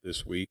about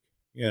this week,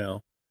 you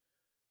know.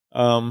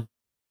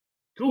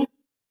 Cool.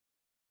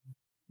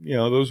 You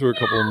know, those were a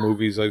couple of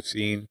movies I've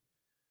seen.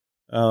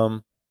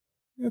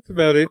 That's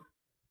about it.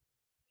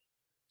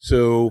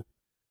 So,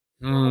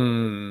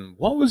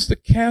 what was the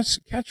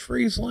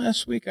catchphrase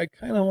last week? I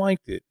kind of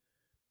liked it.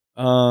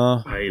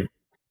 I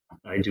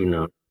do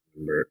not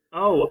remember.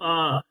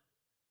 Oh,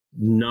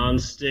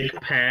 non-stick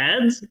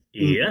pads?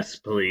 Yes,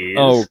 please.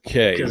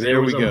 Okay, because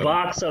there we go.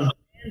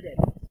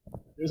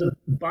 There's a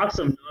box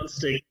of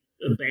non-stick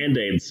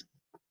Band-Aids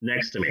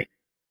next to me.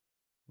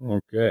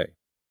 Okay.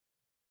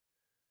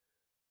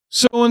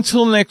 So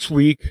until next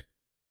week,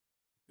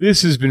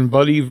 this has been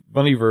Bunny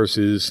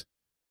Versus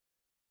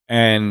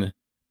and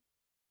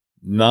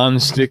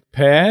non-stick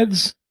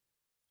pads.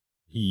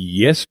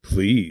 Yes,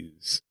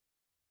 please.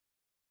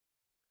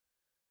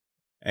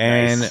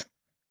 And Nice.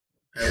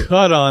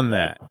 cut on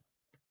that.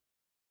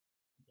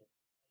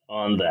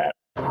 On that.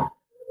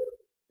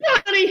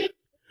 Bunny!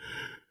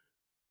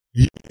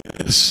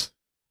 Yes.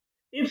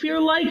 If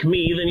you're like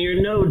me, then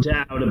you're no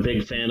doubt a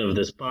big fan of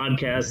this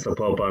podcast, The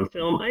Pope on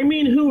Film. I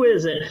mean, who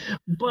isn't?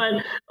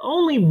 But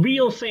only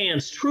real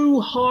fans,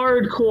 true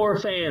hardcore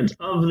fans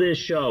of this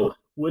show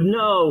would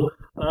know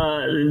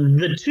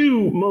the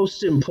two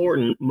most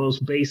important,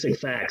 most basic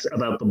facts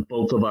about the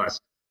both of us,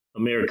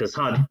 America's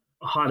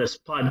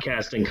hottest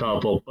podcasting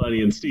couple,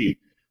 Bunny and Steve.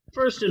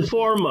 First and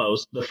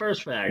foremost, the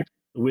first fact,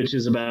 which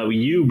is about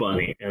you,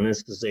 Bunny, and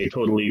this is a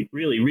totally,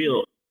 really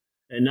real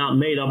and not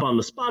made up on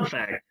the spot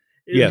fact,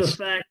 is the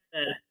fact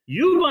that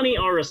you, Bunny,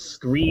 are a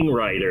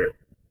screenwriter.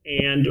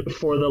 And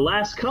for the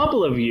last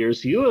couple of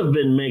years, you have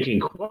been making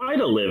quite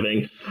a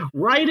living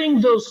writing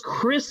those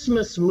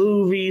Christmas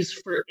movies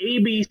for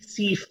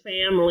ABC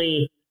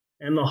Family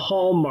and the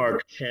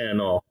Hallmark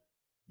Channel.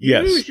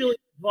 Yes. Usually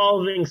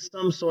involving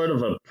some sort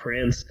of a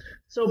prince.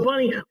 So,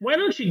 Bunny, why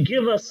don't you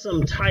give us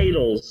some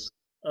titles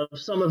of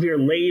some of your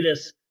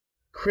latest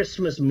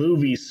Christmas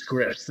movie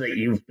scripts that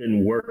you've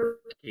been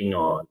working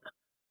on?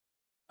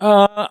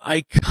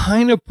 I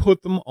kind of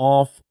put them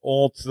off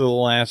all to the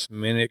last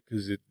minute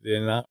because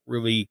they're not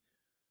really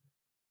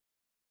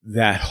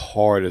that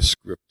hard a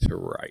script to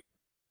write.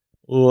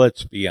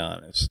 Let's be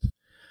honest.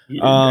 You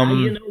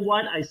know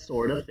what? I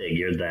sort of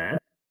figured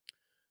that.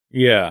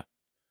 Yeah.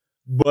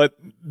 But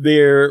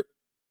they're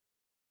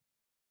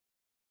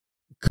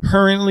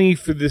currently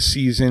for this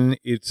season,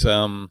 it's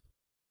The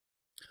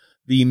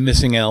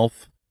Missing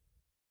Elf.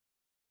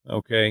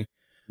 Okay.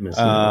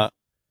 Missing Elf.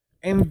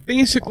 And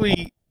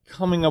basically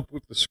coming up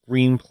with the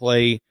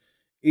screenplay,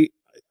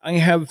 I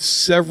have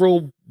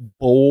several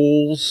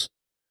bowls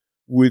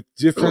with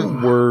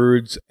different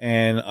words,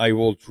 and I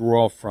will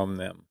draw from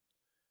them.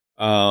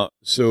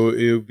 So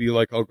it would be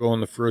like I'll go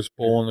in the first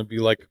bowl, and it'd be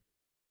like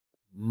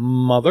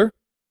mother.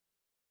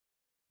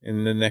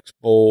 And the next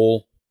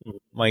bowl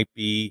might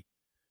be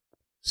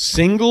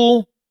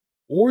single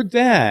or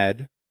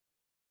dad.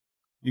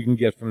 You can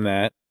get from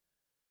that.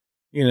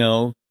 You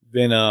know,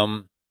 then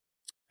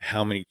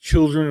how many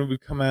children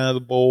would come out of the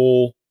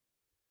bowl,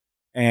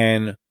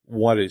 and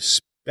what is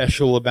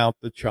special about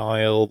the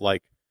child,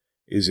 like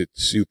is it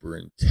super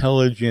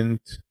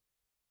intelligent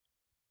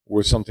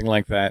or something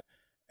like that,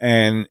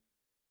 and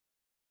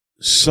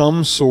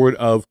some sort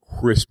of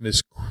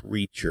Christmas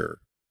creature.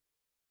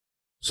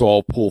 So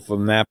I'll pull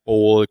from that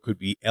bowl. It could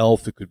be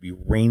elf, it could be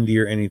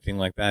reindeer, anything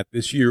like that.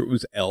 This year it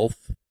was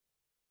elf.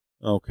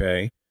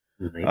 Okay.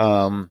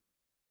 Nice.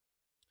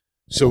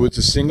 So it's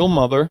a single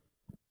mother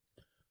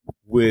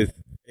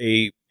with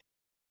a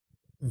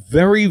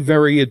very,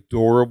 very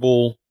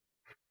adorable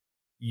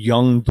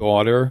young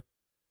daughter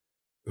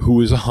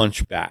who is a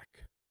hunchback.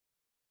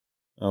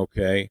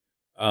 Okay.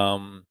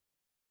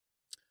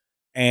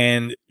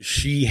 And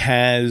she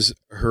has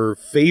her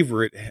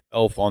favorite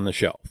elf on the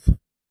shelf.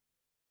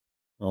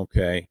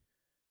 Okay.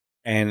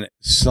 And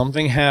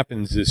something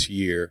happens this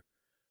year.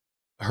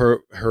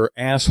 Her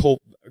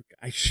asshole,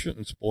 I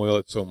shouldn't spoil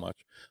it so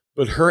much,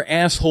 but her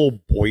asshole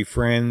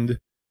boyfriend,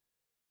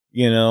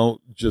 you know,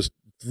 just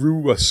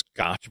threw a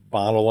scotch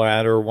bottle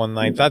at her one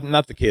night.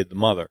 Not the kid, the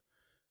mother,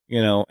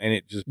 you know, and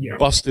it just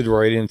busted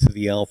right into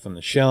the elf on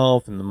the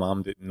shelf, and the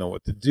mom didn't know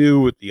what to do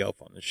with the elf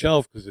on the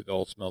shelf because it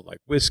all smelled like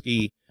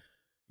whiskey,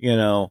 you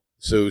know,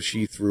 so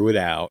she threw it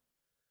out.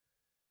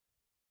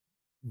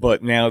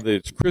 But now that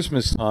it's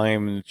Christmas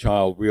time and the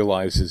child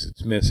realizes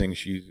it's missing,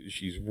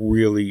 she's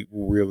really,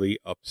 really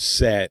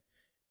upset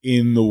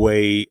in the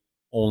way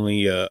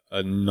only a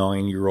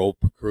 9-year-old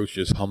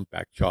precocious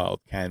humpback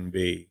child can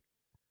be.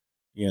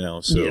 You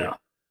know, so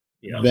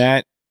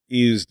that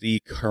is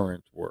the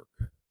current work.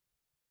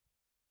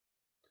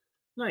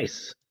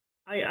 Nice.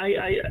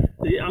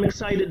 I'm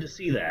excited to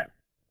see that.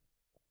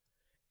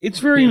 It's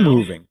very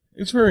moving.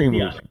 It's very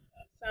moving.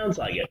 Sounds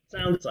like it.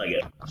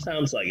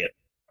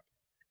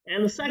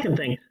 And the second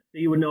thing that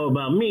you would know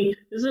about me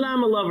is that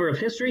I'm a lover of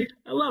history.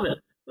 I love it.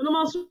 But I'm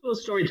also a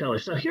storyteller.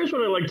 So here's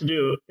what I like to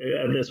do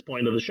at this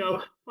point of the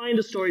show. Find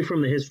a story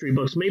from the history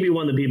books, maybe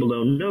one that people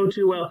don't know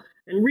too well,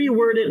 and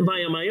reword it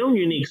via my own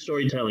unique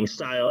storytelling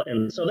style.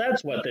 And so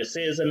that's what this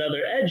is,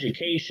 another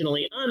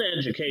educationally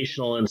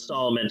uneducational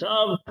installment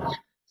of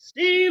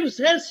Steve's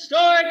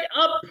Historic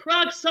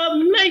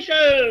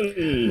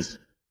Approximations!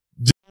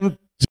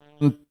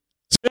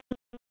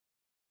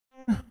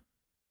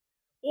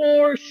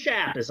 Or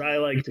SHAP, as I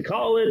like to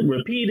call it,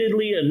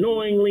 repeatedly,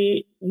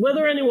 annoyingly,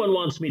 whether anyone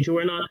wants me to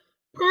or not.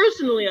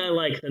 Personally, I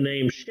like the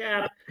name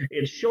SHAP.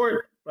 It's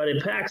short, but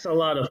it packs a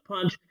lot of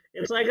punch.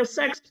 It's like a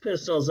Sex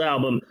Pistols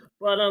album,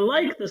 but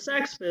unlike the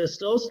Sex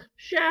Pistols,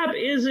 SHAP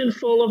isn't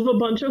full of a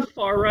bunch of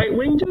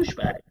far-right-wing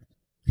douchebags.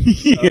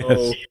 Yes.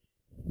 So,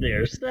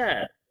 there's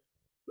that.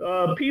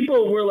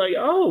 People were like,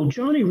 oh,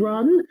 Johnny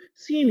Rotten,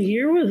 seen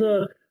here with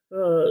a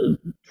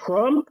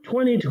Trump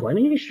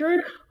 2020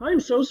 shirt?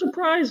 I'm so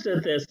surprised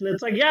at this. And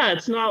it's like, yeah,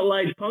 it's not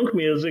like punk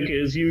music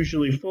is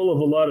usually full of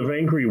a lot of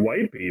angry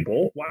white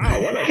people.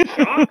 Wow, what a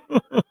shock.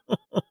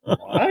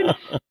 What?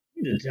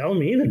 You mean to tell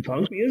me that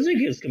punk music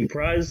is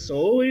comprised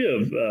solely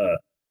of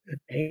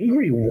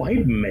angry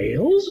white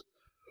males?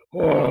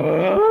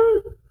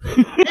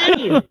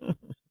 Anyway,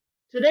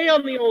 to Today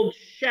on the old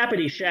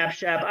Shappity Shap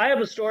Shap, I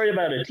have a story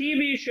about a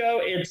TV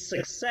show, its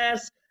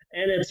success,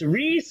 and its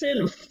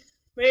recent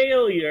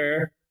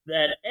failure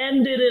that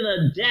ended in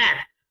a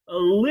death. A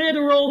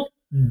literal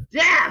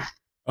death.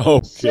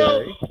 Okay.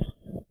 So,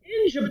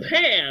 in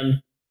Japan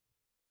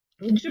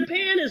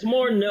is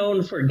more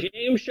known for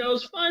game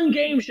shows, fun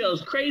game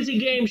shows, crazy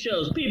game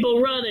shows,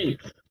 people running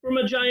from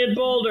a giant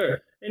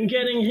boulder and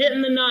getting hit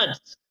in the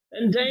nuts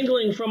and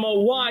dangling from a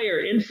wire.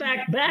 In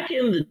fact, back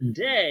in the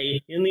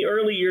day, in the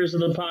early years of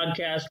the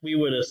podcast, we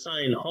would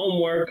assign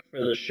homework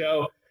for the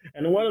show.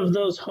 And one of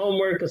those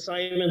homework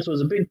assignments was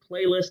a big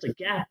playlist of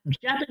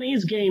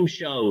Japanese game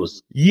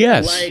shows.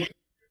 Yes. Like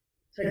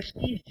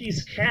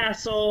Takeshi's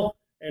Castle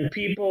and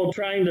people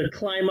trying to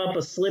climb up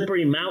a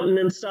slippery mountain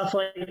and stuff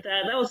like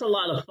that. That was a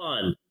lot of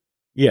fun.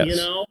 Yes. You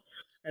know?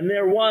 And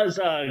there was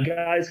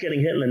guys getting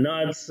hit in the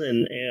nuts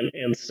and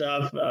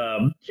stuff.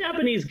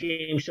 Japanese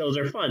game shows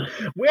are fun.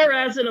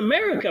 Whereas in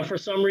America, for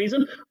some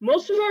reason,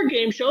 most of our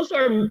game shows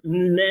are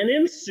men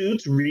in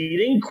suits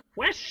reading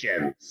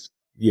questions.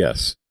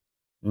 Yes.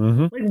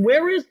 Mm-hmm. Like,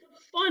 where is the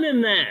fun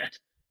in that?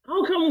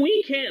 How come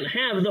we can't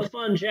have the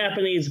fun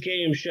Japanese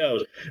game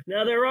shows?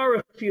 Now, there are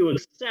a few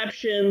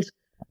exceptions.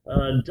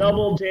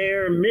 Double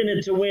Dare,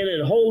 Minute to Win,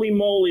 and Holy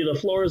Moly, the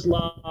Floor is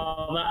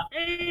Lava,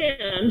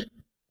 and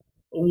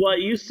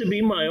what used to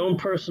be my own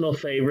personal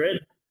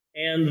favorite,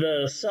 and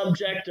the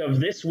subject of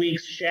this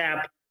week's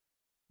Shap,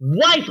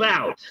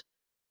 Wipeout.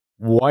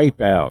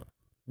 Wipeout.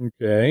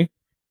 Okay.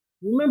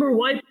 Remember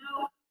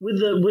Wipeout with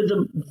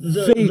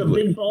the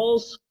big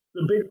balls,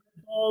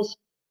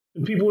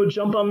 and people would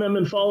jump on them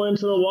and fall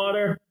into the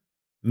water?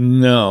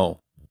 No.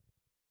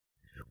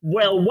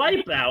 Well,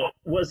 Wipeout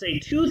was a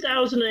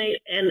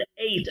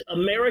 2008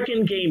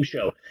 American game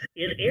show.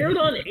 It aired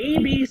on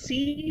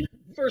ABC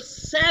for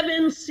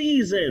 7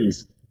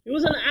 seasons. It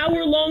was an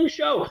hour-long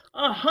show,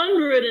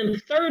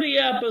 130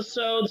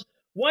 episodes.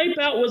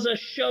 Wipeout was a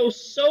show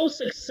so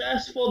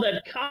successful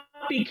that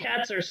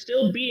copycats are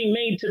still being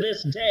made to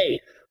this day,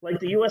 like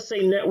the USA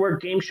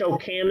Network game show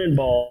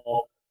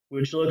Cannonball,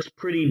 which looks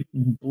pretty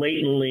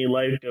blatantly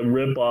like a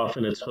ripoff,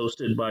 and it's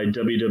hosted by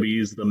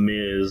WWE's The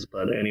Miz.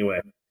 But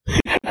anyway.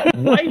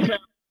 Wipeout.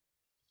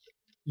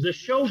 The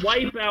show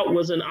Wipeout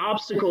was an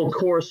obstacle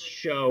course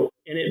show,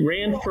 and it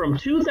ran from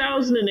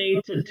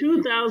 2008 to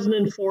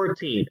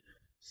 2014.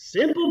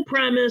 Simple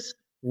premise,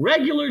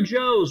 regular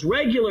Joes,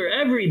 regular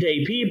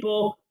everyday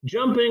people,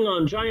 jumping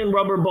on giant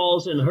rubber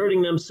balls and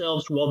hurting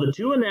themselves while the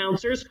two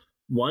announcers,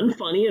 one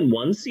funny and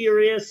one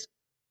serious,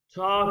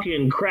 talk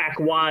and crack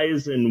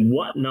wise and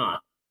whatnot.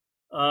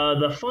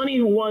 The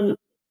funny one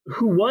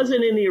who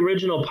wasn't in the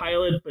original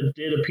pilot but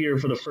did appear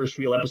for the first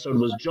real episode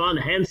was John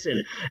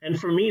Henson, and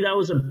for me that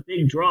was a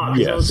big draw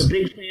because I was a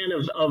big fan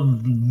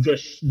of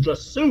the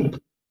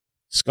Soup.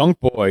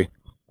 Skunk Boy.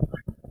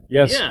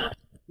 Yes. Yeah.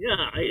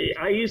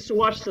 I used to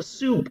watch The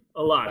Soup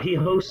a lot. He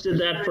hosted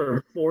that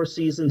for 4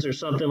 seasons or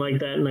something like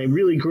that, and I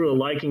really grew a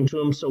liking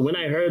to him. So when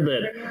I heard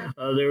that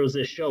there was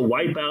this show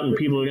Wipeout and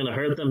people are going to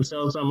hurt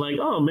themselves, I'm like,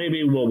 oh,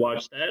 maybe we'll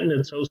watch that. And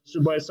it's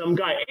hosted by some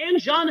guy and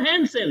John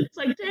Henson. It's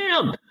like,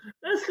 damn,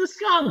 that's the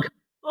skunk.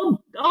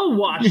 I'll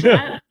watch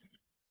that.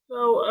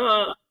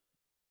 So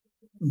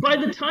by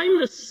the time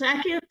the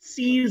second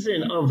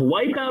season of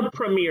Wipeout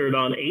premiered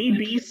on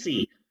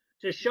ABC,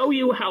 to show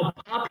you how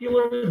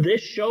popular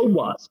this show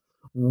was,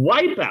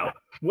 Wipeout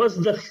was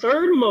the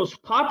 3rd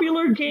most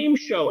popular game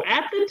show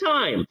at the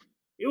time.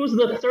 It was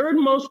the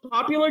 3rd most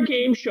popular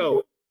game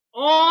show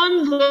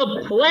on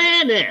the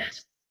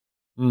planet.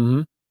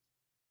 Mm-hmm.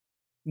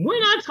 We're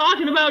not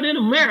talking about in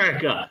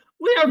America.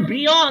 We are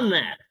beyond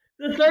that.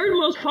 The 3rd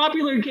most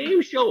popular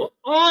game show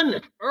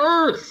on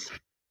Earth.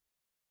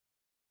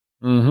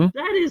 Mm-hmm.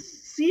 That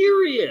is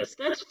serious.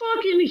 That's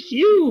fucking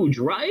huge,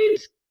 right?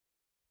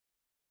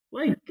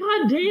 Like,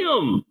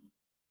 goddamn.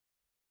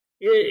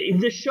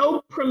 The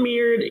show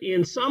premiered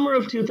in summer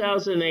of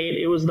 2008.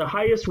 It was the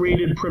highest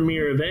rated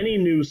premiere of any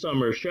new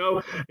summer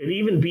show. It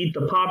even beat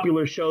the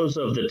popular shows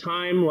of the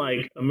time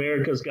like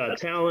America's Got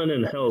Talent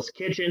and Hell's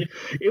Kitchen.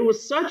 It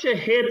was such a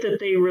hit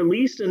that they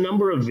released a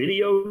number of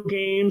video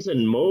games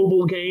and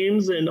mobile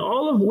games, and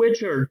all of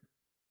which are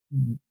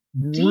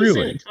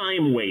decent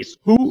time waste.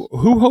 Who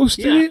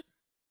hosted it?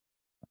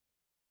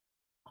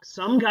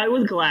 Some guy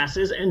with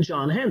glasses and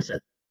John Henson.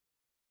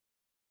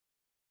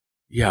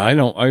 Yeah, I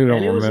don't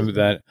remember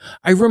that.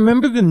 I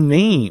remember the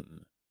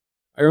name.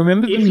 And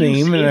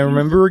I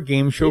remember a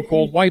game show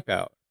called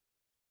Wipeout.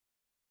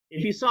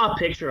 If you saw a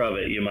picture of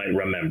it, you might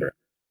remember.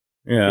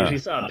 Yeah. If you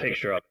saw a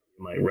picture of it,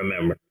 you might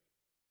remember.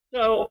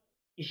 So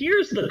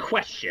here's the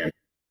question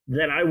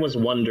that I was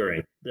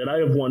wondering, that I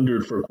have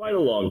wondered for quite a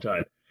long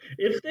time.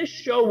 If this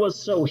show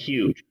was so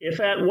huge,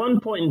 if at one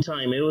point in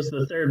time it was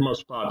the 3rd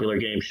most popular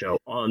game show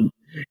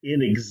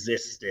in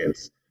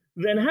existence,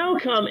 then how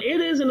come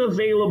it isn't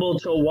available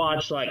to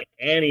watch like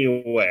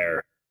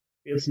anywhere?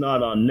 It's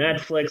not on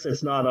Netflix,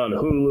 it's not on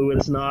Hulu,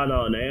 it's not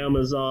on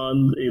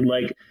Amazon.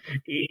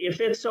 If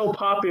it's so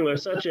popular,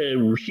 such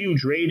a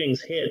huge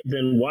ratings hit,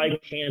 then why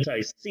can't I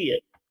see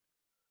it?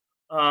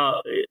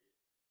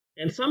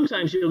 And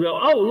sometimes you'll go,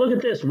 oh, look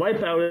at this,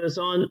 Wipeout is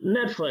on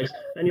Netflix,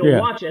 and you'll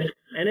watch it,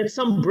 and it's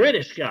some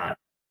British guy.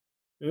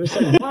 And it's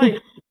like, why?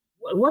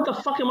 What the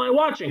fuck am I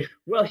watching?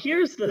 Well,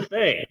 here's the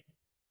thing.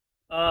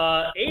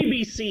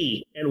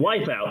 ABC and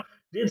Wipeout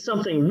did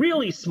something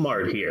really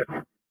smart here.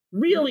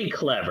 Really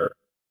clever.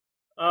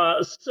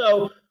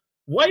 So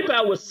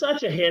Wipeout was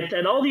such a hit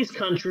that all these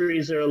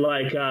countries are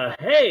like,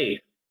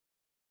 hey,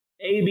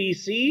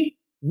 ABC,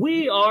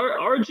 we are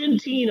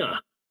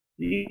Argentina.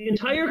 The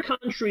entire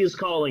country is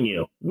calling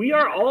you. We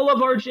are all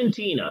of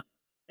Argentina.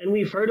 And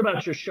we've heard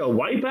about your show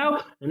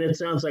Wipeout, and it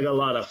sounds like a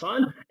lot of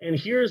fun. And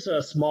here's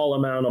a small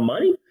amount of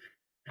money.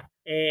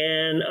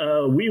 And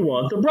we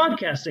want the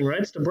broadcasting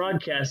rights to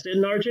broadcast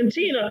in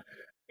Argentina.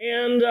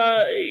 And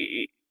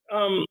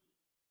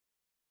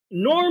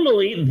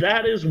normally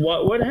that is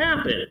what would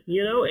happen.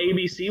 You know,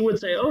 ABC would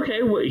say,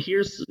 okay, well,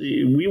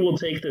 we will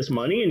take this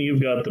money and you've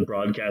got the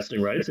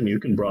broadcasting rights and you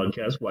can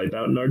broadcast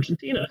Wipeout in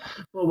Argentina.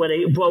 But what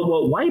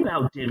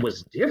Wipeout did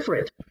was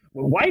different.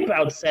 What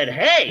Wipeout said,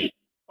 hey,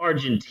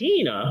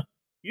 Argentina,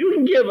 you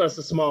can give us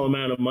a small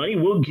amount of money.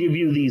 We'll give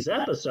you these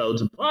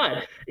episodes.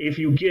 But if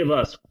you give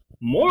us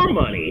more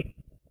money,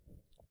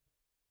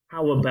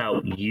 how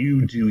about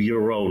you do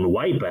your own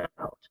Wipeout?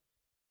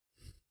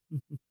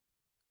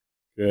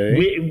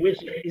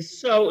 Okay.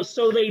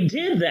 So they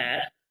did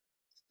that.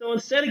 So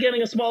instead of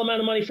getting a small amount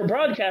of money for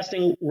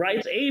broadcasting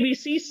rights,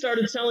 ABC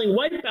started selling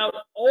Wipeout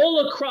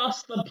all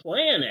across the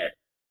planet.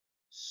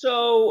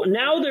 So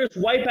now there's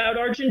Wipeout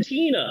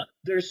Argentina.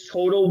 There's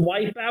Total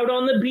Wipeout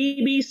on the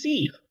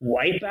BBC,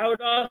 Wipeout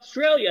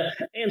Australia,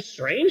 and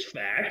strange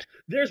fact,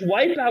 there's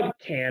Wipeout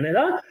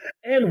Canada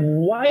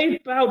and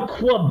Wipeout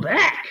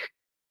Quebec,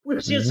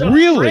 which is a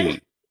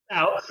French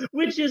Wipeout,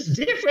 which is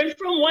different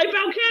from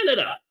Wipeout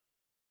Canada.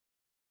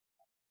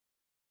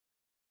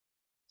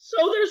 So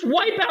there's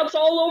wipeouts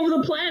all over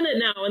the planet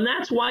now, and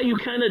that's why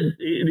it's kind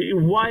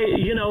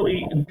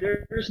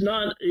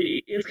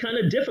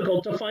of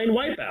difficult to find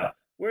Wipeout,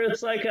 where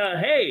it's like,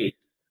 hey,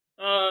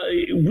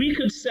 we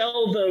could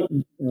sell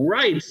the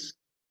rights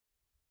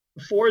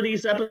for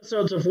these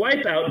episodes of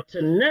Wipeout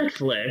to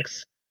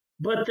Netflix,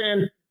 but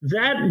then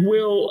that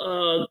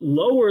will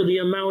lower the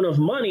amount of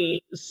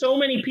money. So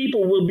many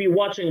people will be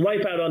watching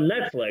Wipeout on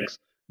Netflix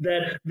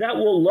that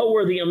will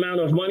lower the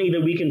amount of money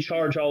that we can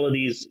charge all of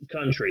these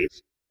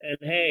countries. And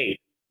hey,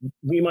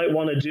 we might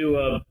want to do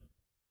a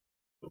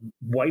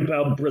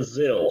Wipeout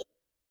Brazil.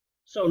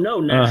 So no,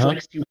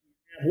 Netflix, you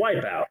have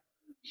Wipeout.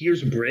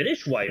 Here's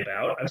British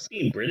Wipeout. I've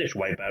seen British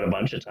Wipeout a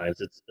bunch of times.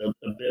 It's a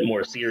bit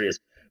more serious.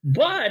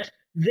 But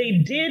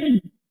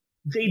Wipeout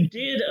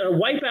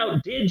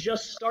did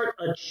just start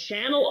a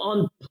channel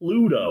on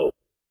Pluto.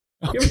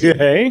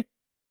 Okay.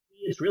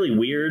 It's really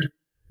weird.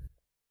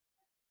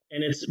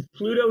 And it's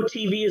Pluto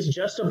TV is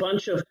just a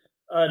bunch of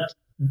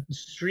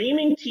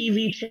streaming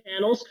TV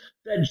channels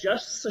that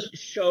just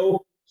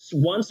show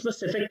one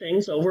specific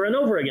things over and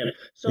over again.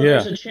 So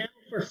there's a channel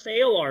for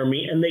Fail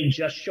Army, and they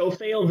just show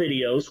fail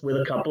videos with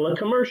a couple of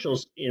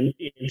commercials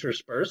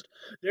interspersed.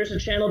 There's a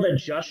channel that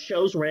just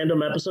shows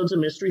random episodes of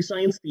Mystery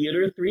Science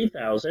Theater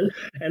 3000,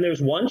 and there's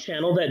one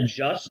channel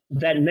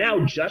that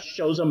now just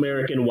shows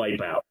American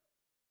Wipeout.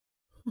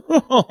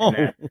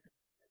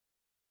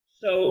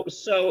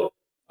 So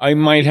I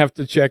might have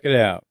to check it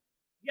out.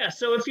 Yeah,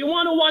 so if you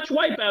want to watch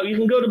Wipeout, you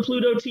can go to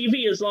Pluto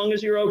TV as long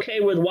as you're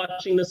okay with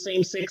watching the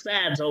same 6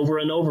 ads over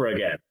and over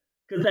again.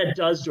 Because that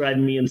does drive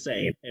me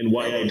insane, and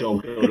why I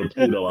don't go to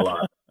Pluto a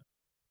lot.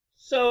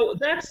 So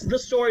that's the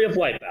story of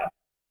Wipeout.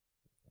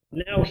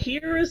 Now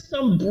here is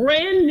some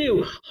brand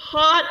new,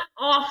 hot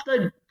off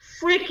the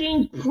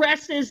freaking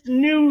presses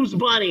news,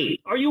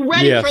 Bunny. Are you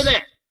ready for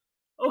this?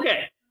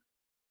 Okay.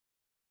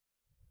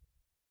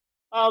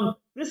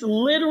 This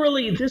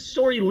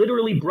story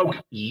literally broke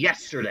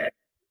yesterday.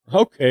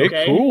 Okay,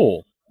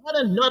 cool. I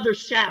had another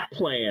chat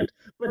planned,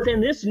 but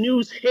then this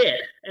news hit,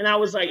 and I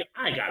was like,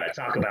 I gotta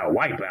talk about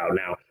Wipeout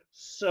now.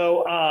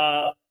 So,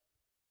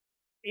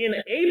 in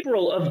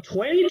April of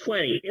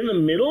 2020, in the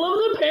middle of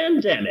the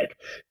pandemic,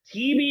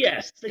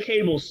 TBS, the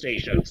cable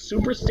station,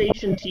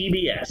 Superstation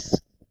TBS,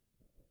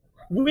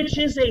 which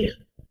is a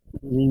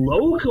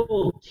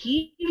local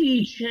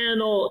TV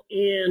channel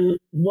in,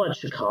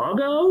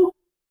 Chicago?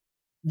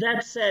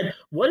 That said,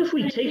 what if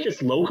we take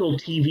this local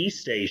TV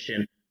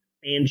station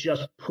and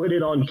just put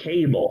it on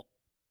cable,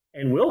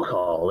 and we'll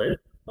call it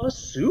a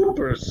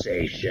super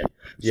station.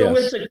 So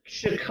it's a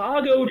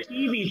Chicago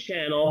TV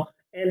channel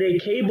and a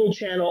cable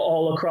channel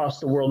all across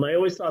the world. And I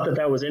always thought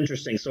that was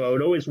interesting, so I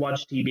would always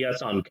watch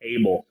TBS on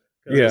cable.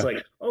 Because it's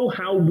like, oh,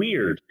 how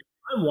weird.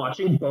 I'm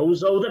watching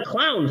Bozo the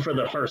Clown for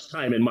the first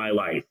time in my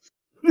life.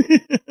 The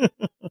thing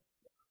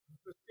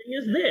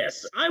is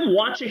this. I'm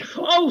watching,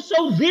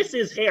 so this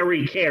is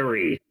Harry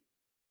Carey.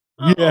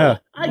 I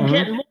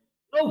get more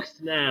jokes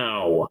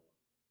now.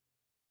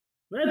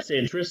 That's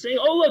interesting.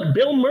 Oh, look,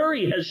 Bill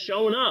Murray has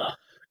shown up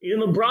in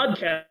the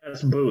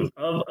broadcast booth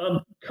of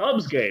a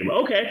Cubs game.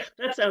 Okay,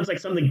 that sounds like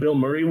something Bill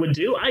Murray would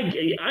do. I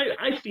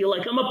feel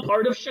like I'm a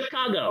part of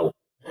Chicago.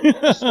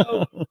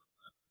 So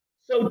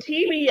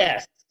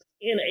TBS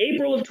in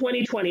April of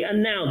 2020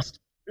 announced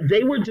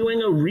they were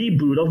doing a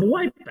reboot of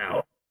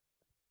Wipeout.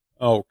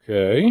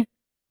 Okay.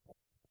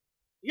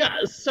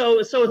 Yeah, so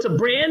it's a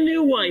brand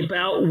new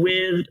Wipeout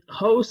with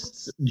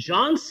hosts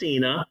John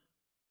Cena,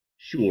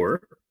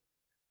 sure,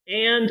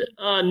 and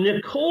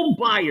Nicole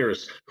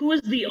Byers, who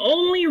is the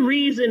only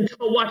reason to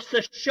watch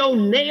the show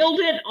Nailed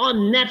It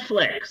on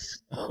Netflix.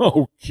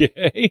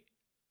 Okay.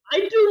 I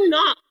do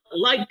not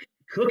like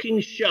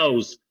cooking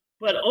shows,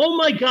 but oh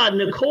my god,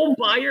 Nicole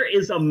Byer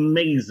is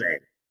amazing.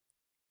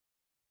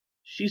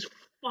 She's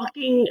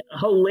fucking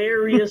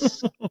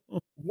hilarious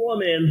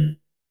woman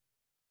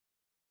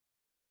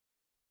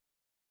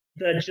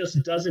that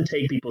just doesn't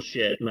take people's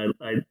shit,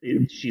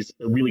 and she's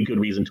a really good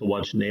reason to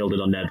watch Nailed It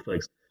on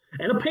Netflix.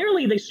 And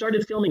apparently they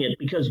started filming it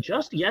because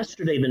just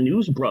yesterday the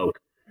news broke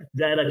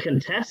that a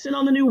contestant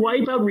on the new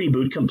Wipeout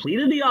reboot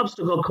completed the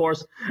obstacle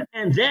course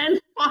and then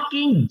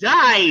fucking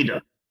died.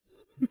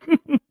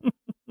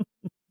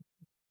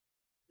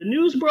 The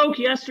news broke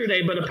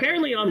yesterday, but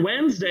apparently on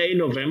Wednesday,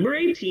 November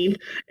 18th,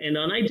 an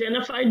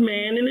unidentified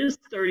man in his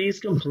 30s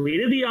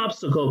completed the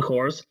obstacle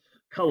course,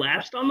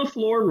 collapsed on the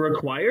floor,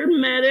 required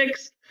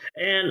medics,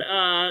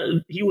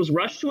 and he was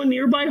rushed to a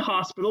nearby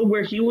hospital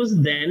where he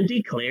was then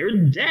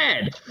declared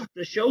dead.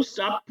 The show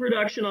stopped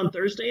production on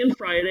Thursday and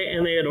Friday,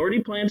 and they had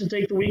already planned to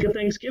take the week of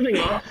Thanksgiving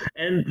off,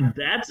 and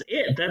that's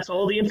it. That's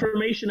all the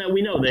information that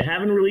we know. They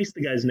haven't released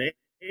the guy's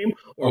name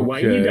or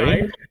why he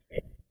died.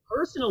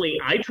 Personally,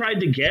 I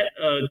tried to get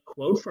a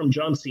quote from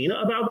John Cena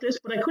about this,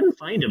 but I couldn't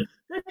find him.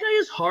 That guy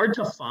is hard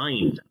to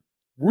find.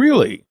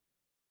 Really?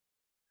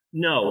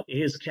 No,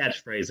 his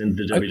catchphrase in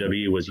the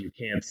WWE was, "You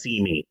can't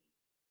see me."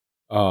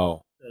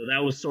 Oh. So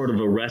that was sort of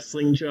a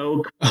wrestling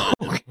joke.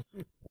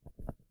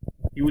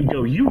 He would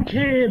go, "You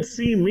can't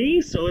see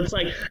me." So it's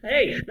like,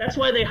 hey, that's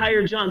why they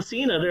hired John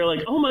Cena. They're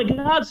like, oh my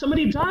God,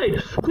 somebody died.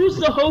 Who's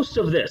the host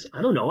of this?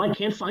 I don't know. I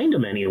can't find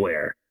him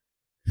anywhere.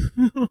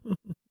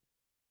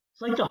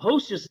 It's like the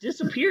host just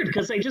disappeared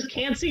because they just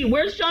can't see.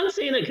 Where's John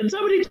Cena? Can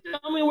somebody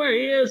tell me where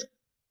he is?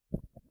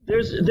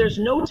 There's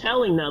no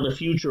telling now the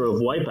future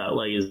of Wipeout.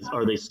 Like,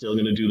 are they still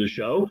going to do the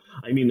show?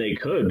 I mean, they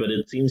could, but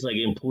it seems like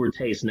in poor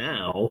taste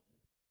now.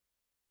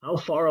 How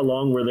far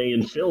along were they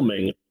in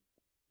filming?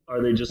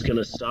 Are they just going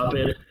to stop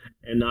it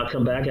and not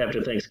come back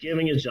after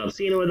Thanksgiving? Is John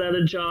Cena without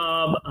a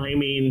job? I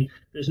mean,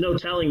 there's no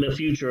telling the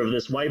future of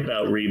this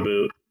Wipeout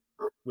reboot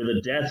with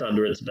a death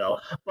under its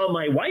belt. But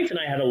my wife and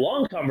I had a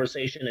long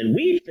conversation, and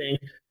we think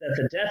that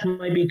the death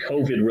might be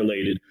COVID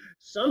related.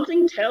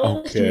 Something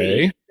tells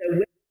me that when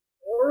the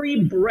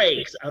story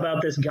breaks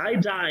about this guy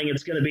dying,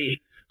 it's going to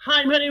be,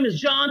 "Hi, my name is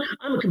John.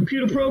 I'm a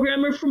computer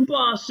programmer from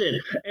Boston,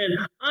 and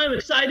I'm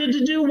excited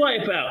to do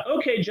Wipeout."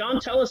 Okay, John,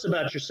 tell us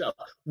about yourself.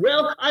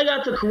 "Well, I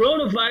got the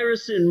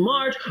coronavirus in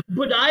March,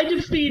 but I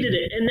defeated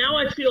it, and now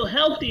I feel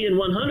healthy and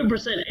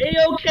 100%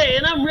 A-OK,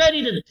 and I'm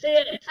ready to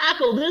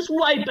tackle this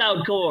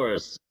Wipeout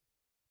course."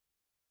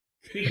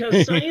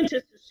 Because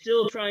scientists are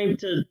still trying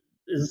to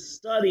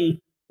study,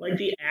 like,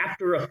 the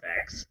after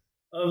effects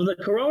of the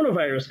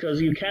coronavirus, because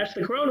you catch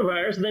the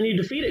coronavirus and then you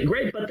defeat it.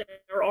 Great, but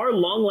there are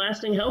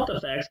long-lasting health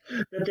effects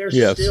that they're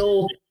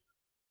still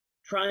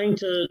trying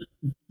to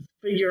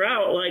figure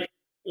out.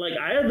 Like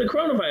I had the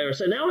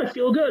coronavirus and now I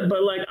feel good,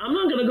 but like I'm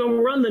not going to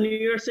go run the New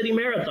York City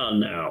Marathon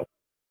now.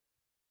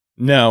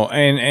 No,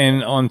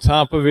 and on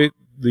top of it,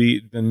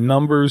 the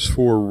numbers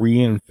for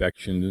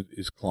reinfection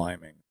is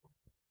climbing.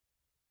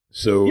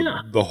 So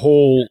the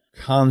whole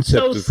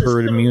concept of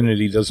herd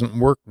immunity doesn't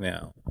work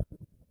now.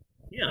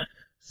 Yeah.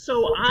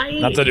 So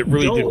not that it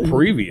really did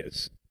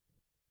previous.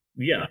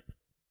 Yeah.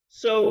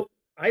 So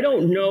I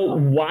don't know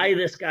why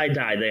this guy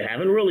died. They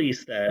haven't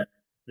released that.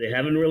 They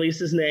haven't released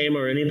his name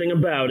or anything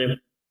about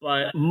him.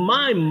 But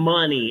my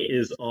money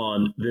is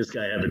on this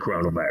guy had the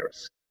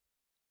coronavirus.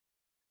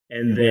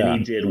 And then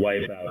he did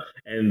Wipeout.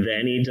 And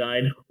then he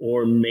died.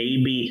 Or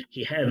maybe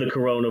he had the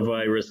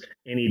coronavirus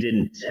and he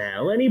didn't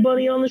tell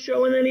anybody on the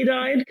show and then he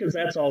died. Because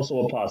that's also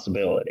a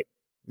possibility.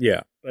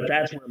 Yeah. But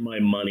that's where my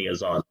money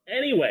is on.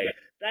 Anyway,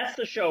 that's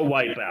the show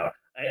Wipeout.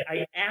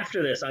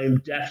 After this, I'm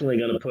definitely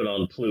going to put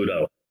on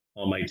Pluto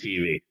on my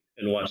TV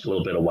and watch a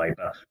little bit of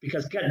Wipeout.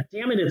 Because, god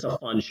damn it, it's a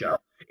fun show.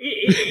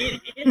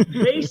 It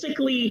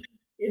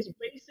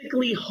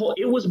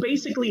was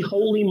basically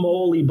Holy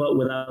Moly, but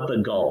without the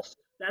golf.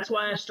 That's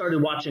why I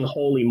started watching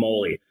Holy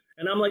Moly.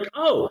 And I'm like,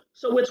 oh,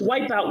 so it's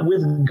Wipeout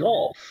with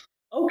golf.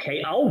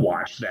 Okay, I'll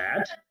watch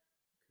that.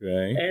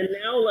 Okay. And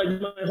now,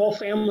 like, my whole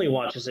family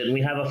watches it, and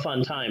we have a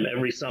fun time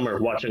every summer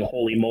watching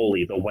Holy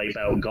Moly, the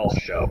Wipeout golf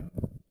show.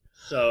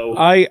 So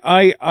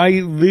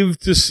I live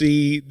to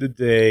see the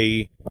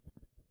day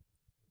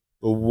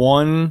the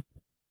one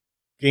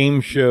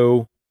game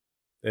show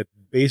that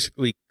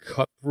basically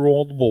cut through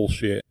all the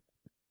bullshit.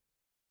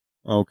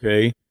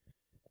 Okay.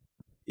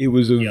 It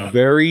was a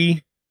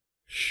very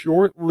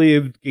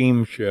short-lived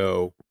game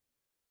show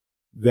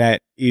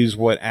that is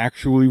what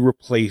actually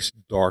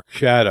replaced Dark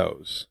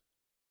Shadows.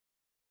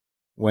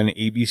 When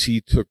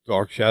ABC took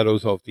Dark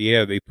Shadows off the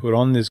air, they put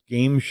on this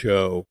game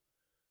show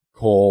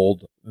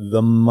called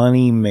The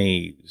Money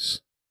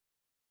Maze.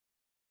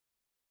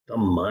 The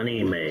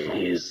Money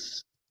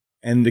Maze.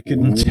 And the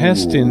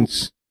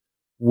contestants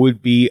would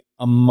be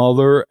a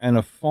mother and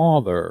a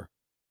father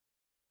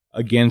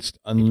against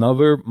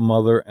another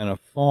mother and a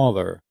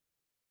father.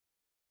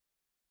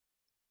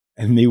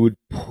 And they would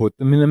put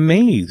them in a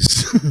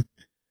maze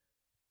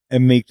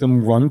and make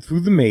them run through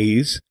the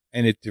maze.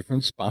 And at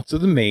different spots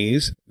of the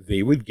maze,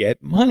 they would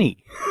get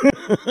money.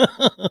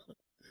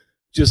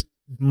 Just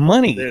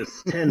money.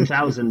 There's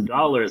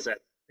 $10,000 at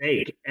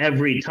stake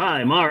every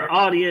time our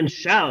audience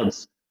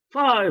shouts,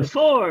 5,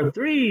 4,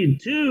 3,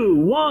 2,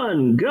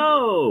 1,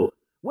 go!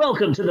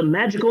 Welcome to the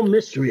magical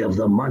mystery of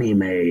the Money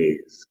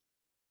Maze.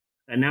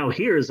 And now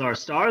here's our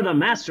star, the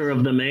master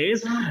of the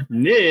maze,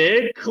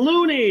 Nick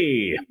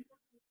Clooney.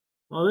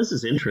 Well, this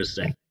is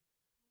interesting.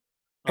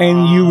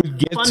 And you would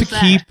get to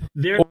keep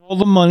all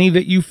the money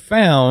that you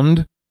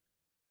found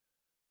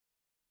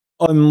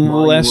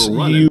unless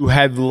you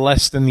had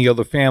less than the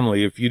other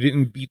family. If you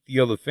didn't beat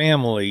the other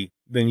family,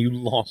 then you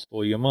lost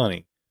all your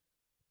money.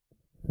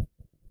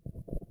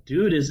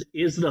 Dude,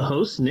 is the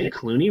host Nick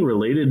Clooney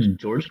related to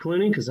George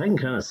Clooney? Because I can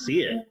kind of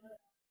see it.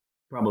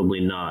 Probably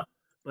not.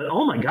 But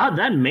oh my God,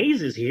 that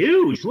maze is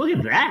huge. Look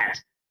at that.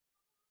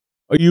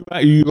 Oh,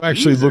 you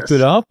actually looked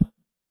it up?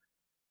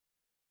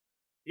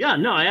 Yeah,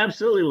 no, I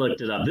absolutely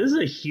looked it up. This is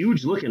a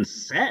huge looking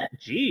set.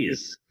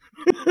 Jeez.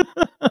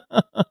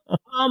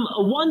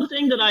 One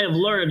thing that I have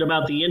learned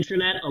about the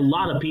internet, a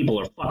lot of people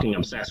are fucking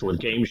obsessed with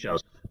game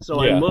shows. So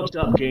I looked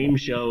up game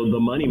show, The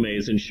Money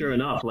Maze, and sure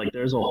enough, like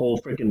there's a whole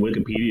freaking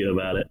Wikipedia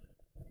about it.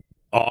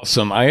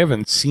 Awesome. I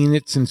haven't seen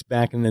it since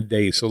back in the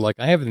day. So like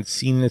I haven't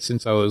seen it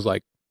since I was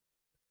like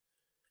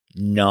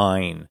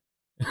 9.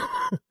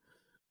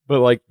 But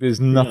like there's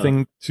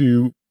nothing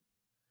to...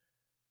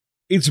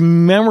 It's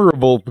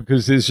memorable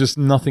because there's just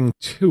nothing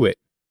to it.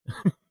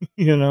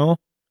 You know?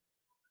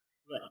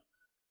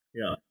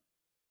 Yeah.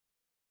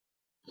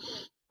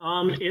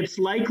 It's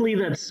likely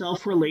that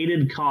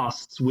self-related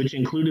costs, which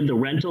included the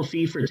rental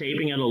fee for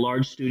taping at a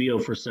large studio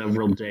for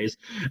several days,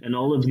 and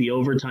all of the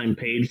overtime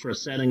paid for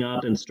setting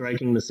up and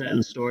striking the set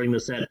and storing the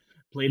set,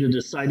 played a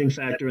deciding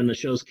factor in the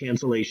show's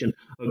cancellation.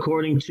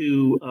 According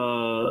to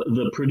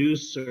the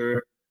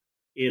producer,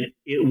 it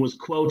was,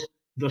 quote,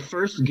 the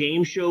first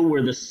game show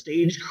where the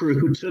stage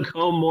crew took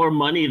home more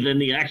money than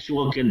the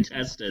actual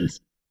contestants.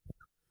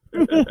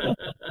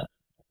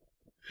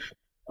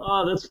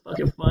 Oh, that's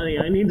fucking funny.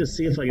 I need to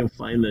see if I can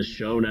find this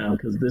show now,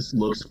 because this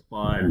looks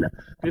fun.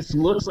 This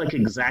looks like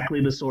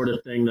exactly the sort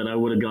of thing that I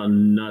would have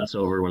gone nuts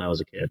over when I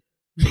was a kid.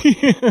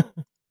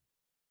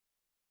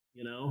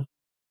 You know?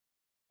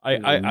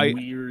 I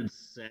weird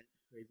set,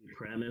 crazy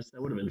premise.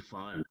 That would have been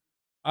fun.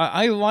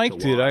 I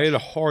liked it. I had a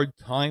hard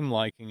time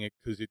liking it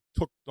because it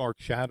took Dark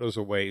Shadows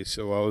away,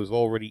 so I was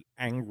already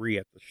angry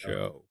at the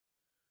show.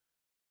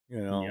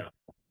 You know?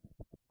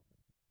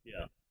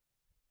 Yeah.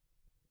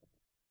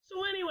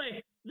 So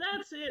anyway,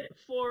 that's it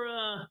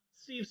for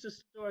Steve's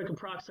Historic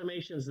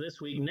Approximations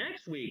this week.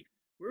 Next week,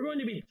 we're going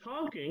to be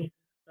talking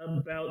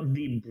about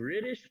the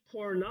British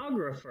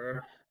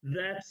pornographer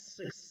that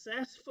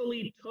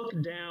successfully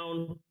took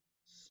down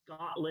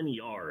Scotland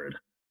Yard.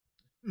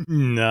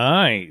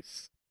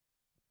 Nice.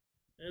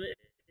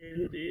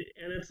 And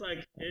it's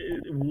like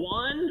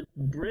one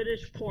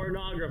British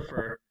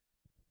pornographer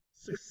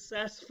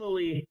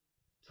successfully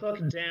took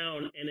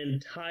down an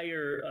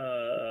entire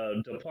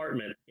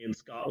department in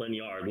Scotland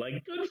Yard.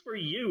 Like, good for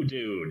you,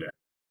 dude.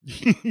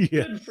 Yes.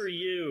 Good for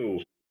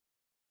you.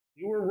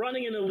 You were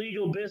running an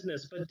illegal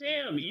business, but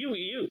damn,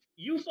 you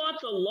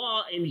fought the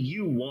law and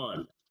you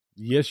won.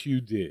 Yes,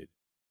 you did.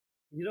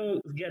 You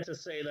don't get to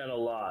say that a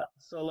lot.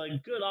 So,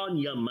 like, good on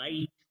you,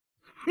 mate.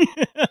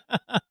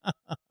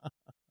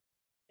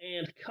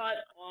 And cut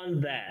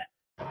on that.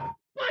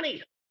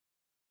 Bunny!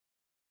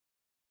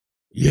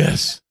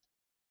 Yes.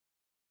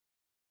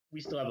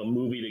 We still have a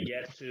movie to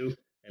get to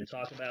and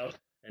talk about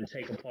and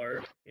take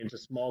apart into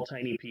small,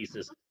 tiny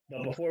pieces.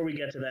 But before we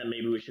get to that,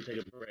 maybe we should take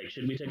a break.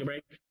 Should we take a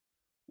break?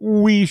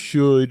 We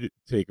should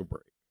take a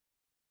break.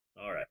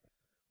 All right.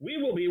 We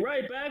will be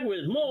right back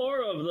with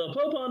more of the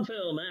Pope on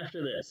Film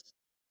after this.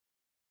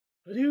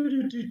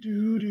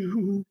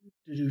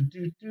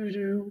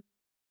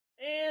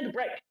 And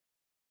break.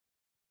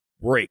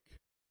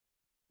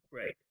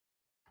 Break.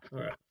 All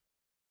right.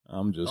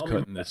 I'm just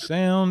cutting the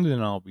sound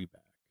and I'll be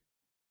back.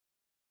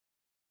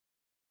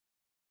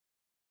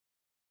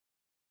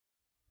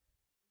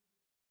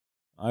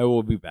 I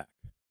will be back.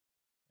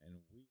 And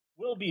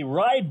we'll be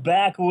right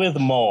back with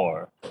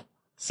more.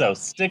 So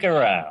stick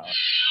around.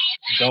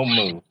 Don't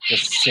move.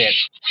 Just sit.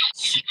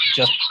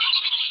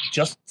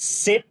 Just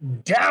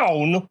sit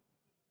down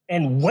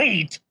and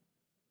wait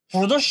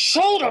for the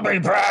show to be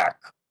back.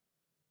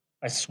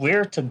 I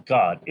swear to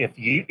God,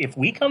 if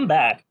we come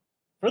back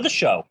for the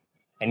show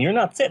and you're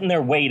not sitting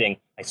there waiting,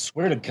 I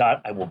swear to God,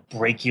 I will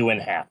break you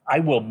in half. I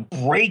will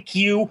break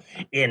you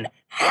in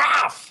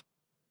half.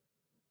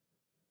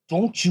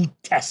 Don't you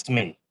test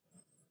me.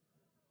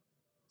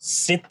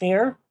 Sit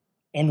there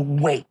and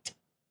wait.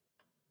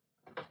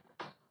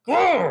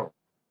 Grr!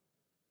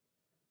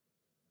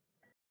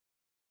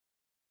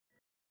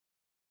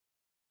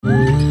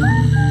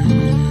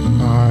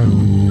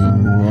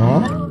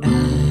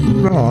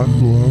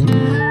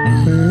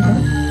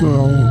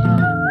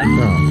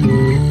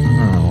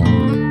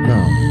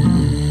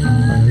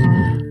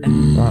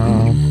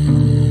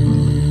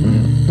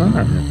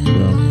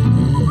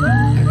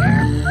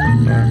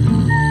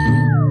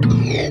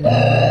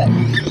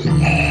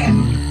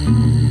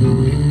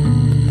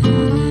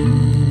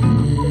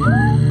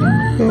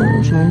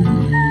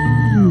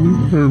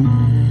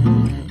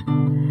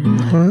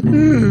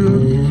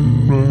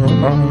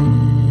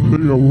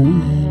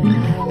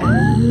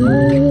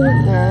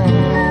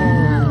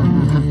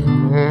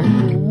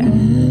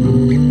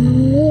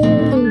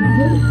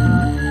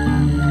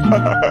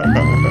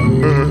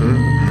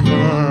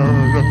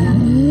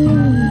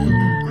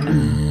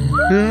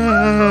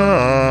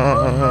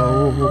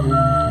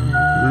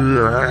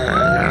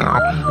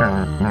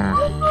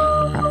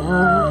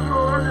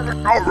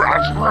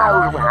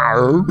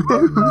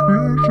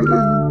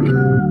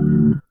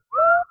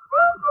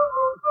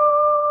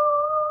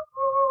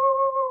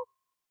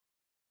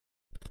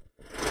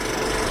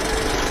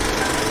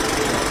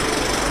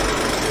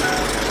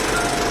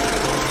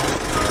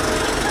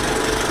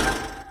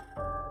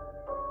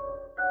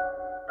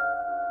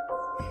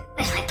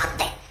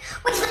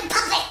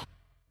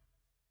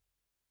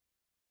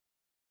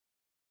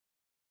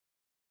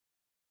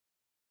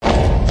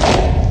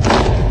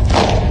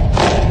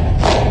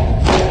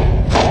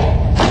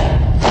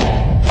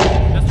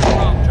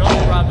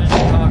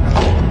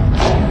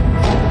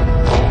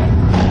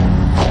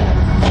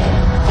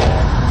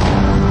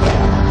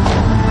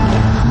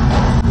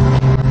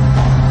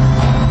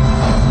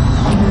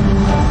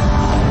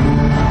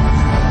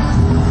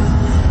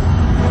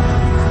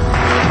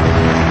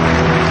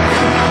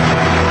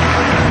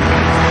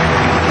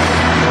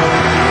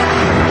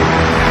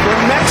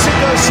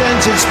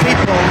 Its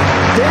people,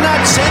 they're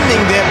not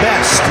sending their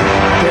best.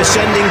 They're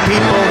sending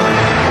people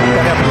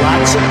that have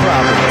lots of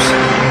problems.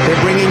 They're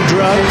bringing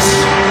drugs,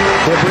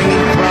 they're bringing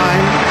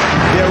crime,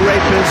 they're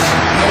rapists,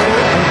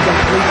 and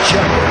complete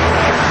chucker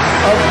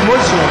of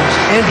Muslims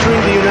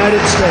entering the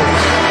United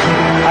States.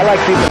 I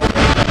like people.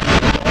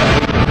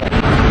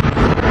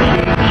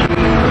 She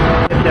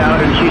stepped out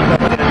and she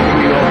started asking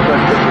me all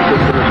sorts of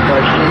ridiculous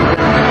questions.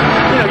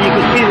 You know, you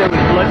could see there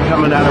was blood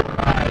coming out of her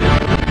eyes.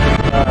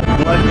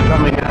 Blood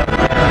coming out of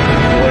her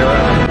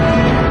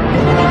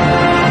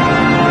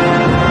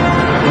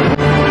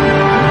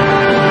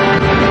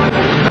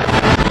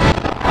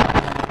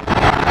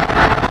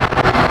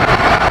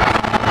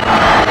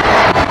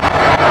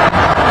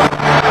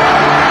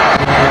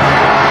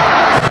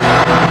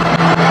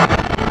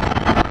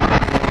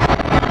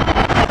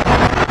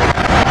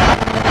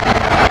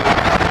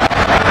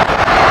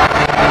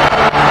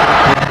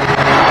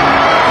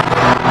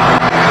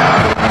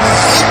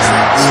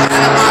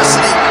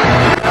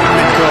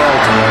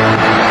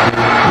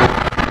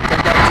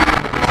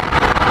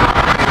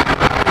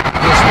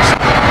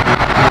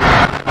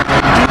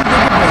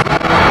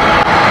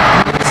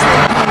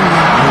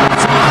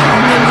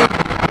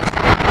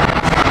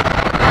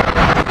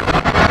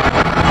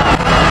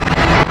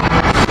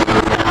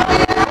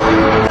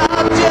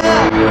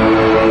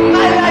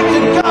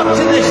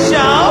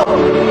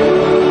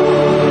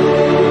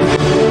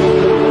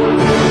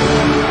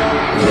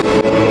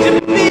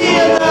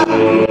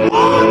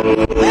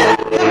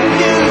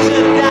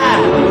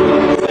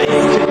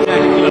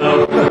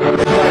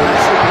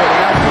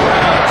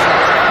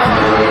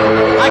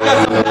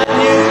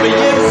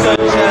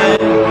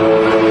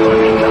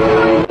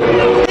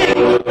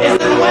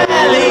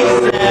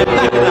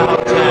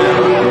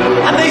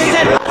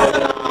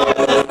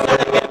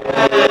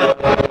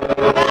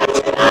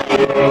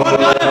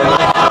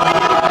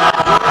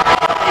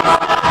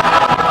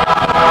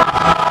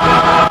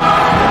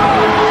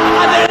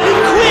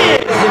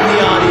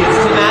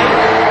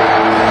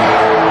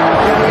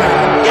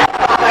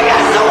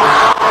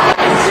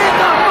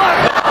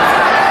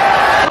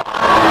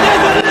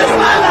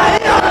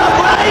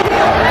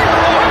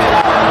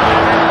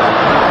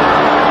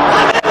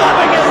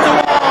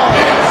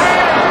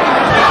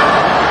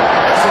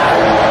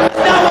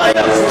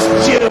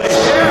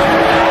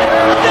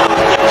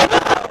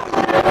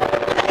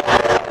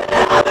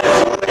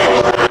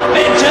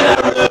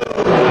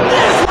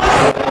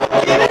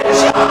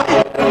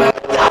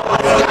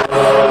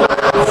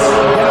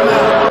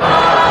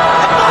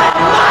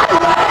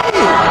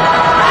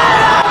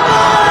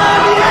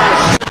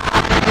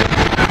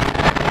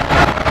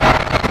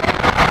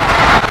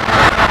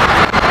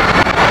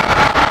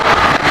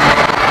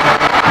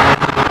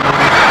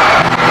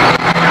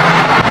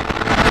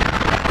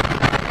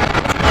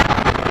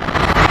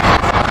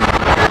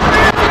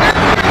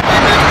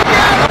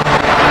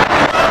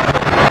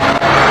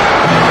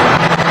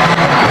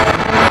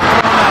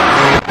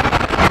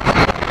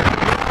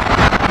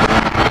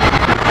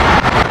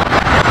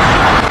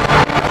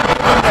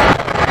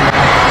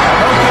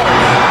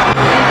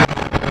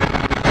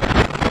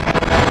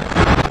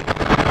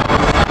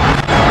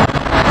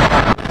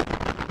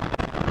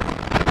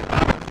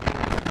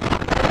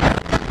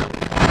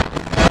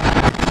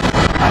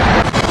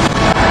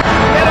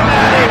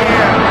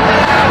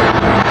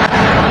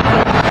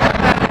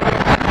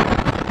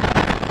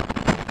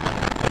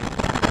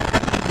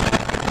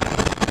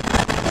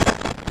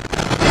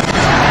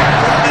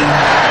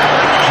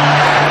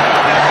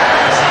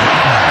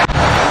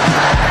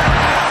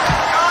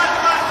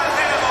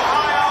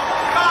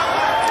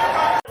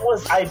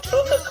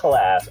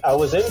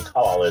was in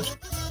college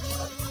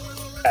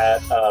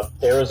at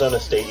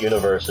Arizona State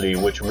University,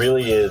 which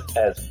really is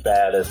as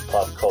bad as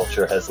pop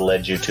culture has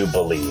led you to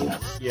believe.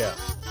 Yeah.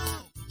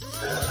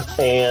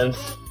 And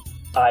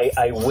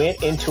I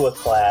went into a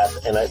class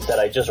that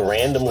I just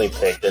randomly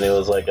picked, and it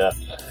was like a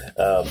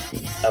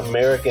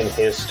American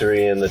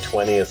history in the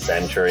 20th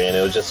century, and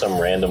it was just some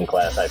random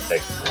class I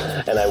picked.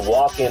 And I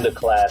walk into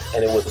class,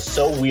 and it was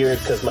so weird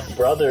because my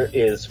brother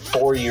is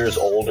 4 years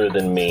older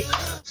than me,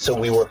 so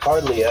we were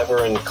hardly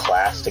ever in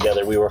class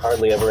together. We were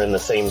hardly ever in the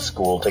same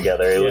school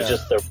together. It was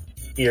just the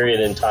period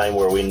in time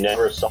where we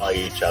never saw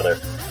each other.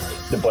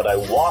 But I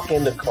walk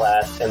into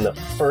class, and the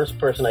first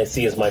person I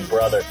see is my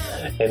brother,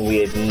 and we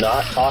had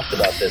not talked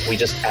about this. We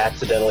just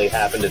accidentally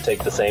happened to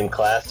take the same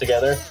class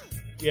together.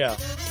 Yeah.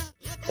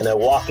 And I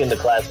walk into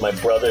class, my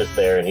brother's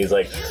there, and he's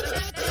like,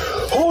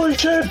 "Holy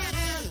shit!"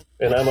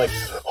 And I'm like,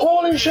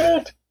 "Holy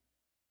shit!"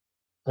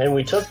 And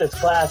we took this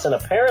class, and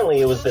apparently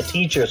it was the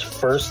teacher's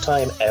first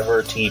time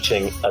ever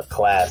teaching a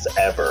class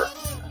ever.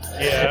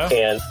 Yeah.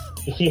 And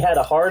he had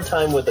a hard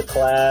time with the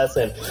class,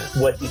 and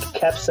what he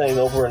kept saying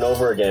over and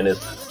over again is,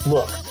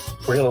 "Look,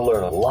 we're going to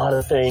learn a lot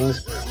of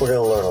things. We're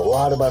going to learn a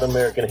lot about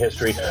American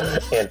history,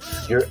 and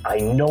I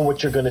know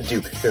what you're going to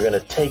do. You're going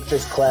to take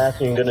this class,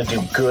 and you're going to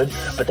do good,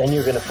 but then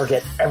you're going to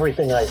forget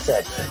everything I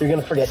said. You're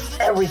going to forget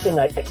everything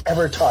I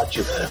ever taught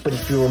you. But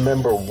if you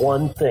remember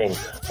one thing,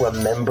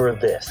 remember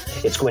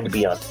this. It's going to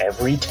be on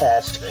every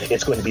test.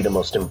 It's going to be the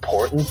most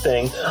important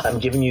thing. I'm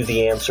giving you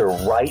the answer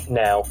right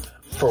now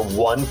for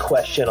one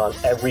question on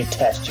every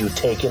test you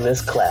take in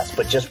this class.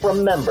 But just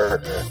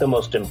remember, the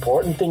most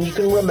important thing you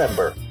can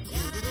remember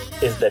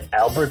is that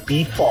Albert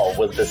B. Fall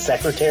was the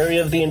Secretary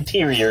of the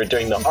Interior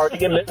during the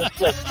Harding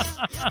administration,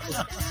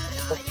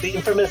 the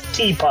infamous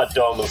Teapot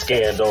Dome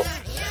scandal."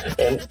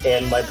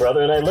 And my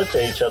brother and I looked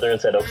at each other and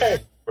said, "Okay,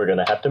 we're going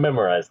to have to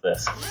memorize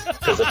this,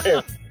 because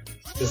apparently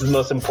this is the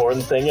most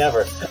important thing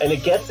ever." And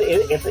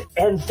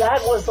and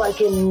that was like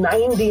in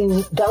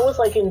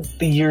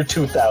the year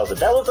 2000.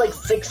 That was like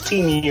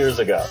 16 years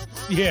ago.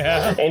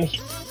 Yeah. And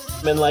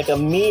I'm in like a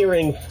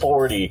meering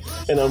 40,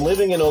 and I'm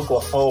living in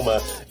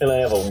Oklahoma, and I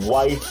have a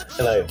wife,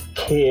 and I have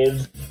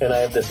kids, and I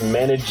have this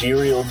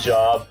managerial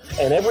job,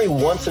 and every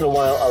once in a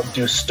while I'll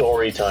do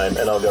story time,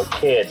 and I'll go,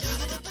 kids,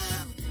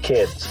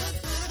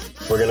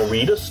 we're going to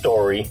read a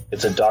story.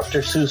 It's a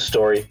Dr. Seuss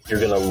story. You're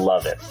going to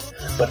love it.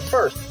 But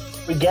first,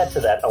 we get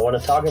to that, I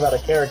want to talk about a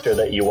character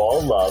that you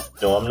all love.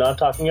 No, I'm not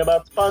talking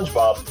about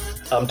SpongeBob.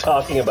 I'm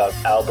talking about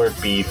Albert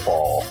B.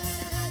 Fall.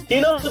 Do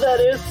you know who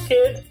that is,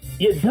 kids?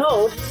 You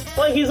don't?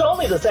 Well, he's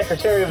only the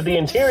Secretary of the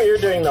Interior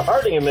during the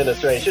Harding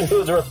administration, who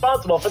was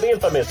responsible for the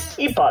infamous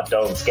Teapot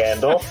Dome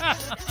scandal.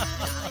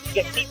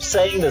 You keep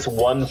saying this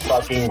one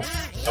fucking...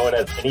 No one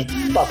has any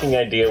fucking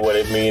idea what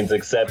it means,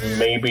 except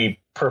maybe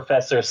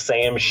Professor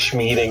Sam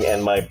Schmeating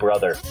and my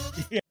brother.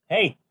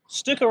 Hey,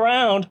 stick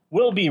around.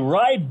 We'll be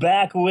right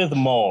back with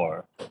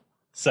more.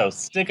 So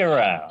stick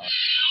around.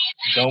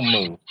 Don't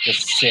move.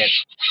 Just sit.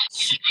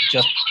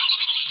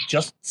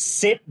 Just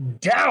sit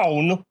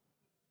down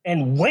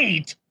and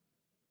wait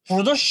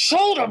for the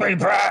show to be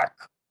back.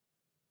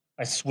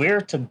 I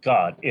swear to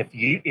God,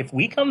 if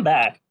we come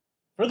back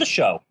for the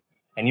show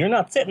and you're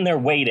not sitting there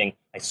waiting,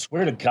 I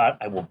swear to God,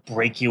 I will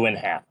break you in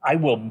half. I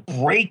will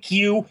break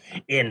you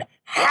in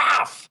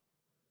half.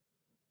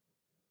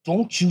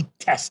 Don't you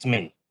test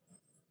me.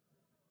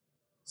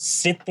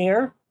 Sit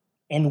there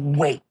and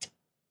wait.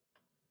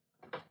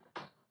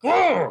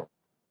 Grr.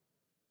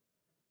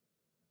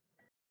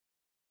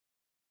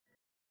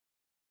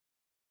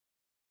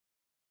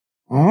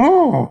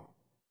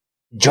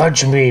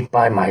 Judge me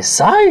by my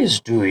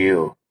size, do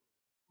you?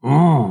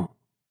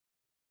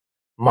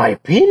 My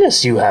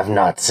penis you have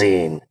not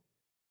seen.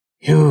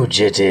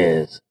 Huge it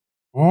is.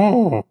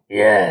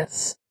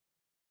 Yes.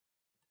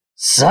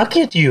 Suck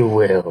it you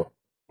will.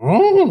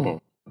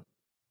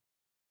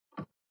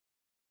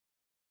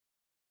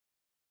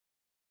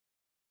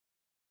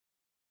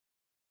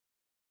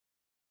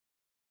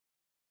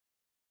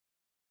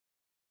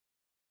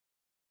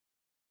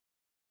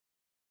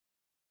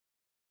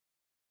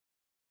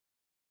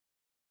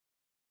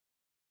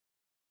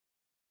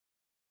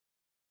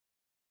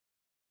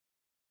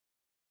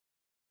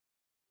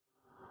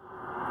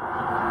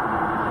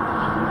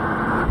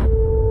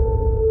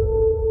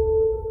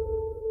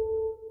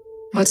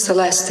 What's the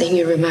last thing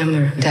you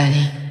remember,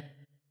 Danny?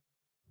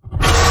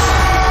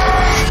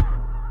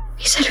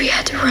 He said we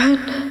had to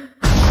run.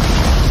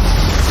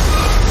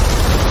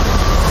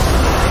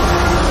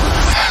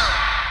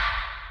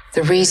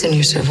 The reason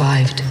you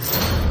survived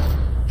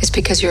is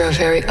because you're a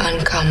very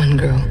uncommon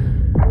girl.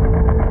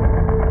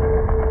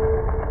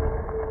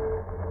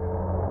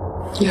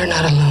 You're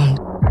not alone.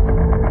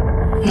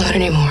 Not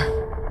anymore.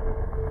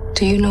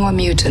 Do you know what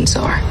mutants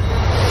are?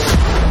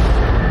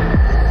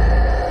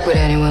 Would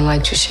anyone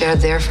like to share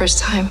their first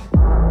time?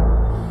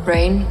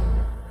 Rain?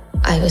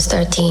 I was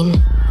 13.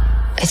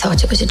 I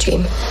thought it was a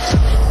dream.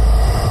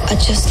 I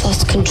just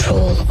lost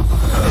control.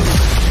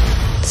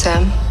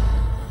 Sam?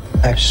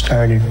 I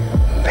started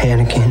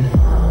panicking.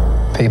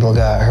 People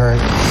got hurt.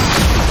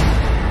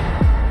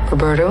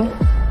 Roberto?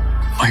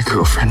 My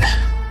girlfriend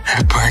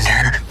had burned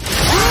her.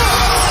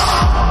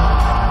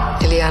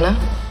 Ileana?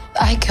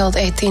 I killed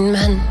 18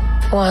 men,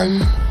 one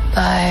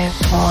by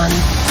one.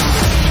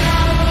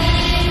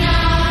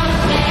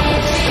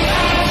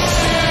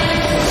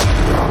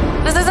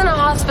 This isn't a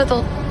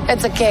hospital,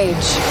 it's a cage.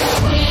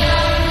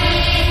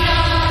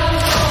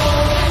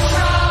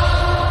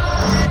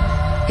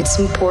 It's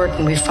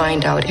important we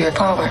find out your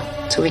power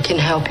so we can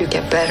help you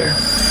get better.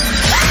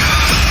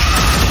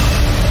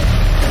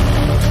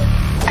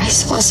 I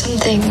saw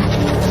something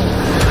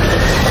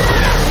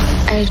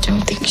I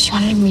don't think she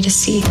wanted me to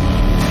see.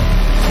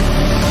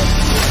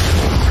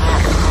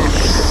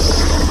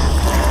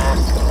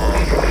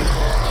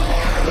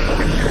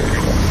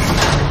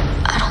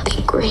 I don't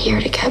think we're here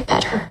to get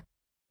better.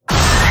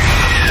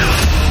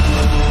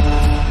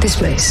 This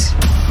place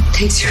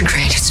takes your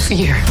greatest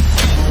fear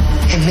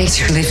and makes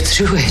you live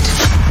through it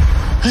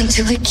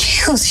until it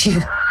kills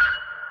you.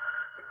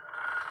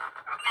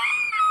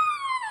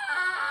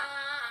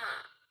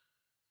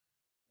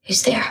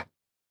 Who's there?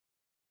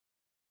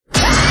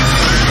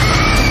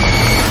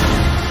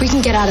 We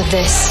can get out of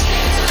this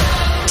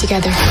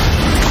together.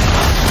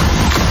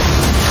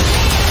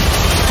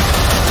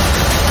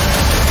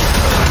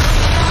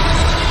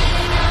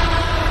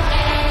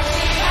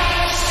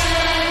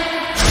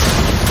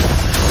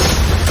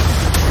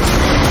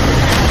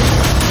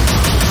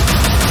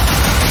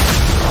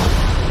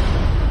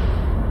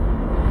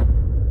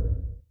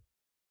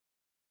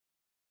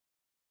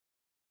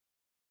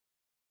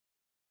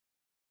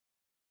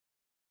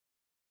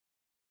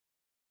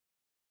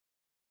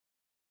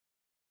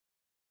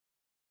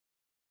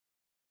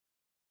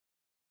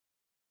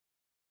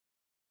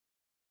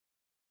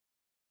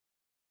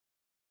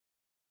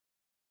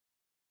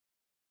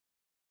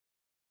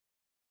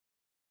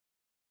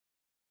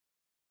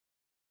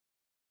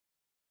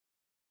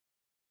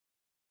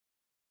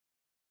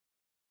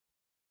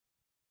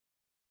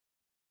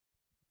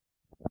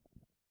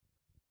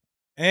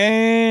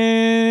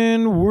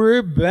 And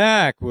we're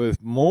back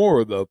with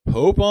more of the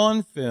Pope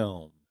on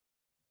Film.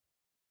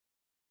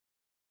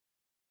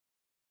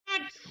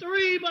 Act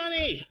 3,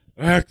 Bunny!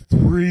 Act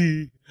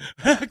 3!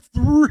 Act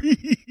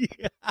 3!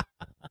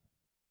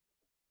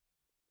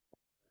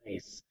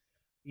 Nice.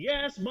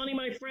 Yes, Bunny,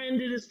 my friend,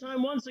 it is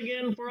time once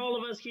again for all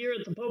of us here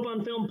at the Pope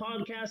on Film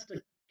podcast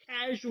to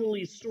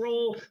casually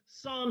stroll,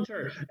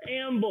 saunter,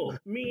 amble,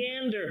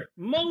 meander,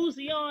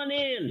 mosey on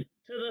in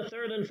to the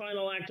third and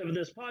final act of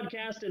this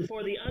podcast. And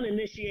for the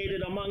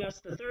uninitiated among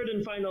us, the third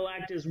and final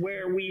act is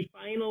where we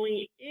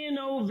finally,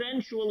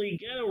 eventually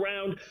get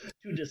around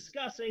to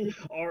discussing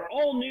our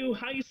all-new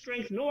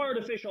high-strength, no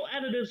artificial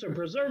additives or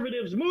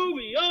preservatives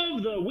movie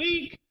of the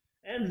week.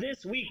 And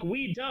this week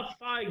we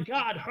defy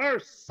God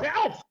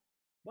herself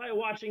by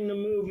watching the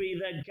movie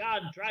that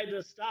God tried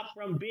to stop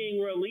from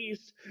being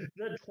released,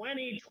 the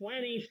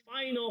 2020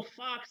 final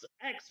Fox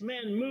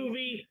X-Men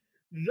movie,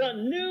 The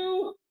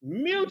New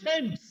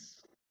Mutants.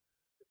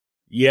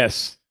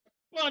 Yes.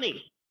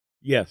 Bunny,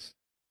 Yes.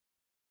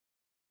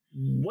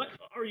 what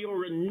are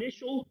your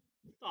initial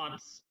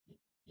thoughts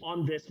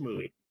on this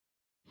movie?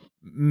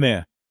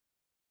 Meh.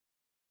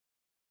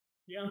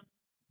 Yeah?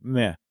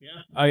 Meh.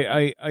 Yeah?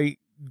 I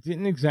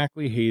didn't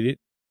exactly hate it.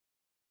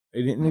 I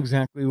didn't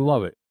exactly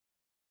love it.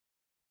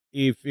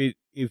 If it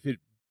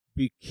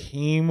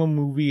became a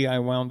movie I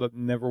wound up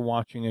never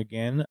watching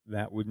again,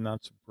 that would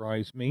not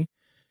surprise me.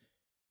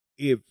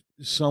 If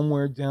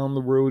somewhere down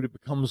the road it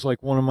becomes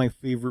like one of my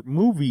favorite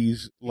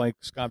movies, like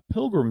Scott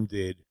Pilgrim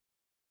did,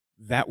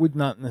 that would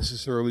not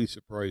necessarily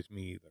surprise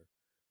me either.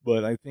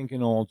 But I think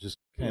in all, just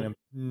kind of.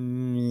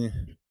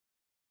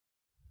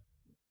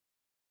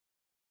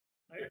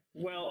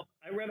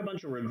 I read a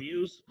bunch of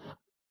reviews,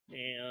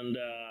 and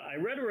I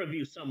read a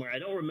review somewhere. I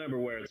don't remember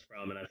where it's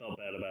from, and I felt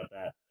bad about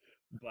that.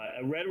 But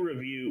I read a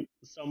review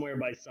somewhere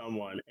by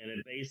someone, and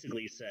it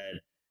basically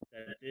said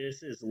that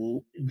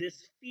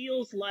this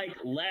feels like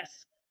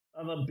less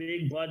of a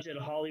big budget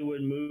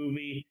Hollywood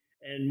movie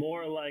and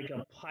more like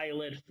a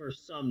pilot for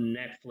some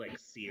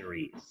Netflix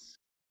series.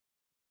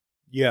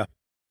 Yeah,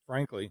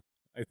 frankly,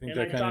 I think And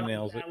that I kind of thought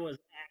nails it. that was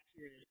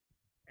accurate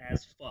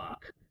as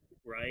fuck,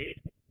 right?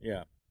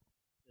 Yeah.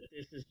 That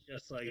this is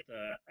just like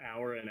the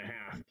hour and a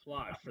half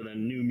plot for the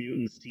New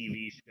Mutants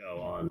TV show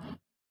on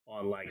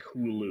like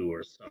Hulu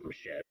or some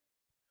shit.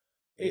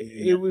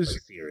 It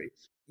was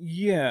series.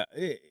 Yeah,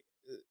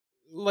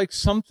 like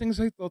some things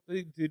I thought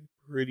they did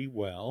pretty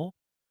well.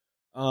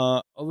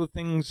 Other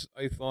things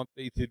I thought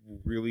they did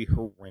really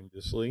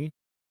horrendously.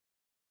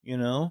 You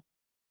know?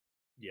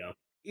 Yeah.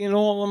 In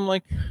all, I'm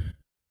like,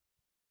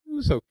 it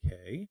was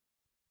okay.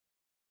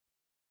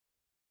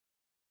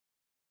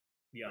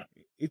 Yeah.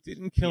 It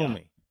didn't kill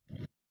me.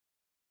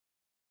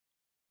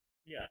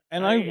 Yeah.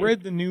 And I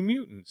read the New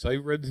Mutants. I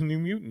read the New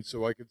Mutants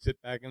so I could sit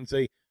back and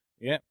say,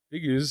 yeah,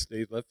 figures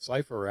they left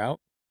Cypher out.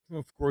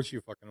 Of course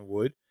you fucking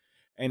would.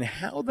 And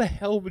how the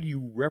hell would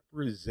you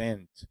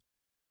represent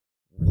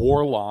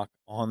Warlock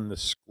on the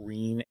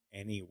screen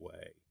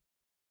anyway?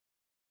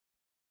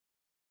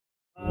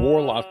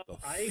 Warlock, the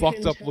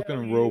fucked up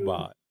looking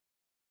robot.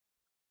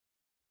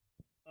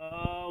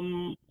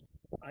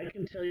 I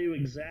can tell you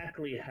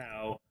exactly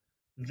how.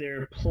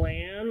 Their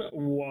plan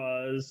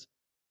was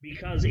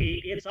because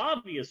it's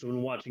obvious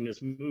when watching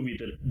this movie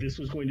that this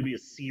was going to be a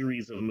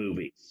series of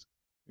movies.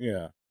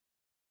 Yeah.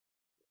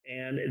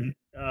 And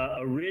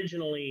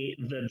originally,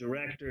 the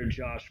director,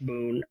 Josh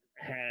Boone,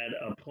 had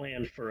a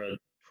plan for a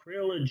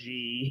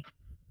trilogy,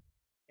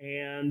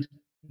 and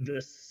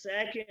the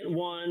second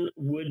one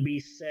would be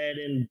set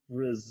in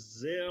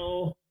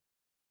Brazil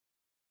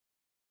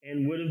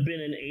and would have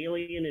been an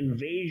alien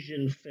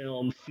invasion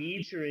film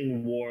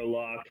featuring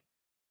Warlock.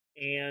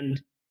 And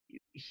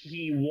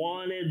he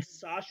wanted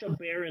Sacha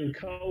Baron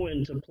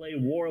Cohen to play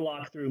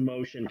Warlock through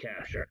motion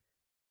capture.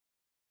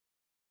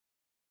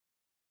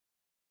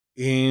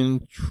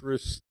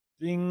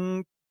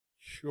 Interesting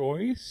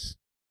choice.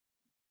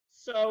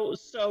 So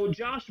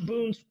Josh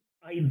Boone's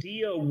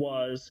idea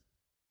was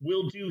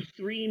we'll do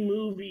 3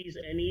 movies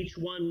and each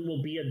one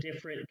will be a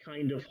different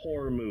kind of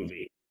horror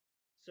movie.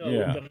 So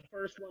the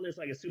first one is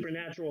like a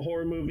supernatural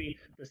horror movie.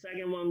 The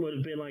second one would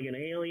have been like an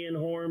alien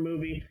horror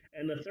movie.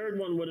 And the third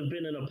one would have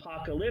been an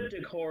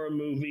apocalyptic horror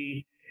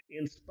movie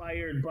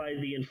inspired by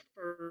the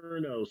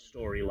Inferno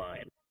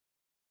storyline.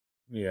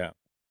 Yeah.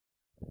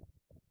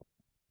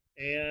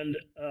 And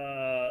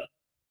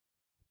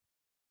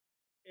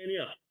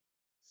yeah.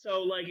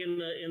 So like in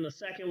the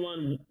second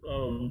one,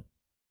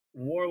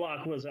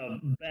 Warlock was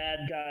a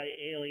bad guy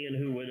alien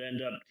who would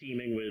end up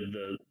teaming with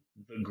the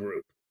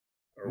group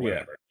or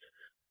whatever.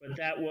 But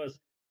that was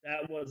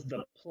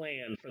the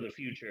plan for the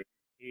future.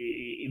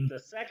 The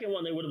second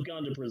one, they would have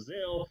gone to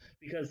Brazil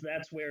because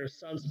that's where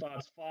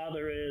Sunspot's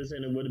father is,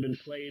 and it would have been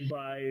played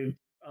by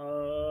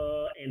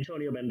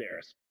Antonio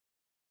Banderas.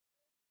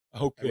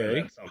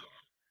 Okay.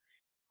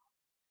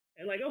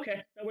 And like,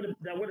 okay, that would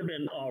have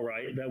been all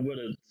right. That would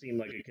have seemed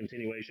like a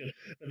continuation,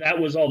 but that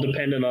was all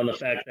dependent on the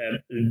fact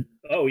that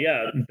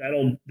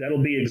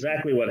that'll be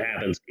exactly what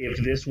happens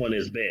if this one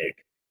is big.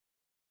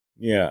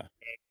 Yeah.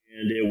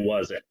 And it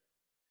wasn't.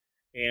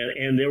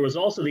 And there was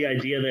also the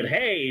idea that,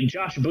 hey,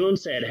 Josh Boone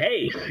said,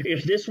 hey,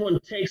 if this one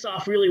takes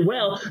off really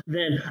well,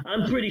 then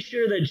I'm pretty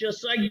sure that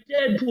just like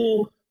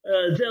Deadpool,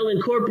 they'll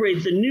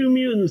incorporate the New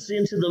Mutants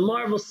into the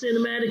Marvel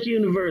Cinematic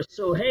Universe.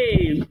 So,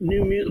 hey,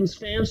 New Mutants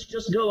fans,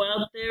 just go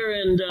out there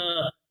and,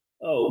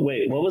 oh,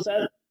 wait, what was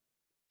that?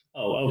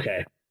 Oh,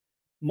 okay.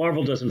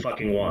 Marvel doesn't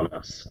fucking want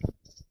us.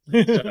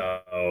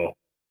 So,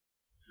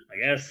 I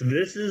guess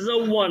this is a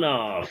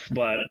one-off,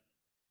 but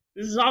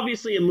this is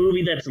obviously a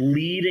movie that's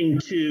leading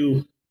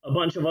to a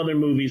bunch of other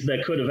movies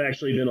that could have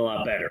actually been a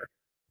lot better.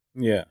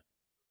 Yeah.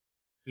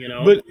 You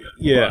know? But,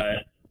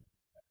 yeah.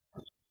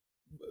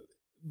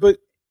 But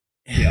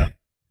yeah.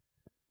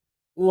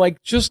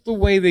 Like, just the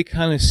way they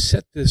kind of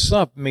set this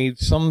up made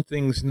some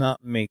things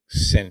not make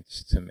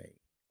sense to me.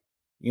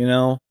 You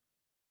know?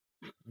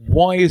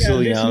 Why is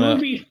Ileana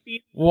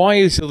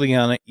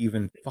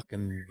even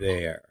fucking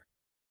there?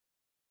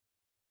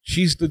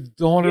 She's the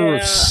daughter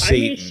of Satan. I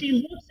mean,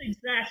 she looks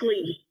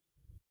exactly...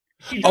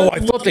 I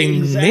thought they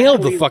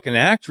nailed the fucking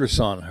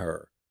actress on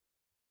her.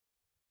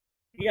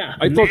 Yeah,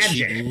 I thought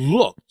she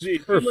looked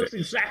perfect. She looks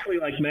exactly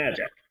like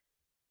magic.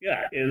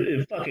 Yeah,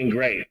 it's fucking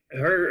great.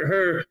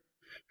 Her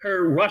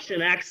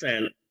Russian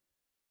accent,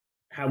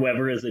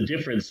 however, is a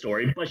different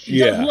story, but she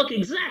does look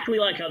exactly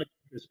like how the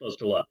character is supposed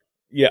to look.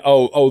 Yeah,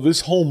 oh, this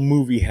whole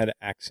movie had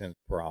accent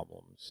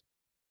problems.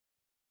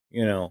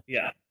 You know?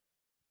 Yeah.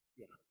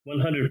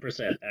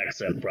 100%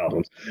 accent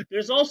problems.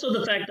 There's also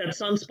the fact that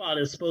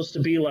Sunspot is supposed to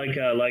be like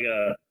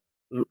a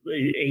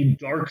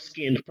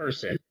dark-skinned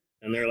person,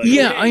 and they're like,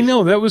 yeah, okay. I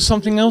know, that was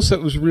something else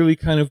that was really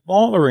kind of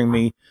bothering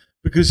me,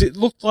 because it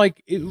looked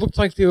like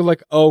they were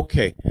like,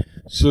 okay,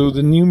 so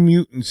the New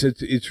Mutants,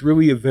 it's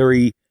really a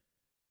very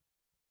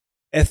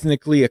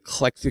ethnically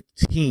eclectic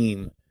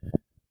team.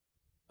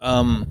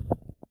 Yeah.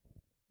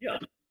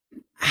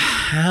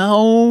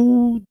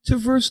 How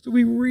diverse do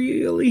we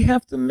really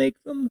have to make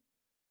them?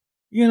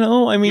 You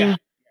know, I mean, yeah,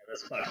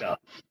 that's fucked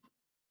up.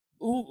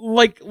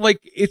 Like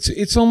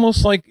it's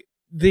almost like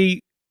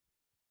they.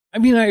 I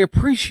mean, I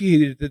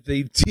appreciated that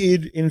they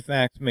did, in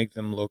fact, make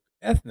them look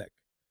ethnic.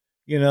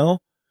 You know,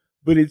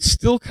 but it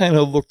still kind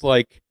of looked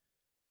like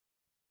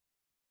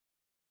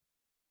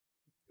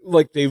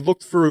they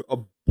looked for a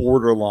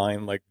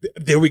borderline. Like,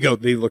 there we go.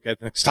 They look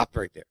ethnic. Stop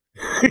right there.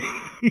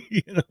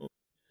 You know.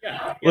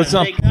 Yeah. Let's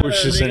not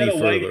push this any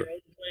further.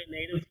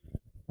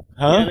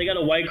 Huh? Yeah, they got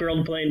a white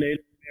girl playing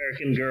Native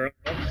American girl,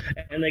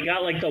 and they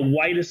got like the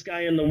whitest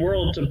guy in the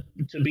world to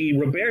be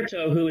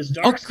Roberto, who is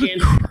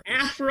dark-skinned,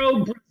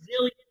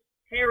 Afro-Brazilian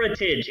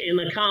heritage in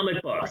the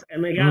comic books,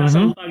 and they got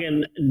some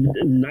fucking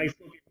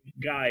nice-looking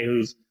guy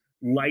who's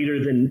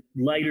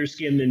lighter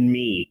skinned than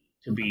me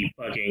to be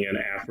fucking an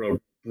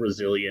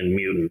Afro-Brazilian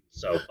mutant.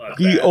 So fuck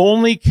the that.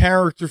 only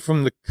character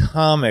from the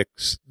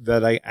comics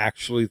that I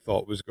actually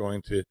thought was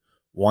going to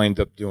wind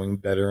up doing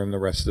better in the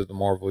rest of the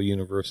Marvel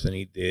universe than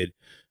he did,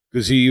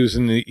 because he was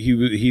in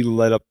he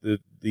led up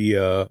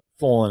the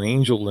Fallen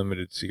Angel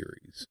limited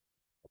series,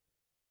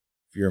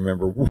 if you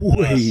remember,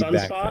 way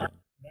back then.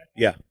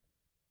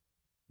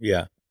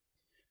 Yeah.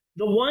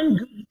 The one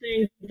good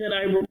thing that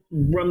I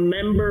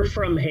remember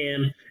from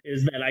him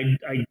is that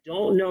I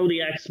don't know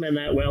the X-Men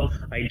that well.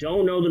 I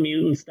don't know the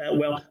mutants that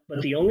well.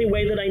 But the only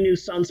way that I knew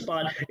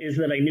Sunspot is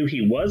that I knew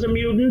he was a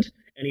mutant,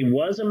 and he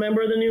was a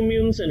member of the New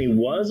Mutants, and he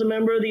was a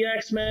member of the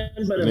X-Men.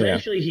 But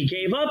eventually he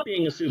gave up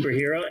being a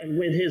superhero, and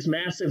with his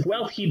massive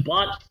wealth, he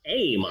bought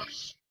AIM.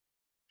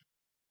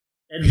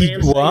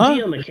 Advanced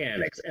Idea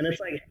Mechanics. And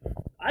it's like,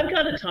 I've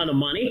got a ton of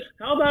money.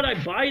 How about I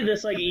buy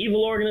this like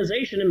evil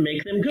organization and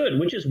make them good,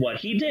 which is what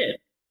he did.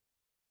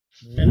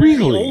 And that's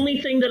the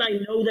only thing that I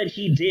know that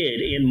he did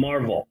in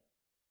Marvel.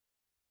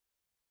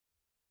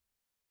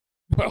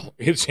 Well,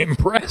 it's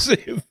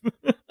impressive.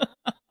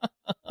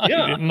 I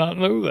did not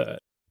know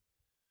that.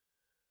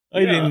 I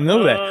didn't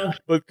know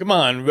that. But come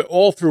on,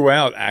 all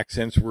throughout,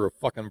 accents were a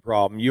fucking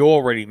problem. You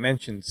already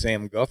mentioned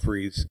Sam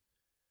Guthrie's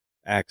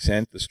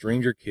accent, the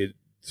Stranger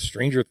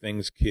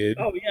Things kid.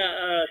 Oh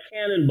yeah,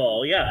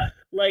 Cannonball. Yeah,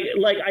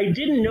 like I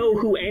didn't know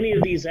who any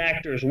of these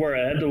actors were.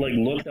 I had to like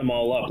look them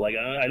all up. Like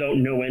I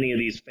don't know any of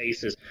these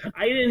faces.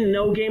 I didn't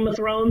know Game of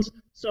Thrones,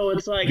 so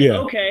it's like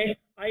okay,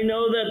 I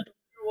know that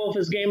Wolf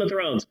is Game of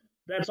Thrones.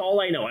 That's all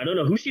I know. I don't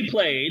know who she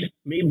played.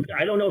 Maybe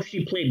I don't know if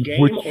she played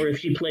Game or if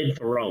she played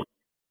Throne.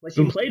 But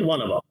she played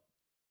one of them.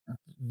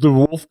 The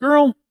Wolf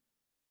Girl.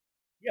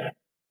 Yeah.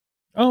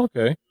 Oh,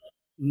 okay.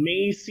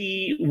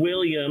 Macy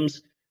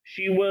Williams.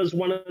 She was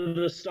one of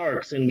the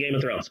Starks in Game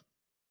of Thrones.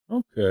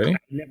 Okay.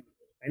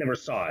 I never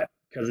saw it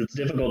because it's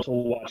difficult to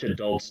watch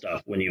adult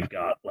stuff when you've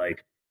got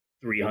like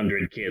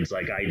 300 kids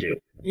like I do.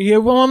 Yeah,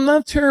 well, I'm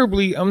not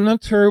terribly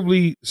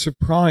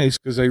surprised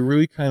because I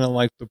really kind of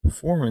liked the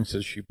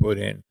performances she put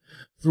in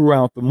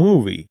throughout the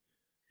movie.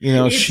 You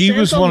know, she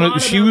was one of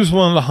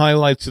the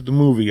highlights of the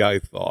movie, I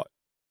thought.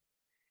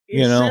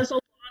 It says a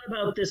lot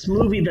about this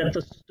movie that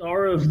the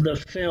star of the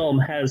film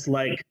has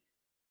like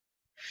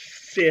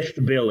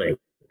fifth billing.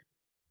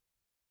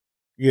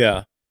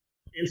 Yeah.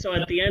 And so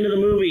at the end of the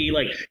movie,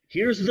 like,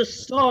 here's the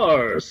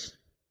stars.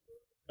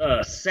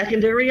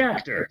 Secondary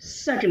actor,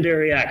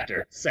 secondary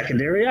actor,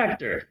 secondary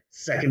actor,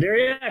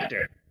 secondary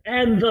actor,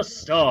 and the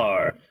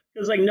star.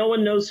 Because like no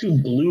one knows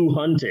who Blue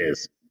Hunt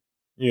is.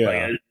 Yeah.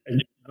 Like,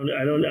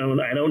 I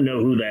don't know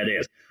who that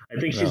is. I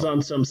think she's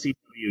on some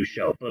CW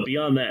show, but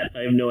beyond that, I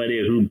have no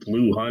idea who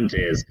Blue Hunt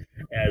is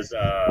as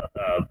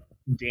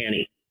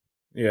Danny.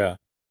 Yeah.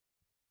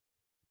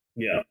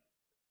 Yeah.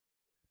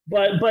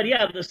 But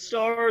yeah, the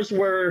stars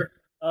were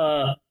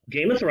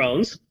Game of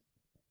Thrones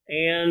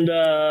and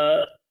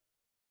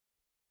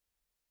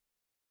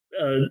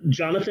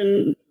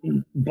Jonathan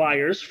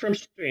Byers from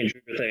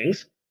Stranger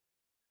Things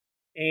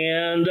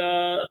and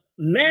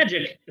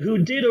Magic, who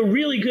did a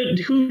really good,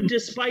 who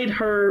despite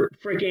her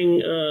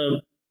freaking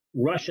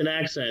Russian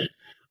accent,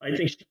 I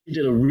think she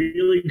did a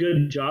really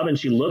good job, and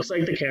she looks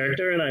like the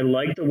character, and I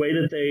like the way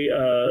that they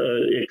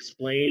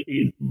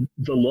explain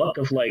the look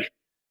of like,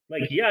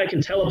 yeah, I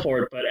can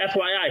teleport, but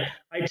FYI,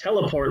 I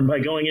teleport by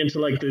going into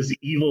like this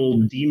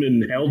evil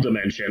demon hell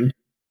dimension.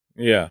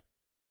 Yeah.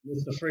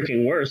 It's the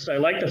freaking worst. I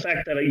like the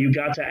fact that you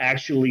got to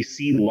actually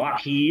see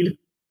Lockheed.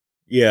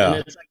 Yeah. And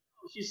it's like,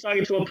 oh, she's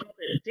talking to a puppet.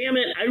 Damn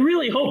it, I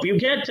really hope you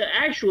get to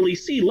actually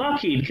see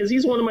Lockheed, because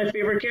he's one of my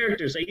favorite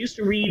characters. I used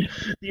to read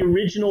the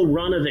original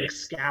run of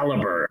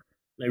Excalibur.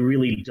 I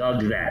really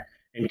dug that.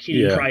 And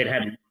Kitty Pryde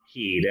had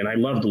Lockheed, and I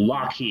loved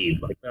Lockheed.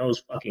 Like, that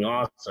was fucking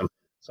awesome.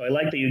 So I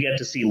like that you get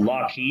to see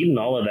Lockheed and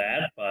all of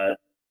that, but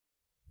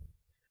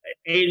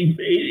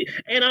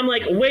and I'm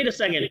like, wait a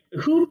second,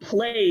 who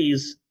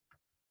plays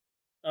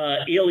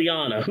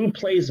Ileana? Who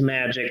plays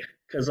Magic?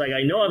 Because like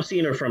I know I've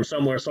seen her from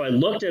somewhere, so I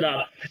looked it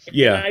up.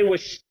 Yeah, and I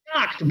was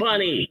shocked,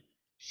 Bunny.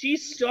 She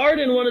starred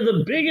in one of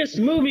the biggest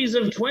movies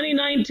of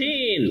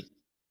 2019,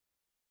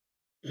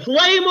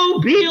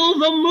 Playmobil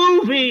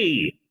the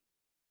movie.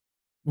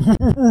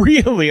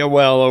 Really?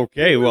 Well,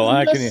 okay. Well,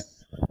 I can.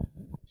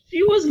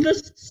 She was the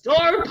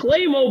star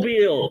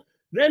Playmobil.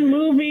 That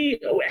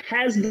movie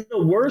has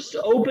the worst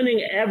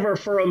opening ever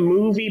for a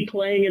movie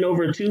playing in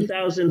over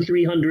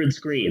 2,300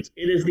 screens.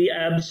 It is the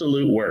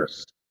absolute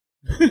worst.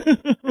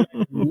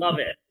 Love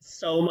it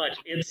so much.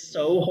 It's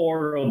so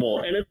horrible.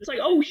 And it's like,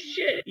 oh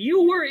shit,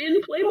 you were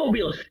in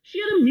Playmobil. She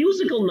had a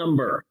musical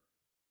number.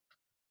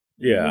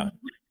 Yeah.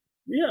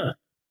 Yeah.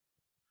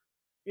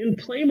 In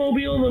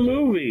Playmobil the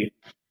movie.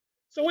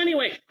 So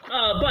anyway,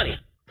 Buddy.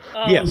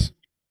 Yes.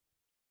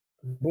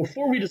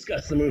 Before we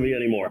discuss the movie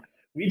anymore,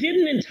 we did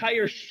an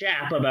entire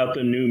shap about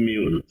the New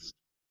Mutants.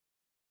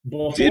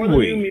 Before did the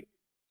we? New Mutants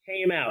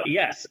came out,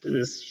 yes,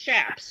 this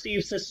shap,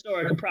 Steve's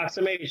Historic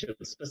Approximation.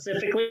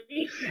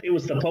 Specifically, it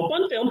was the Pope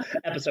on Film,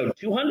 episode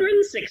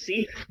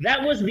 260.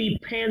 That was the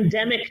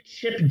pandemic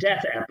chip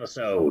death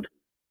episode.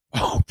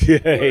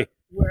 Okay.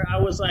 Where I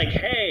was like,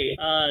 hey,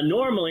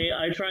 normally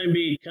I try and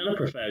be kind of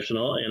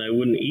professional and I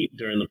wouldn't eat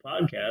during the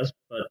podcast,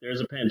 but there's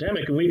a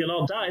pandemic and we can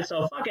all die,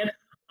 so fuck it.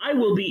 I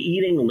will be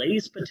eating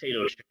Lay's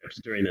potato chips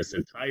during this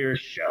entire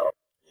show.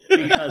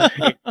 Because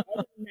it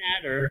doesn't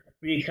matter,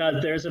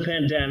 because there's a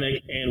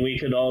pandemic and we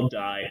could all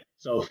die.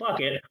 So fuck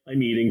it,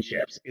 I'm eating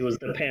chips. It was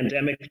the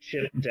pandemic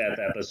chip death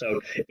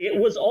episode. It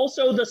was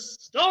also the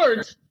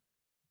start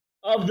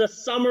of the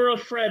summer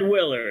of Fred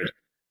Willard.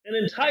 An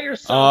entire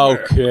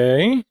summer.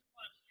 Okay.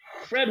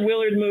 Fred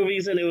Willard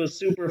movies, and it was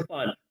super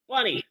fun.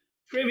 Bunny,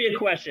 trivia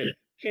question.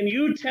 Can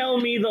you tell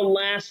me the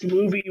last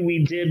movie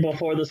we did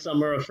before the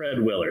summer of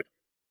Fred Willard?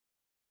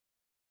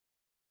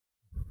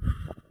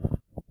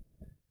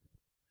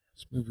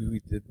 Last movie we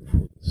did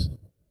before this.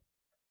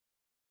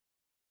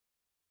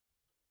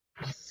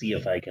 See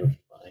if I can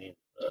find.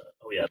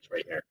 Oh yeah, it's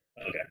right here.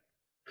 Okay.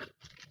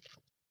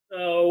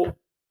 So.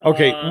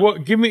 Okay.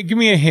 What? Give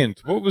me a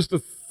hint. What was the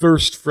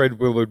first Fred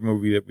Willard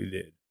movie that we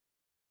did?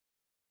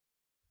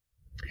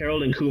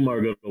 Harold and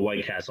Kumar go to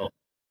White Castle.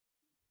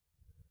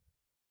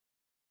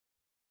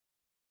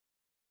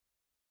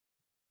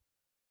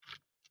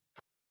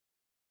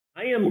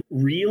 I am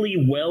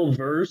really well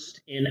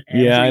versed in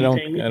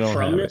everything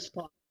from this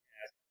podcast.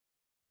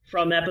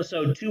 From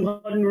episode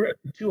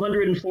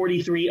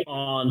 243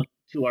 on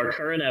to our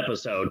current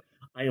episode,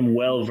 I am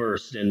well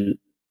versed in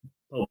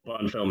Pope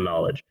on film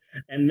knowledge.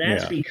 And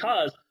that's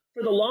because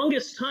for the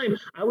longest time,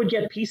 I would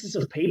get pieces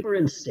of paper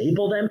and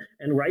staple them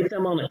and write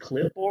them on a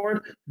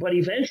clipboard. But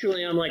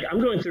eventually, I'm like, I'm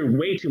going through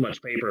way too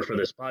much paper for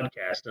this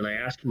podcast. And I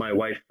asked my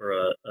wife for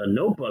a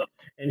notebook,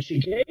 and she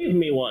gave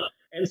me one.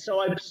 And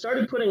so I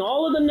started putting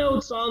all of the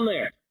notes on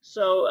there.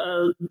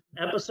 So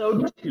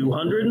episode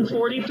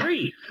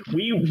 243,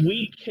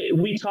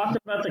 we talked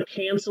about the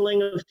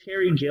canceling of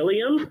Terry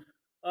Gilliam.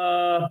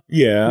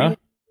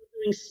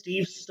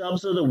 Steve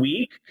Stubbs of the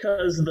Week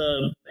because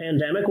the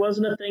pandemic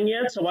wasn't a thing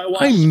yet. So I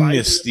watched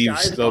miss Steve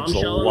Stubbs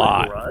a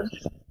lot.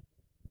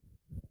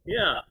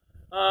 Yeah.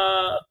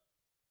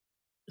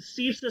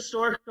 Steve's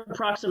Historic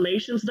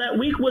Approximations that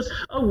week was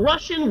a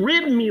Russian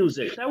rib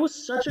music. That was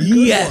such a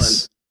good one.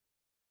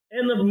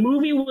 And the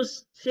movie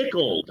was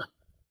Tickled.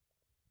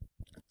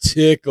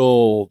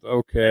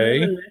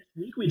 Okay. And the next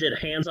week we did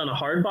Hands on a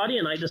Hard Body,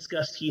 and I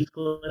discussed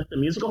Heathcliff the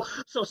musical.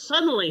 So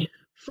suddenly,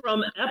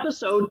 from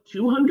episode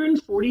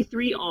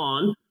 243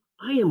 on,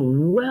 I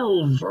am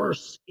well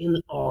versed in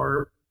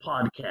our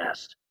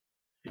podcast.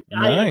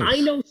 Nice.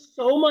 I know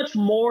so much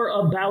more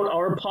about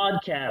our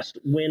podcast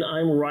when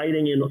I'm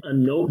writing in a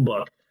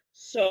notebook.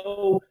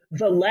 So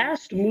the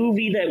last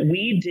movie that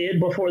we did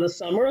before the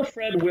summer of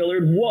Fred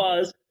Willard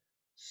was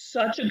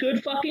such a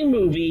good fucking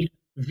movie,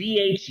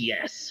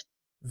 VHS.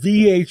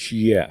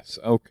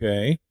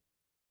 Okay.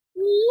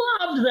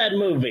 Loved that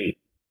movie.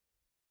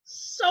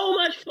 So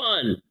much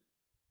fun.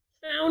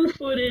 Found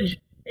footage,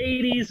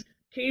 80s,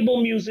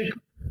 cable music,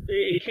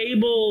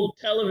 cable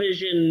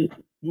television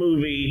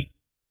movie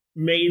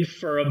made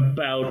for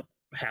about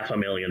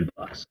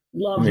 $500,000.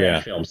 Love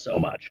that film so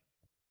much.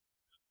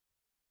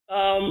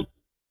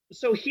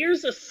 So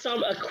here's a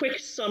quick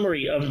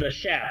summary of the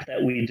Shap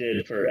that we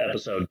did for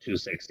episode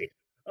 260.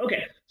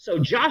 Okay, so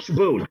Josh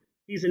Boone,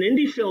 he's an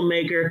indie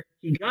filmmaker.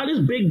 He got his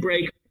big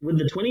break with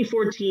the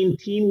 2014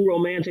 teen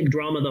romantic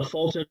drama The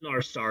Fault in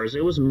Our Stars.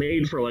 It was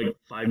made for like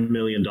 $5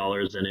 million,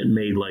 and it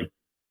made like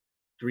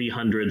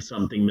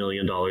 $300-something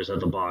million at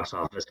the box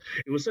office.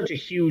 It was such a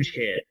huge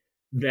hit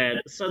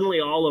that suddenly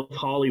all of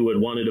Hollywood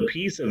wanted a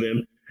piece of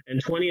him,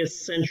 and 20th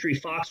Century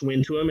Fox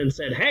went to him and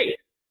said, hey,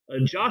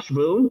 Josh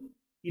Boone,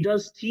 he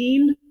does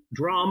teen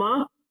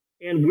drama,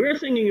 and we're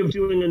thinking of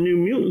doing a New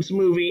Mutants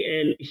movie,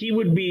 and he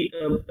would be,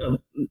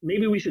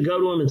 maybe we should go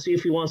to him and see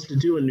if he wants to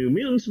do a New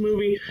Mutants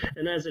movie.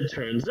 And as it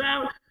turns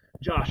out,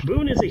 Josh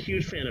Boone is a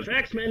huge fan of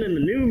X-Men and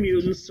the New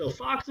Mutants, so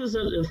Fox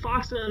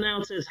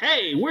announces,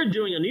 hey, we're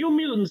doing a New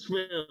Mutants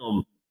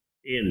film.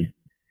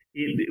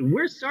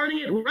 We're starting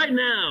it right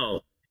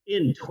now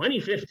in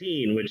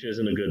 2015, which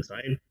isn't a good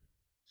sign.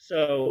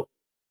 So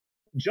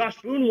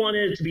Josh Boone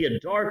wanted it to be a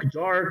dark,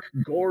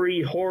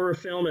 gory horror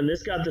film, and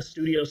this got the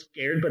studio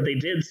scared, but they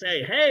did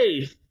say,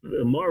 hey,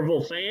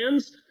 Marvel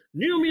fans,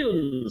 New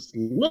Mutants,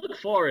 look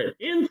for it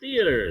in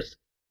theaters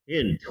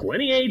in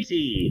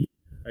 2018.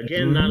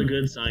 Again, not a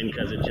good sign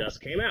because it just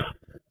came out.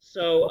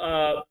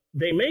 So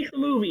they make the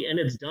movie, and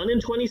it's done in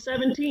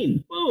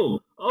 2017. Boom.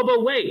 Oh,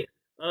 but wait.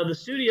 The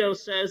studio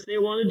says they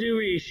want to do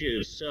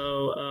reshoots,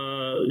 so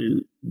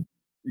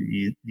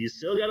you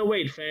still got to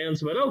wait,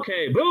 fans. But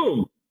okay,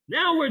 boom.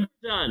 Now we're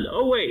done.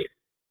 Oh, wait.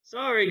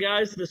 Sorry,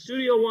 guys. The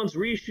studio wants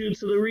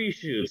reshoots of the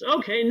reshoots.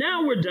 Okay,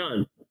 now we're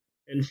done.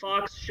 And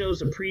Fox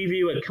shows a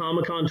preview at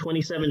Comic-Con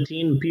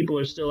 2017, and people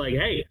are still like,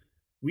 hey,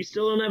 we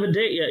still don't have a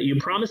date yet. You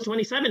promised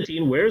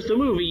 2017. Where's the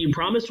movie? You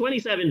promised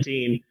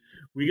 2017.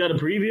 We got a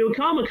preview at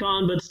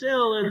Comic-Con, but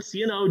still, it's,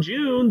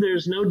 June.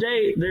 There's no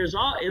date.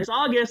 It's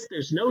August.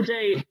 There's no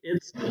date.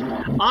 It's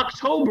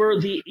October.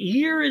 The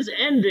year is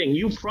ending.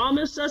 You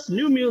promised us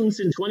New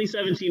Mutants in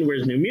 2017.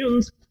 Where's New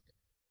Mutants?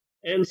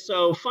 And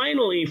so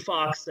finally,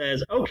 Fox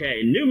says,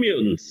 okay, New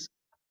Mutants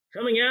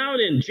coming out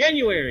in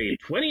January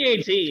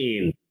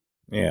 2018.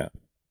 Yeah.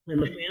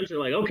 And the fans are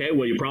like, okay,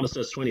 well, you promised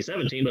us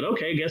 2017, but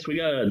okay, guess we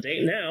got a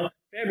date now,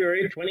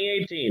 February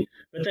 2018.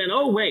 But then,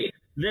 oh, wait,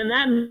 then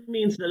that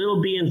means that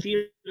it'll be in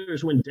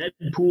theaters when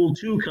Deadpool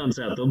 2 comes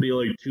out. There'll be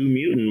like 2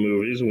 mutant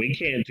movies, and we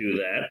can't do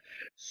that.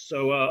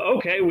 So,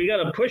 okay, we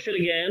got to push it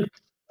again.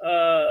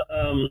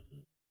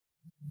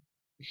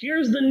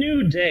 here's the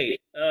new date.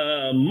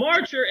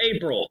 March or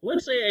April.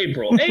 Let's say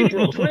April.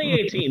 April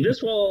 2018.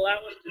 This will allow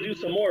us to do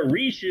some more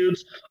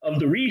reshoots of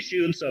the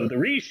reshoots of the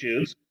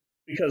reshoots,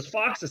 because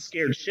Fox is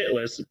scared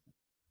shitless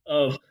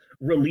of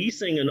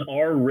releasing an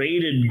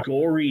R-rated,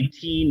 gory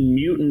teen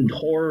mutant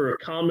horror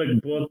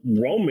comic book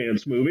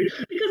romance movie,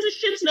 because this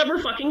shit's never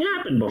fucking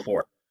happened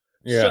before.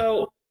 Yeah.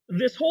 So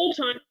this whole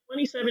time,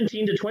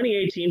 2017 to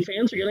 2018,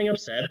 fans are getting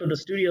upset, but the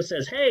studio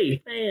says,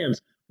 hey,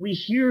 fans, we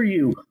hear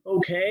you,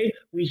 okay?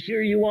 We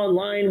hear you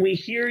online. We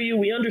hear you.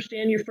 We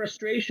understand your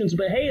frustrations,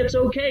 but hey, it's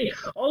okay.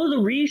 All of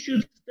the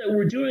reshoots that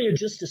we're doing are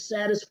just to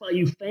satisfy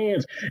you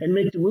fans and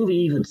make the movie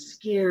even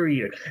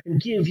scarier and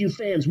give you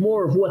fans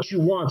more of what you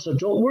want. So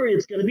don't worry,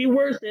 it's going to be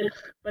worth it.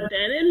 But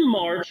then in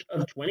March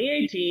of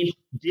 2018,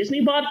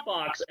 Disney bought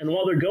Fox, and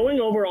while they're going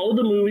over all of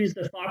the movies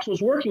that Fox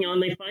was working on,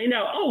 they find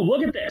out, oh,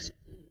 look at this.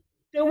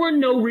 There were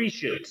no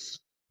reshoots.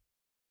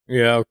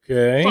 Yeah,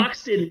 okay.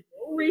 Fox did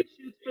no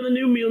reshoots for the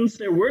New Mutants.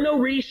 There were no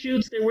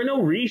reshoots. There were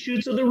no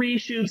reshoots of the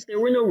reshoots. There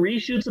were no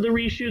reshoots of the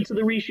reshoots of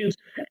the reshoots.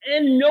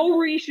 And no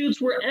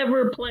reshoots were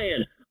ever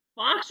planned.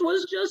 Fox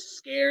was just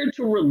scared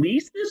to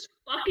release this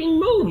fucking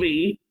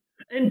movie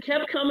and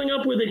kept coming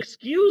up with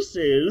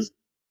excuses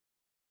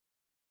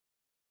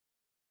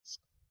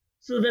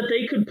so that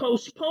they could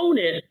postpone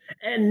it.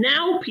 And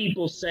now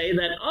people say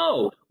that,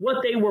 oh,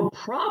 what they were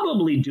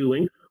probably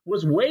doing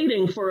was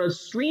waiting for a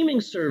streaming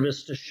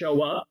service to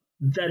show up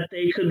that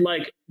they could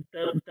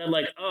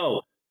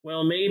oh,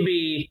 well,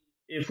 maybe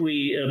if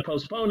we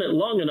postpone it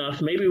long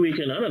enough, maybe we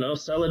can, I don't know,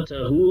 sell it to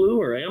Hulu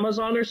or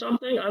Amazon or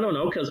something. I don't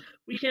know, because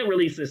we can't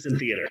release this in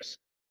theaters.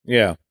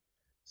 Yeah.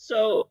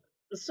 So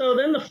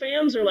then the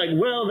fans are like,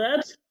 well,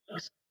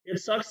 it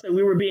sucks that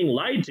we were being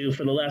lied to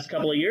for the last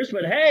couple of years,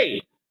 but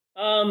hey,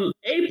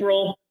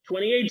 April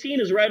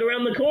 2018 is right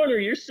around the corner.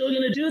 You're still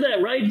going to do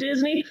that, right,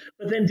 Disney?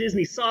 But then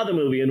Disney saw the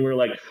movie and we're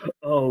like,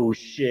 oh,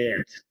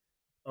 shit.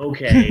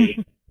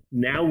 Okay,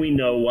 now we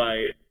know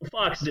why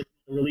Fox didn't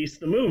release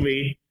the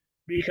movie,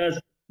 because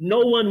no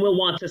one will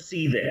want to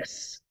see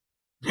this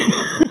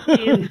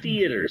in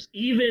theaters.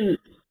 Even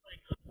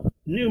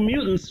New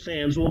Mutants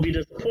fans will be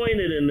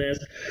disappointed in this.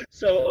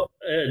 So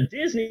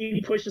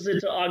Disney pushes it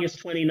to August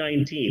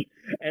 2019.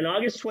 And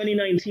August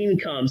 2019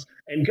 comes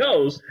and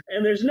goes,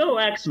 and there's no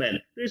X-Men.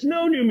 There's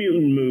no New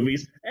Mutant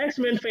movies.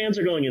 X-Men fans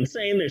are going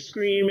insane. They're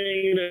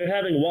screaming. They're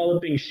having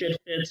walloping shit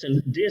fits.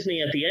 And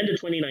Disney, at the end of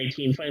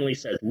 2019, finally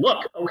says,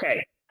 look,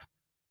 okay,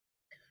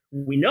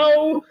 we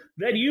know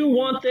that you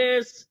want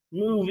this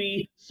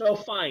movie, so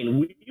fine.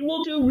 We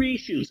will do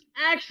reshoots,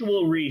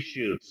 actual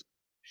reshoots.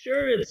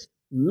 Sure, it's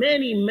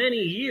many, many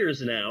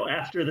years now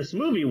after this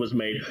movie was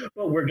made,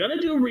 but we're going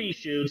to do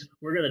reshoots.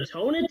 We're going to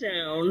tone it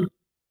down,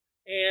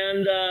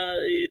 and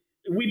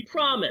we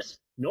promise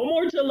no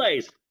more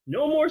delays,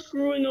 no more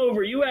screwing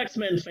over you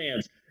X-Men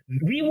fans.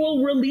 We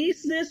will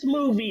release this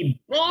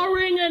movie,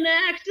 barring an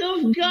act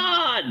of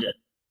God.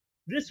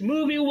 This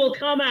movie will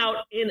come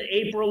out in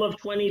April of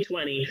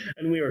 2020,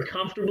 and we are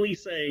comfortably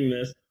saying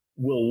this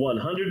will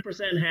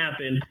 100%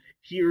 happen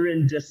here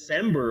in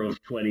December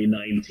of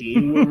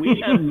 2019, where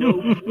we have no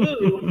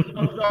clue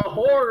of the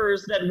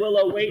horrors that will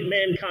await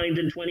mankind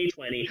in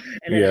 2020.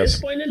 And at this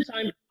point in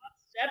time, God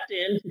stepped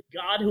in,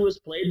 God, who was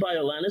played by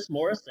Alanis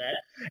Morissette,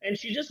 and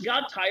she just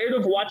got tired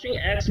of watching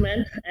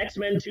X-Men,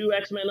 X-Men 2,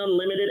 X-Men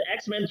Unlimited,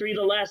 X-Men 3,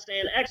 The Last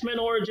Stand, X-Men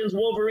Origins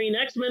Wolverine,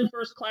 X-Men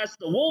First Class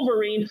The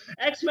Wolverine,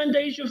 X-Men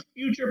Days of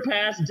Future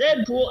Past,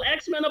 Deadpool,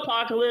 X-Men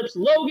Apocalypse,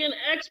 Logan,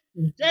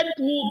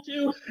 Deadpool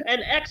 2,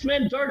 and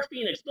X-Men Dark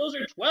Phoenix. Those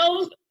are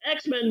 12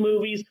 X-Men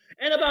movies,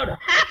 and about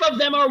half of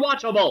them are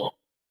watchable.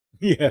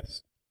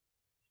 Yes.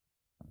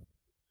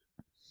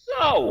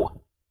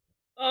 So,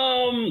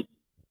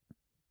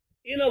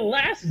 in a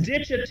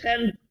last-ditch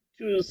attempt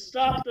to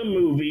stop the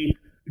movie,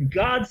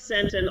 God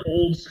sent an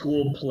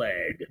old-school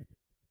plague.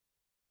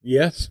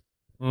 Yes.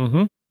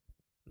 Mm-hmm.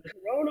 The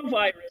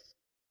coronavirus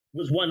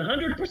was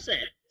 100%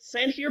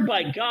 sent here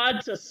by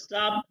God to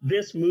stop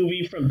this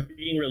movie from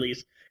being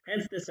released,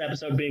 hence this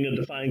episode being a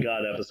Defying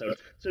God episode.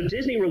 So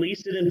Disney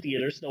released it in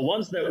theaters. The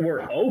ones that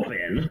were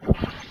open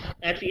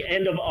at the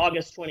end of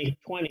August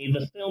 2020,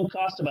 the film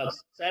cost about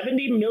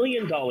 $70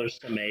 million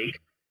to make.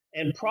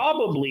 And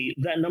probably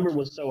that number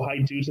was so high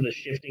due to the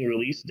shifting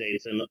release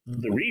dates and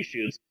the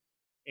reshoots.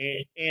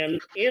 And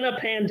in a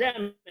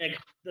pandemic,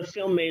 the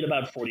film made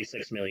about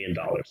 $46 million.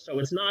 So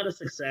it's not a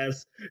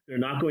success. They're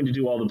not going to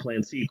do all the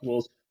planned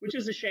sequels, which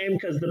is a shame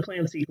because the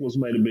planned sequels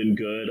might have been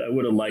good. I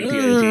would have liked the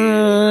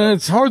idea.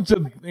 It's hard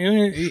to.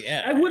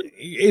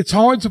 It's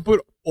hard to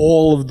put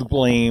all of the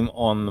blame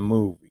on the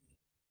movie.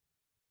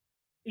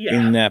 Yeah.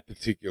 In that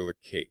particular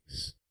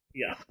case.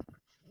 Yeah.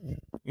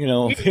 You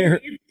know,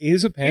 there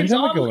is a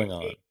pandemic going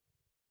on.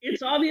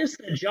 It's obvious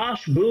that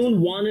Josh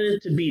Boone wanted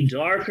it to be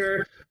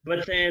darker,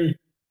 but then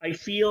I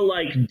feel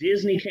like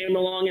Disney came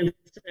along and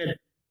said,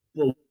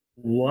 well,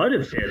 what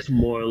if it's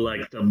more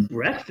like the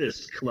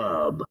Breakfast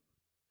Club?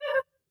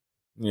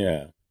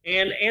 Yeah.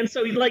 And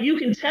so, like, you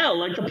can tell,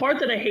 like, the part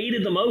that I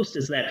hated the most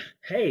is that,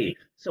 hey,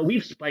 so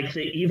we've spiked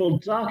the evil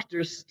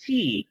doctor's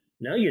tea.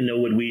 Now you know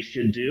what we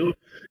should do.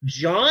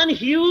 John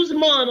Hughes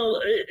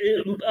montage.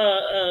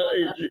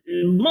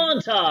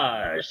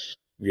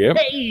 Yep.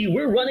 Hey,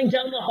 we're running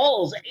down the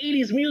halls.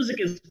 80s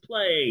music is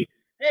playing.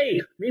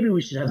 Hey, maybe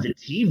we should have the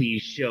TV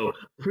show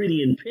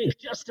Pretty in Pink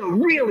just to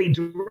really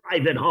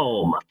drive it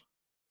home.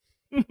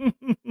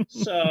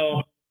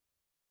 So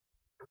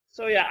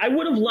yeah, I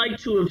would have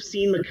liked to have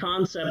seen the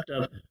concept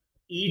of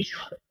each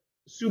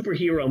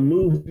superhero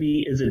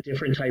movie is a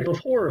different type of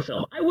horror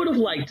film. I would have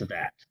liked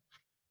that.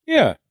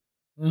 Yeah.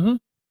 Mm-hmm.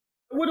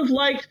 I would have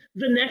liked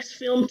the next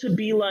film to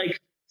be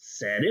like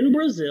set in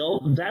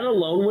Brazil. That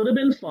alone would have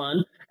been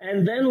fun.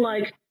 And then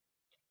like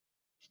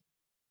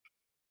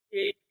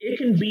it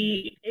can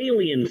be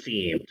alien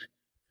themed.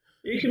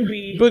 It can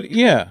be. But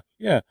yeah.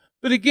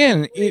 But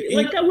again,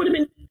 that would have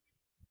been.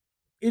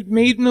 It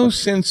made no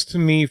sense to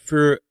me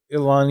for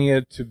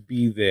Ilania to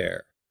be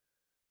there,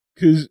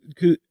 because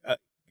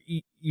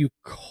you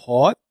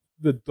caught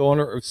the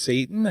daughter of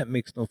Satan. That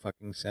makes no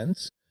fucking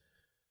sense.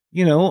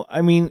 You know,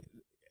 I mean,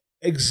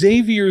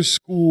 Xavier's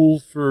school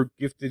for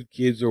gifted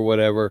kids or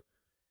whatever,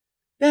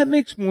 that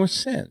makes more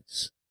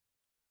sense.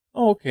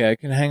 Oh, okay, I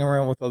can hang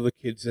around with other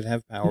kids that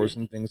have powers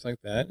and things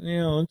like that. You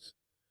know, it's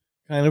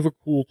kind of a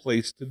cool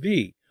place to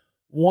be.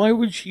 Why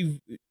would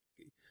she?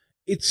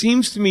 It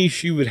seems to me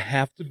she would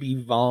have to be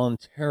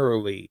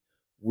voluntarily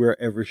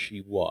wherever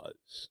she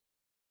was,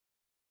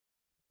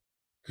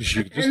 because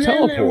she could just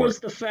teleport. There was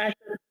the fact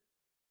that,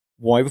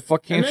 why the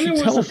fuck can't she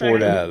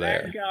teleport out of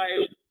there?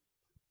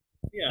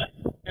 Yeah,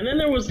 and then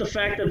there was the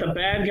fact that the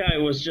bad guy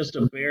was just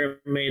a bear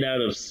made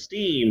out of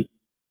steam,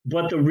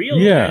 but the real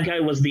bad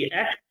guy was the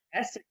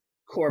Essex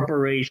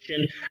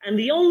Corporation, and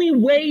the only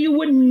way you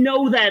would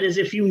know that is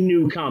if you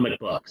knew comic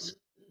books.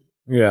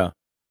 Yeah.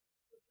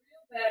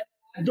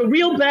 The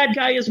real bad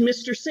guy is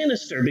Mr.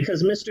 Sinister,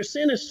 because Mr.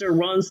 Sinister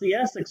runs the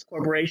Essex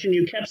Corporation.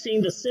 You kept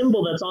seeing the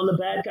symbol that's on the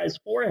bad guy's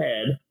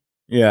forehead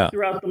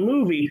throughout the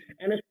movie,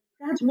 and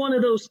that's one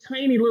of those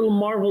tiny little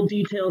Marvel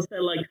details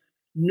that, like,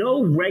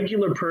 no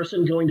regular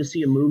person going to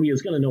see a movie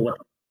is going to know what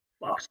the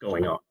fuck's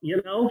going on, you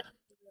know?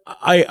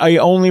 I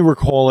only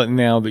recall it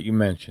now that you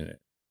mention it.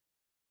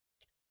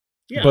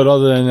 Yeah. But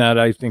other than that,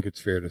 I think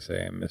it's fair to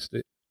say I missed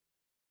it.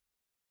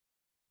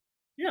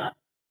 Yeah.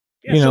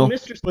 Yeah, you know,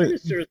 Mr.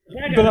 Sinister,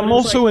 but I'm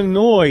also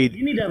annoyed.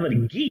 You need to have a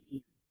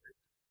geek.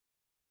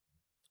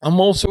 I'm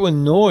also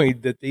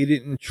annoyed that they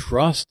didn't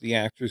trust the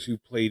actress who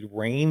played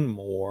Rain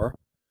more.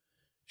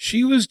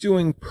 She was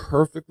doing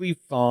perfectly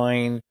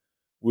fine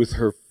with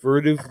her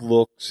furtive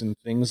looks and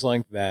things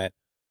like that.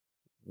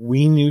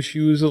 We knew she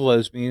was a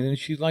lesbian and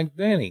she liked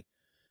Danny.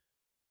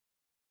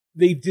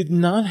 They did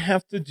not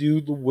have to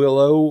do the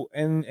Willow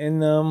and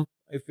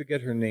I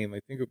forget her name. I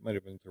think it might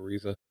have been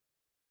Teresa.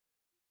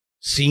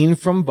 Scene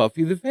from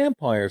Buffy the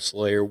Vampire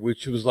Slayer,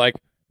 which was like,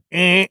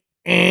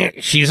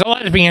 she's a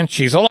lesbian.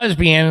 She's a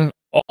lesbian.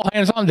 All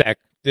hands on deck.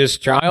 This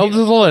child is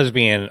a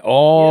lesbian.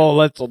 Oh,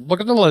 let's look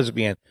at the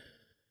lesbian.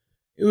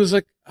 It was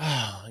like,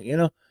 you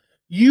know,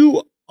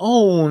 you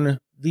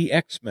own the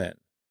X-Men.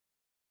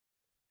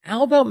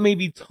 How about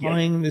maybe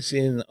tying this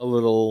in a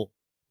little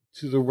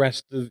to the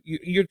rest of...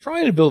 You're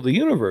trying to build a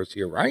universe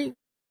here, right?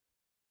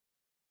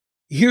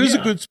 Here's a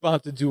good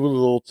spot to do a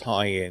little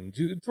tie-in.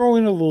 Throw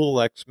in a little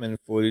X-Men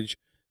footage.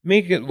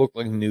 Make it look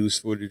like news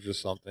footage or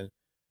something.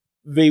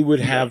 They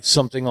would have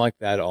something like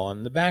that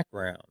on the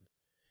background.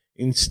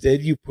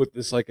 Instead, you put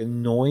this like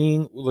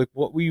annoying... Like,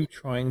 what were you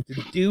trying to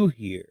do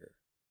here?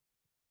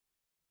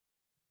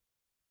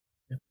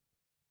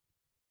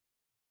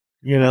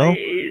 You know?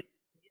 It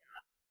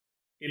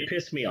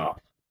pissed me off.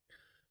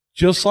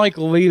 Just like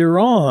later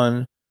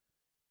on,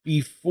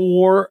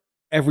 before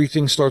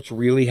everything starts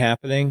really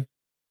happening...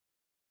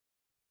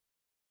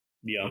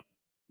 Yeah.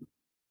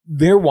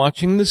 They're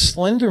watching the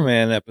Slender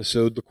Man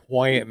episode, the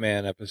Quiet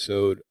Man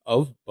episode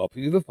of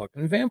Buffy the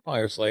fucking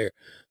Vampire Slayer.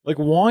 Like,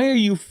 why are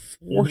you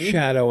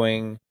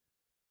foreshadowing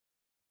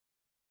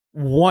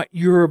what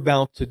you're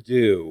about to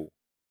do?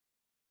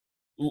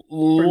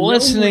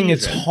 Listening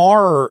its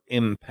horror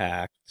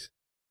impact,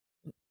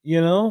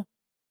 you know?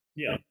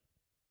 Yeah.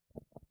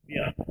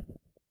 Yeah.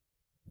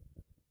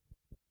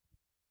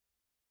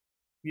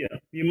 Yeah.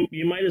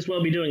 You might as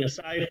well be doing a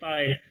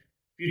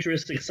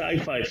futuristic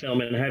sci-fi film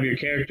and have your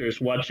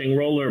characters watching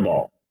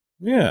Rollerball.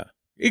 Yeah,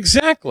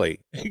 exactly.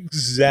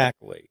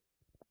 Exactly.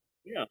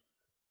 Yeah.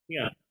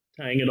 Yeah.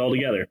 Tying it all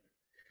together.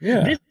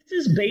 Yeah. This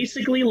is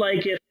basically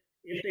like if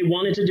they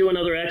wanted to do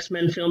another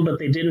X-Men film, but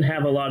they didn't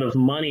have a lot of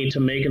money to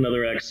make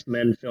another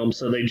X-Men film,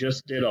 so they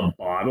just did a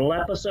bottle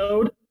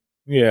episode.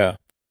 Yeah.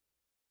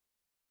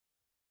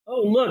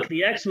 Oh, look,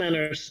 the X-Men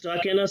are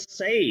stuck in a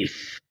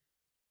safe.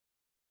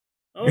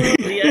 Oh, no,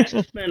 the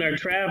X-Men are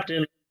trapped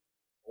in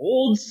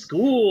old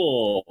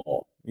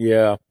school.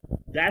 Yeah.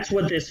 That's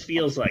what this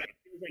feels like. It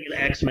feels like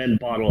an X-Men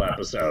bottle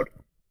episode.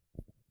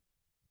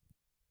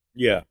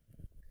 Yeah.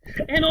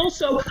 And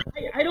also,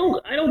 I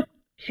don't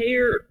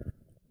care.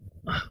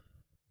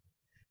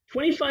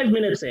 25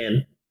 minutes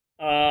in,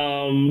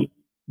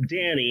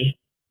 Danny,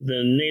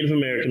 the Native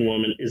American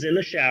woman, is in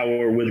the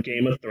shower with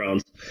Game of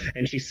Thrones,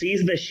 and she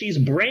sees that she's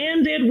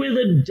branded with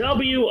a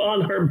W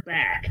on her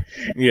back.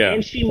 Yeah.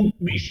 And she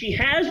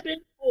has been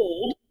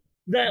told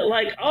that,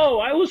 like, oh,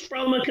 I was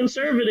from a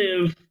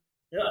conservative.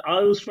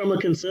 I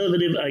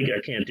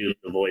can't do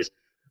the voice.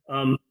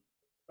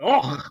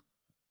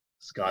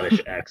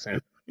 Scottish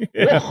accent.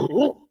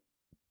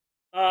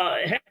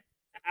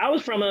 I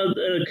was from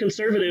a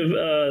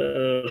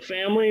conservative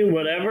family,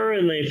 whatever,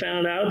 and they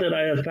found out that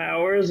I have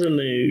powers, and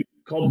they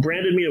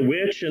branded me a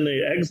witch, and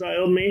they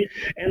exiled me.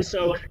 And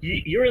so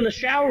you're in the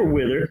shower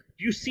with her.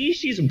 You see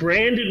she's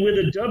branded with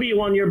a W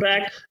on your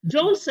back.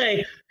 Don't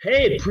say,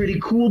 hey, pretty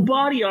cool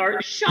body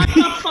art. Shut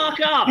the fuck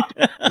up.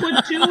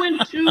 Put 2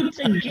 and 2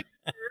 together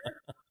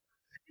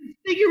and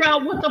figure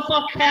out what the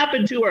fuck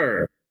happened to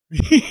her.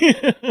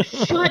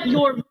 Shut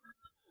your...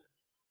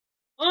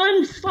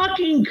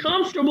 Unfucking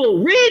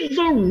comfortable. Read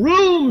the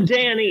room,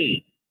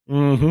 Danny.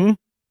 Mm-hmm.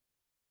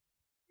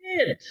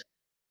 It.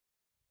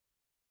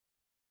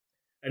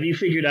 Have you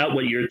figured out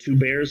what your 2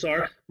 bears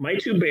are? My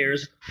 2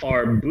 bears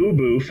are Boo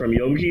Boo from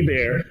Yogi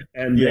Bear,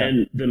 and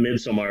then the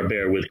Midsommar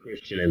bear with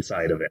Christian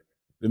inside of it.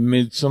 The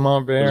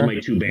Midsommar bear? Those are my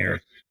 2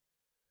 bears.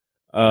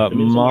 The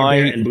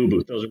Midsommar bear and Boo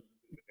Boo. Those are 2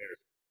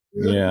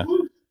 bears. Yeah.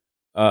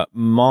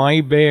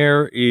 My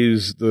bear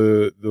is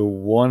the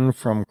one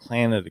from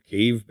Clan of the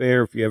Cave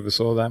Bear, if you ever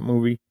saw that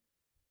movie.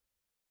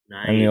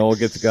 Nice. And they all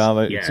get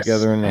together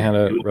and they had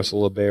to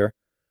wrestle a bear.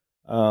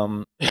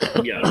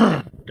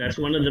 Yeah, that's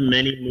one of the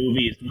many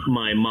movies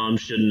my mom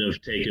shouldn't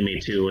have taken me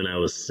to when I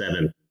was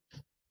 7.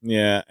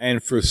 Yeah,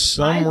 and for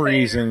some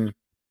reason,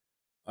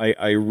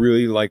 I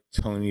really like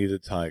Tony the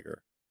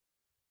Tiger.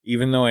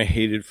 Even though I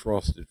hated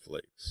Frosted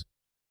Flakes.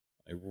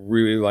 I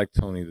really like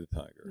Tony the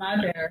Tiger. My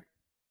bear.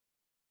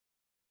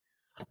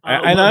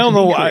 And I don't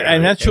know,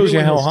 and that shows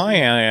you how high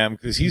I am,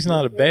 because he's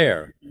not a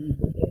bear.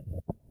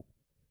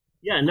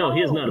 Yeah, no,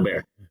 he is not a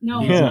bear. No,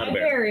 he's my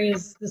bear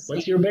is the same.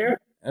 What's your bear?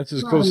 That's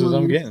as close as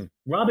I'm getting.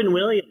 Robin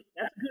Williams.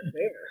 That's a good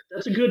bear.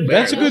 That's a good bear.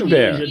 That's a good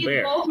bear. Good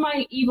bear. Both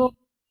my evil.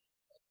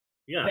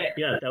 Yeah, bear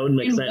yeah, that would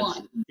make in sense.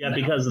 one. Yeah,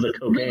 because of the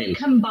cocaine. Really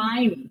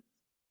combined.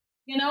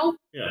 You know?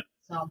 Yeah.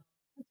 So,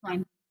 that's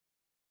fine.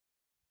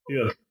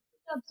 Yeah.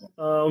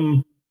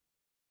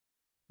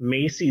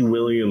 Macy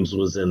Williams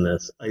was in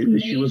this.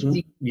 She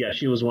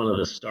was one of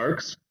the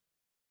Starks.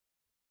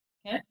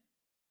 Okay.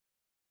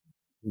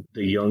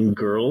 The young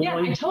girl. Yeah,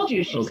 one? I told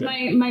you she's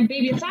my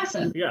baby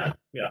assassin. Yeah,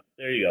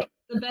 there you go.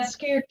 The best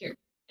character.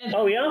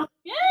 Oh yeah?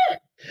 Yeah.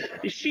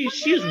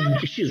 She's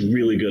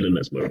really good in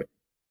this movie.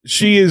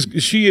 She is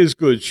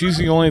good. She's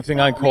the only thing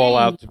I call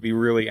out to be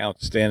really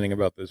outstanding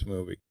about this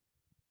movie.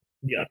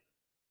 Yeah.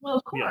 Well,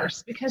 of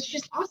course, because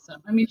she's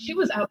awesome. I mean, she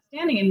was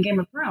outstanding in Game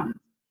of Thrones.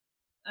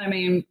 I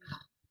mean,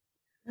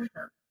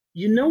 her.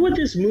 You know what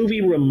this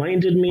movie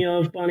reminded me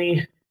of,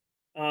 Bunny?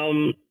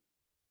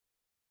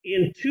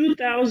 In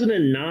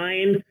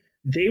 2009,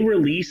 they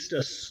released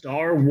a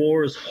Star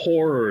Wars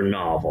horror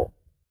novel.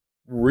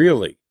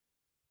 Really?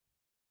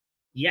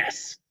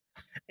 Yes.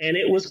 And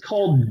it was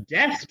called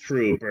Death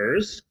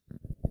Troopers.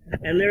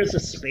 And there's a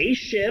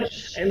spaceship,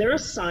 and there are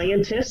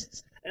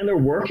scientists, and they're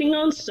working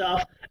on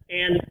stuff,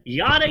 and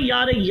yada,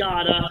 yada,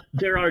 yada.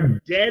 There are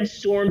dead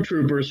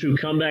stormtroopers who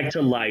come back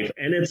to life.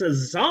 And it's a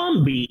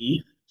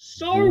zombie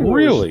Star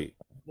Wars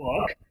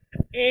book.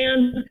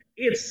 And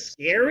it's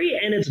scary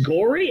and it's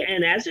gory,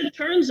 and as it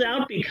turns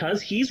out,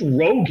 because he's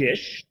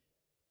roguish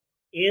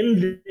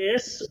in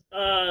this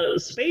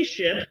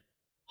spaceship,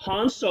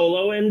 Han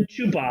Solo and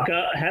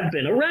Chewbacca have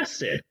been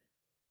arrested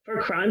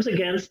for crimes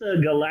against the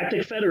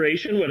Galactic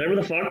Federation, whatever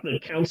the fuck. The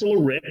Council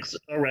of Ricks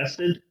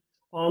arrested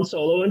Han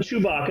Solo and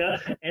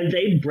Chewbacca, and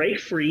they break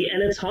free,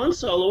 and it's Han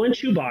Solo and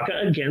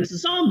Chewbacca against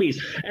zombies.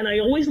 And I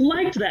always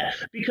liked that,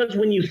 because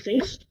when you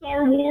think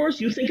Star Wars,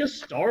 you think of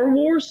Star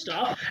Wars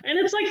stuff, and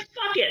it's like,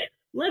 fuck it.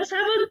 Let's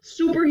have a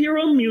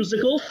superhero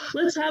musical.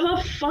 Let's have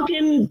a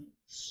fucking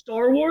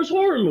Star Wars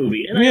horror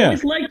movie. And I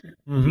always liked it.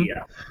 Mm-hmm.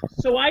 Yeah.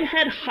 So I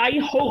had high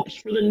hopes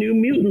for the New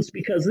Mutants,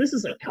 because this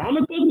is a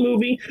comic book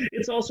movie.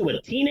 It's also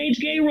a teenage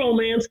gay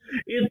romance.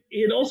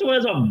 It also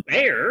has a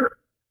bear.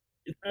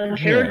 A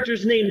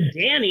character's named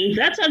Danny.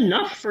 That's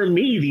enough for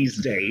me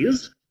these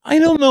days. I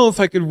don't know if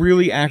I could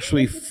really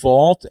actually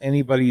fault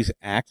anybody's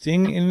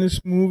acting in this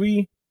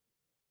movie.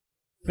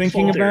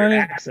 Thinking about it.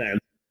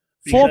 Accent.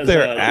 Fault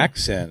their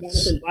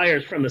accents. Jonathan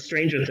Byers from the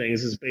Stranger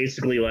Things is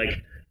basically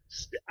like,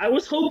 I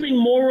was hoping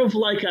more of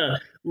like a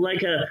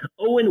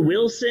Owen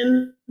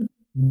Wilson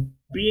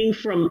being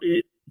from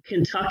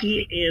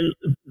Kentucky in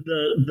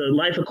the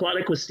Life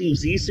Aquatic with Steve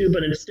Zissou,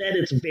 but instead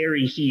it's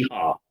very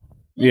hee-haw.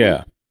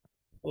 Yeah.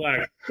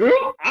 Like,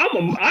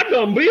 I'm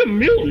gonna be a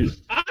mutant.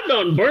 I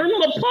done burned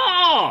the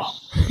paw.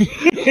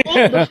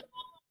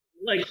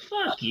 Like,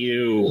 fuck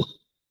you,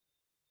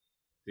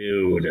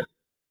 dude.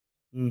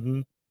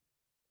 Mm-hmm.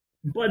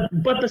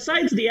 But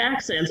besides the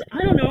accents,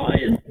 I don't know.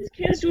 These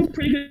kids do a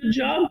pretty good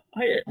job.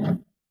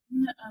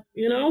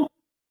 You know.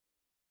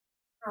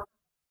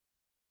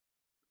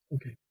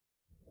 Okay.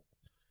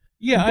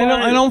 Yeah,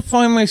 I don't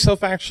find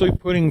myself actually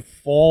putting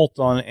fault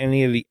on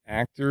any of the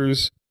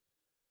actors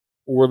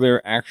or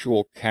their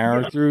actual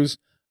characters.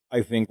 Yeah.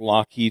 I think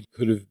Lockheed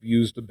could have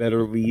used a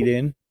better lead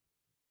in,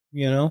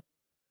 you know?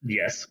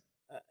 Yes.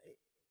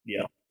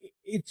 Yeah.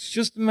 It's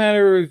just a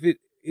matter of it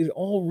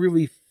all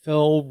really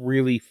fell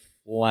really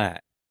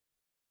flat.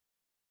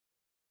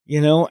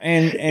 You know,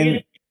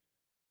 and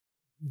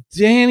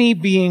Danny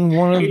being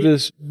one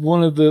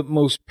of the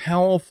most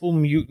powerful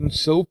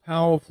mutants, so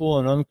powerful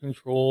and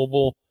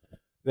uncontrollable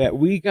that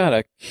we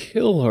gotta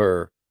kill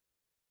her,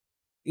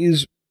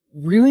 is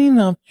really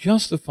not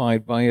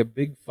justified by a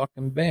big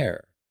fucking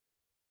bear.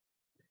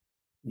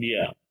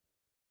 Yeah.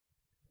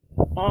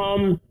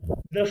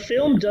 The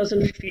film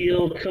doesn't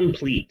feel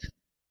complete.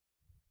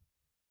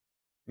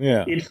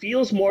 Yeah. It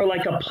feels more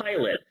like a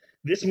pilot.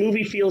 This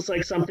movie feels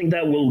like something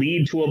that will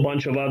lead to a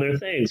bunch of other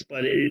things,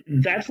 but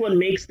that's what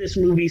makes this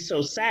movie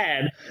so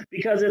sad,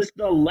 because it's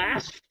the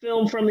last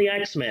film from the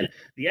X-Men.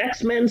 The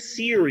X-Men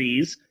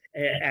series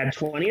at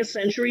 20th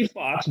Century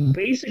Fox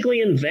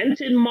basically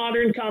invented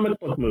modern comic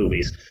book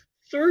movies.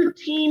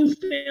 13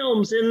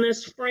 films in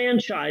this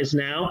franchise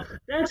now.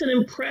 That's an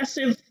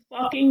impressive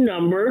fucking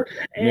number.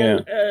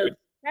 And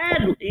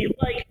sadly,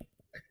 like,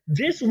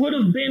 this would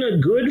have been a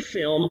good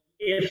film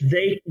if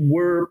they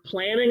were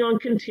planning on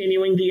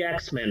continuing the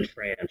X-Men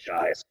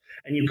franchise.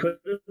 And you could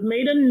have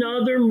made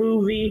another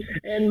movie,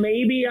 and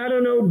maybe, I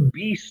don't know,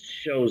 Beast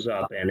shows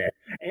up in it.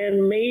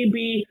 And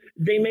maybe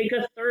they make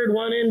a third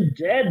one and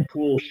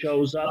Deadpool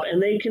shows up, and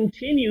they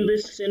continue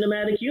this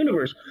cinematic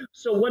universe.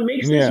 So what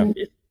makes this...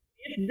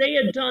 If they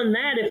had done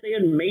that, if they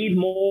had made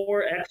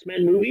more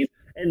X-Men movies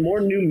and more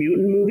New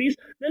Mutant movies,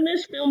 then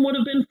this film would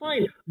have been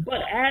fine.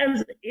 But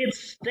as it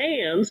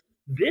stands,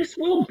 this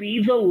will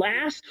be the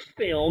last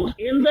film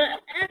in the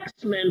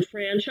X-Men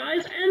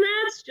franchise, and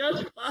that's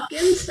just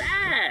fucking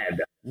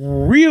sad.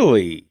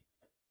 Really?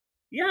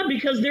 Yeah,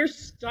 because they're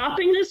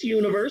stopping this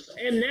universe,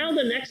 and now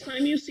the next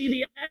time you see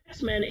the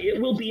X-Men, it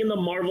will be in the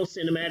Marvel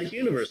Cinematic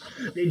Universe.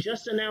 They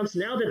just announced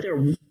now that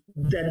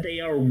they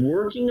are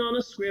working on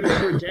a script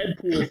for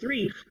Deadpool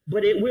 3,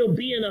 but it will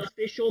be an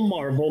official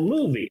Marvel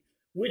movie,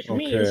 which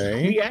means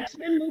the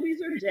X-Men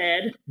movies are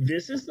dead.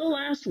 This is the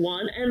last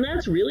one, and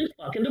that's really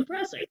fucking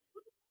depressing.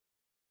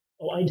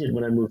 Oh, I did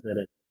when I moved that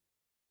in,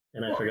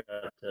 and I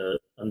forgot to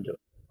undo it.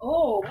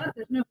 Oh, what?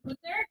 There's no food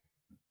there?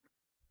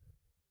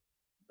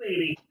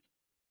 Baby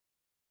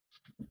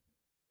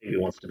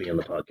wants to be on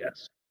the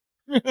podcast.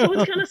 So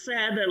it's kind of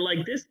sad that,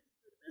 like, this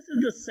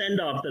is the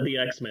send-off that the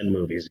X-Men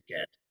movies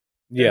get.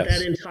 Yes.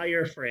 That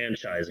entire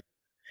franchise.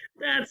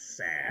 That's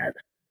sad.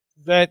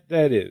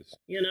 That is.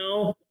 You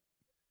know?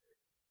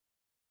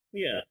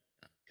 Yeah.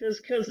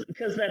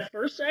 Because that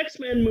first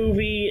X-Men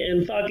movie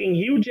and fucking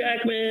Hugh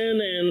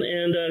Jackman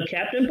and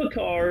Captain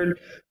Picard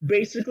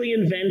basically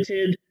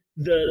invented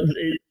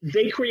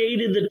they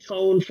created the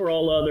tone for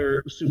all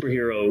other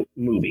superhero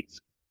movies.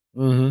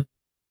 Mm-hmm.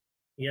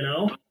 You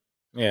know?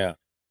 Yeah.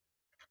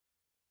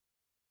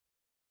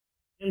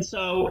 And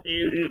so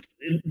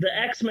the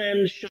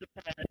X-Men should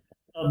have had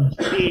a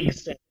big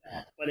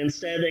setback, but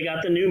instead they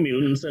got the New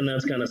Mutants, and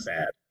that's kind of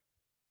sad.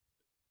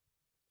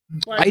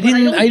 I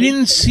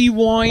didn't see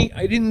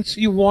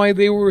why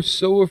they were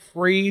so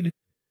afraid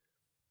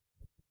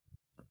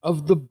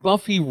of the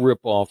Buffy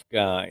ripoff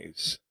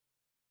guys,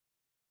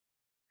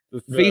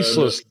 the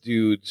faceless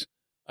dudes.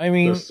 I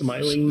mean,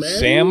 Smiling Men?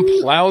 Sam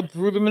plowed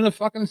through them in a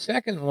fucking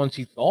second once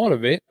he thought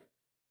of it.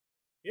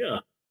 Yeah.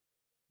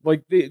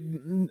 Like,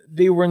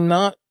 they were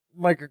not,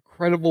 like, a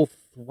credible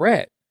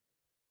threat.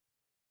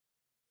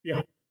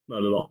 Yeah,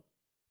 not at all.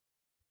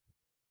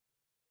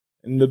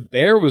 And the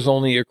bear was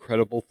only a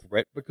credible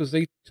threat because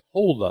they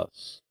told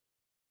us.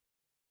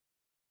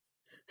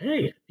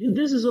 Hey,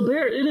 this is a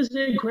bear. It is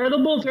an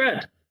incredible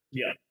threat.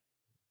 Yeah.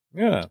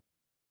 Yeah.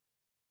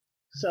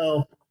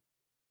 So,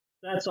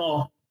 that's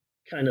all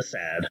kind of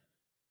sad.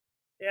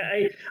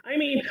 Yeah, I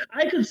mean,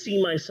 I could see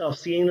myself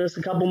seeing this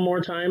a couple more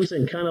times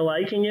and kind of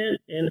liking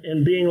it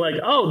and being like,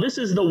 oh, this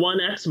is the one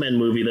X-Men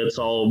movie that's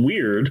all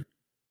weird.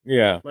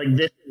 Yeah. Like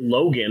this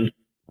Logan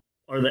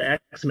are the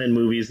X-Men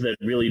movies that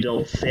really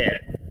don't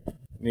fit.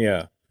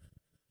 Yeah.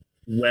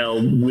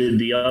 Well, with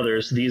the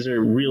others, these are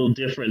real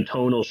different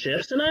tonal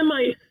shifts, and I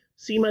might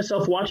see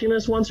myself watching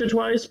this once or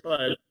twice,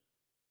 but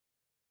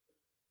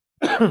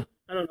I don't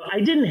know. I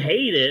didn't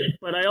hate it,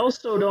 but I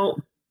also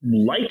don't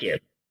like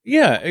it.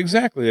 Yeah,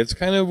 exactly. It's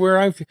kind of where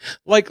I feel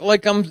like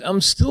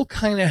I'm still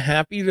kind of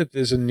happy that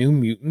there's a New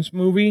Mutants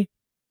movie.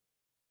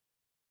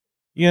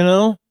 You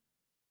know?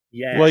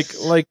 Yes.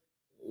 Like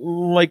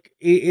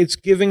it's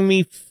giving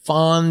me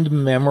fond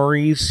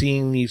memories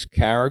seeing these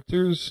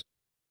characters,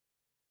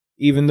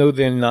 even though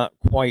they're not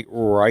quite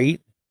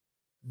right.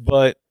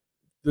 But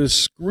the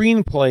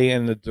screenplay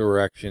and the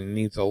direction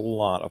needs a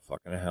lot of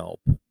fucking help.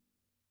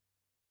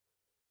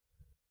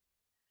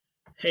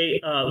 Hey,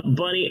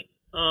 Bunny,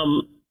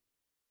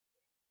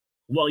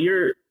 while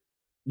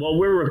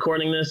we're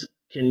recording this,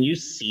 can you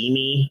see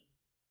me?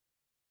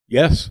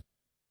 Yes.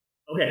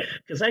 Okay,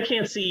 because I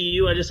can't see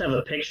you. I just have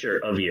a picture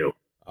of you.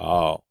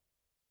 Oh.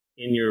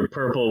 in your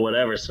purple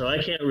whatever, so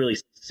I can't really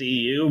see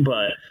you,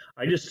 but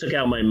I just took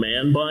out my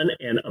man bun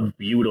and a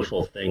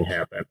beautiful thing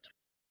happened.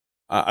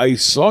 I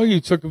saw you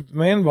took the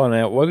man bun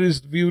out. What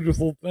is the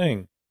beautiful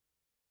thing?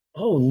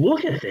 Oh,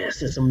 look at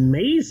this. It's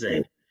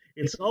amazing.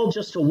 It's all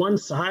just to one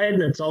side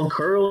and it's all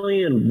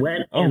curly and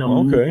wet and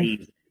amazing.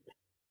 Okay.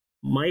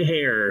 My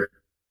hair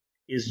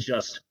is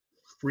just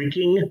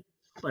freaking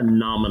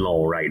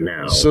phenomenal right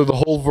now. So the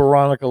whole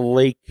Veronica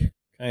Lake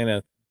kind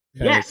of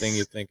Yes, thing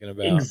you're thinking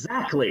about.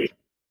 exactly.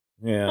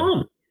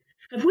 Yeah.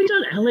 Have we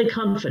done LA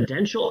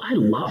Confidential? I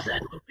love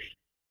that movie.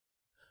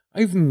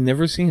 I've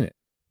never seen it.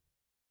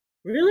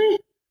 Really?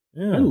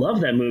 Yeah. I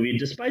love that movie,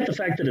 despite the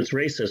fact that it's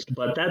racist,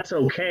 but that's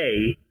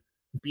okay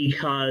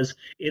because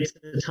it's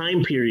a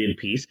time period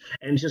piece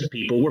and just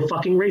people were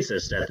fucking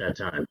racist at that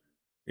time.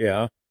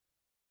 Yeah.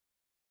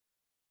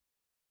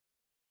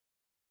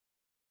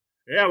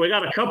 Yeah, we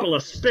got a couple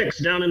of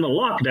spics down in the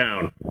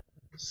lockdown.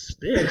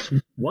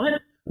 Spics?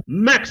 What?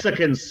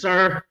 Mexicans,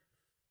 sir.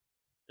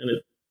 And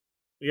it,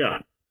 yeah.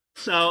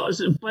 So,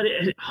 but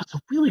it's a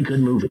really good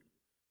movie.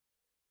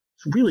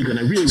 It's really good.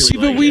 I really See,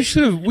 like but we it.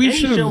 should have. We Any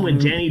should film with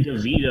have. Danny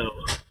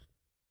DeVito.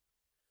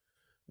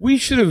 We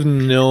should have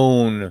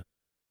known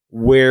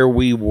where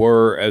we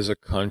were as a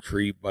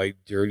country by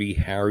Dirty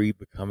Harry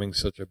becoming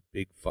such a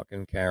big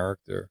fucking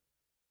character.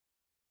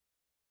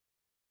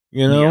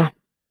 You know? Yeah.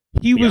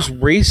 He was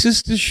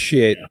racist as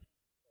shit.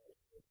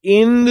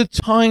 In the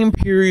time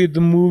period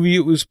the movie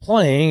it was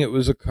playing, it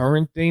was a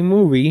current day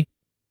movie.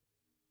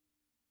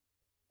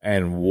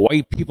 And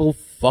white people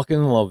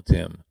fucking loved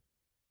him.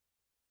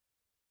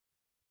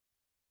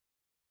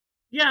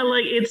 Yeah,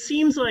 like it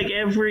seems like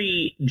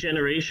every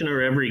generation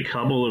or every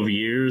couple of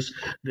years,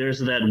 there's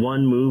that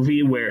one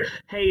movie where,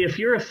 hey, if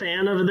you're a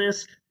fan of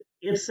this,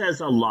 it says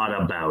a lot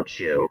about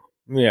you.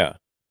 Yeah.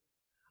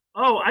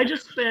 Oh, I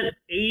just spent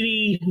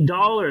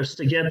 $80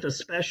 to get the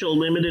special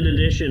limited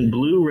edition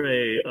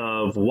Blu-ray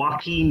of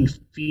Joaquin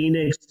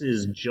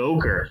Phoenix's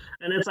Joker.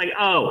 And it's like,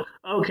 oh,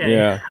 okay.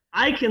 Yeah.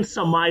 I can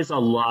surmise a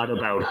lot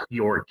about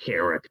your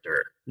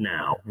character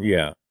now.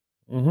 Yeah.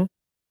 Mm-hmm.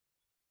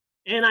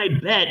 And I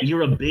bet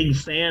you're a big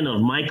fan of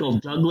Michael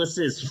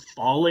Douglas's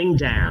Falling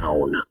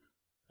Down.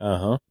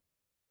 Uh-huh.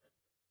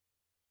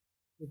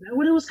 Is that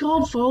what it was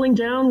called? Falling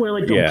Down? Where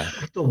like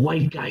the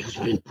white guy who's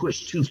been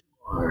pushed too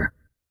far.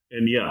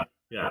 And yeah,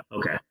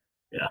 okay.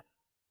 Yeah.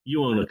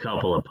 You own a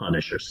couple of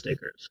Punisher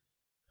stickers.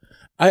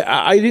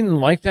 I didn't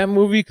like that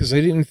movie because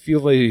I didn't feel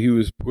like he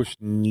was pushed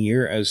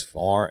near as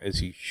far as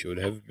he should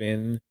have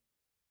been.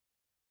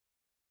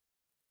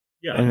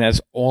 Yeah. And that's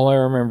all I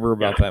remember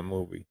about that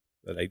movie.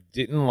 That I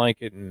didn't like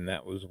it, and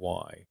that was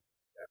why.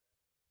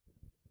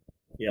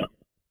 Yeah.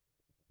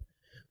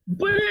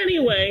 But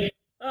anyway,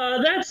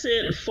 that's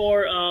it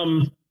for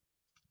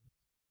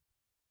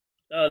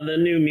the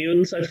New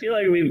Mutants. I feel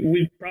like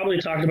we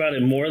probably talked about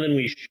it more than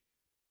we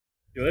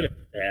should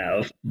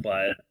have,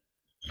 but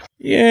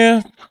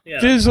yeah,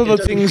 there's other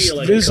things.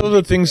 Like there's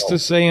other things to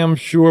say, I'm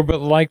sure,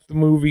 but like the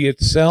movie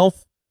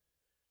itself,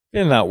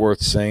 they're not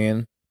worth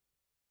saying.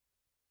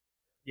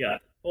 Yeah.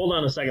 Hold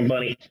on a second,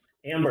 buddy.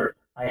 Amber,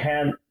 I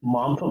had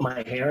Mom put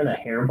my hair in a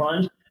hair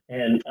bun,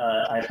 and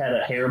I've had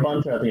a hair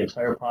bun throughout the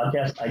entire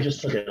podcast. I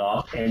just took it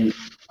off, and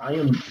I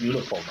am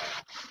beautiful now.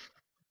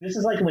 This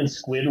is like when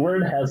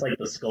Squidward has like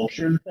the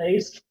sculptured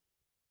face.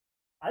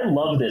 I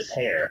love this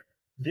hair.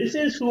 This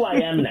is who I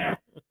am now.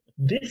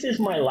 This is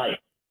my life.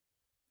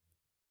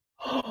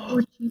 Oh,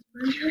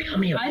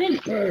 Come here. I didn't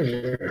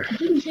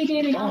take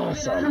anything off.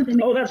 Awesome.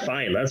 Oh, that's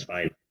fine. That's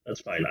fine. That's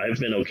fine. I've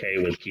been okay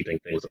with keeping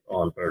things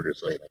on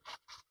burgers lately.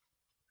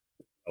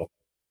 Oh,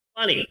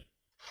 funny.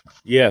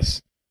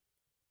 Yes.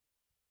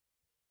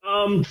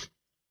 Let's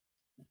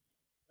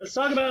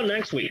talk about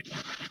next week.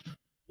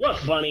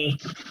 Look, Bunny.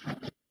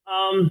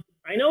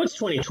 I know it's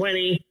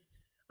 2020.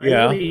 I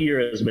know the year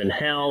has been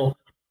hell.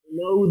 I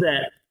know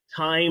that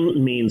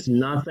time means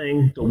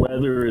nothing. The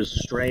weather is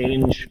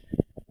strange.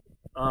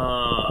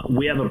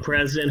 We have a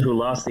president who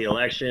lost the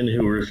election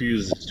who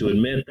refuses to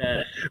admit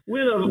that.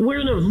 We're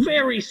in a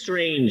very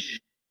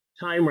strange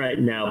time right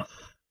now.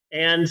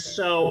 And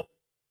so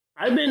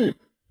I've been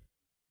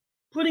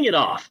putting it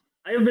off.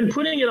 I have been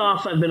putting it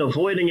off. I've been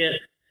avoiding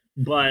it.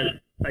 But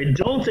I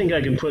don't think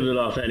I can put it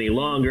off any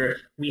longer.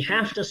 We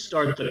have to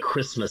start the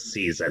Christmas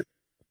season.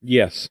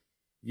 Yes.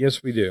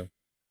 Yes, we do.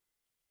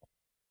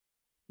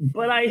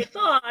 But I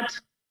thought,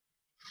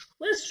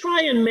 let's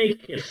try and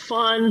make it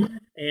fun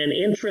and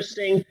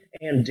interesting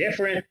and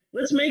different.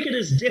 Let's make it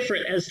as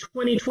different as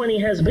 2020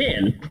 has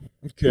been.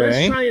 Okay.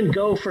 Let's try and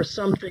go for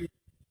something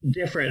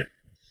different.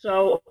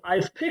 So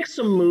I've picked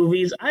some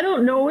movies. I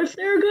don't know if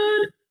they're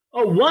good.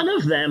 Oh, one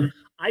of them,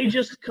 I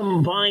just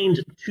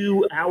combined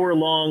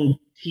 2-hour-long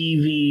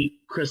TV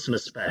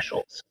Christmas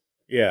specials.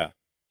 Yeah.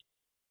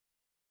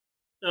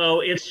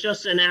 So it's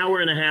just an hour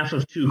and a half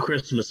of 2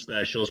 Christmas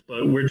specials,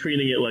 but we're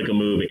treating it like a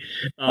movie.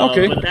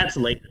 Okay. But that's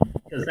later,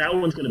 because that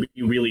one's going to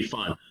be really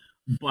fun.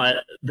 But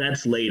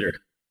that's later.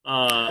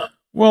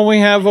 Well,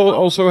 we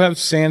also have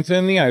Santa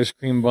and the Ice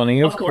Cream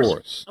Bunny, of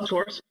course. Of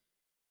course.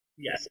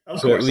 Yes,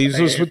 of so course. That leaves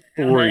us with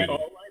 3.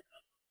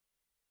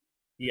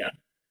 Yeah.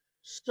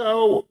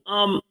 So,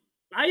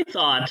 I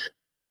thought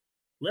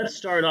let's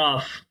start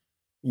off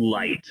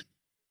light.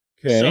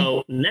 Okay.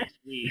 So next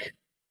week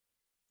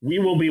we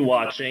will be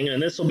watching,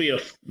 and this will be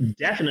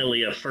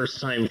definitely a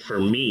first time for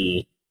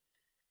me,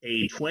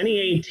 a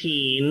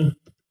 2018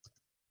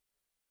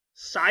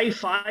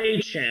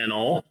 Sci-Fi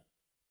Channel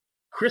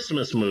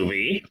Christmas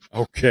movie.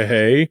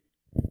 Okay.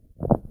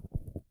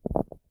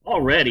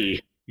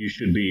 Already, you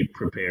should be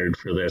prepared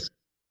for this.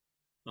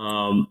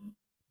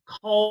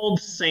 Called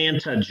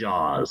Santa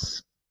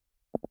Jaws.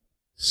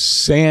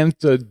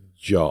 Santa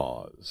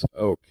Jaws.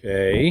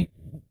 Okay.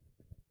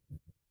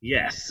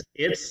 Yes,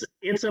 it's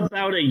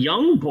about a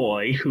young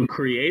boy who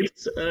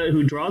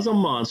who draws a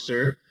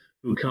monster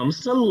who comes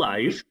to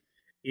life.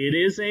 It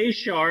is a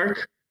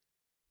shark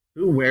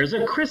who wears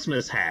a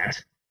Christmas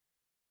hat,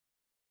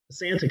 a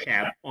Santa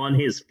cap on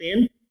his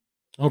fin.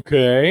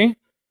 Okay.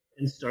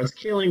 And starts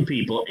killing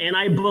people. And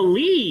I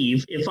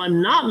believe, if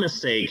I'm not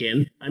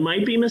mistaken, I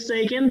might be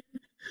mistaken,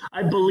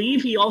 I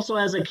believe he also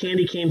has a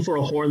candy cane for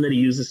a horn that he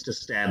uses to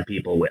stab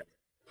people with.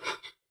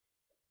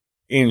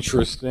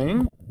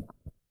 Interesting.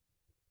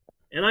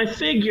 And I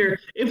figure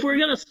if we're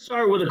going to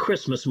start with a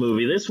Christmas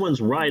movie, this one's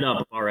right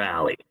up our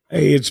alley.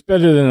 Hey, it's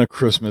better than A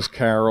Christmas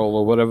Carol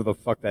or whatever the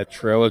fuck that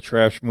trailer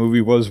trash movie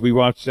was we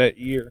watched that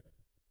year.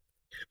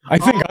 I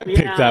think I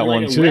picked that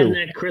one too.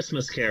 Redneck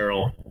Christmas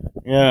Carol.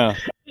 Yeah.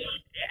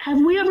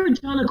 Have we ever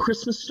done a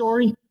Christmas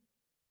Story?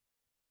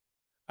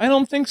 I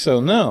don't think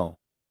so, no.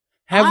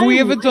 Have we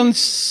ever done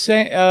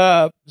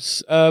Santa's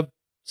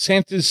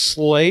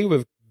Sleigh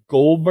with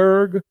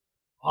Goldberg?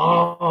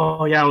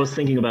 Oh, yeah, I was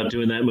thinking about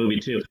doing that movie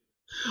too.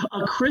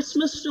 A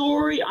Christmas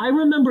Story, I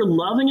remember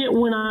loving it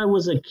when I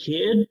was a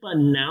kid, but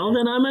now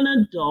that I'm an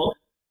adult,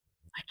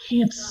 I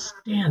can't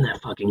stand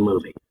that fucking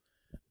movie.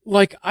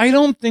 Like, I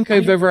don't think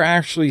I've ever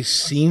actually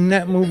seen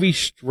that movie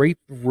straight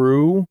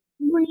through.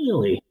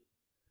 Really?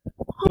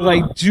 But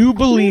I do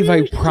believe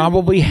I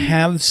probably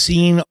have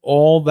seen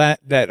all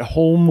that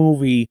whole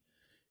movie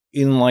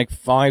in like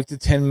 5 to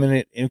 10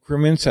 minute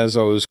increments as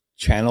I was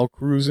channel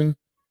cruising.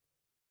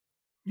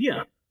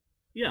 Yeah.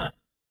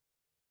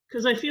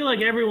 Because I feel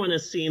like everyone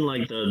has seen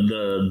like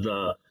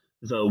the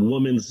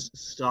woman's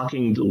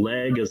stockinged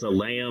leg as a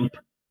lamp.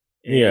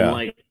 And Yeah.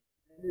 like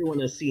everyone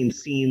has seen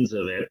scenes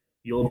of it.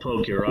 You'll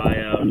poke your eye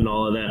out and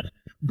all of that.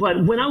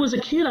 But when I was a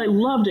kid, I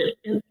loved it,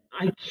 and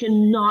I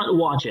cannot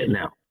watch it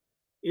now.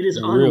 It is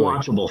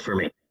unwatchable for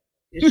me.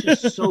 It's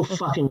just so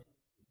fucking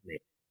me.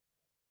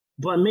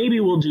 But maybe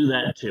we'll do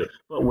that too.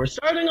 But we're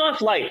starting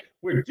off light.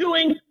 We're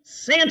doing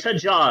Santa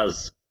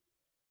Jaws.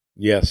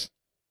 Yes.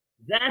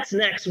 That's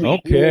next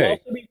week. Okay.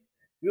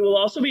 We will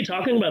also be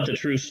talking about the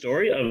true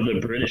story of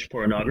the British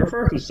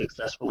pornographer who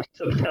successfully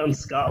took down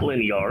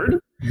Scotland Yard.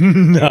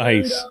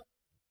 Nice.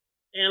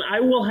 And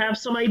I will have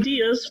some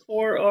ideas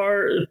for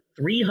our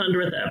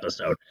 300th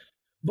episode.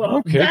 But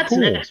Okay, that's cool.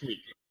 next week.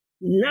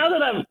 Now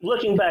that I'm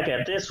looking back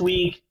at this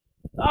week,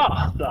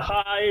 the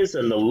highs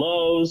and the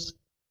lows.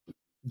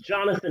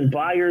 Jonathan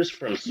Byers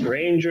from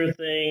Stranger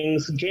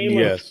Things, Game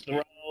of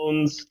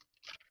Thrones,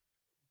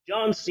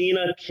 John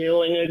Cena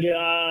killing a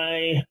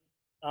guy,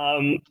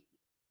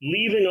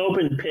 leaving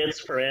open pits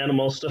for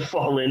animals to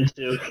fall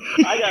into.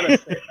 I gotta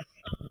say,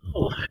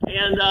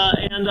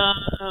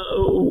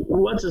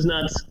 what's his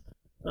nuts?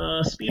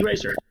 Speed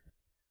Racer.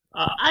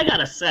 I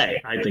gotta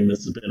say, I think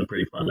this has been a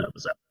pretty fun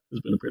episode.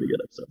 It's been a pretty good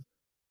episode.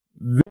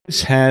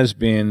 This has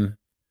been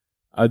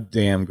a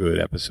damn good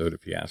episode,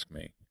 if you ask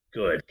me.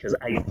 Good, because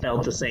I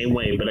felt the same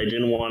way, but I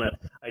didn't want to,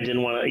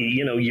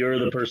 you're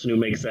the person who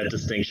makes that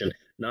distinction,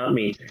 not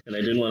me, and I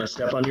didn't want to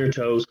step on your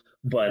toes,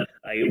 but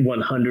I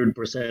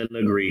 100%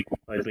 agree.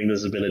 I think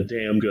this has been a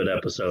damn good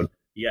episode.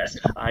 Yes,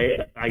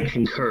 I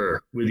concur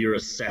with your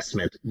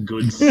assessment,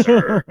 good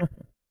sir.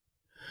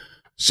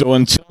 So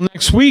until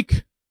next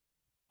week,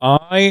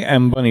 I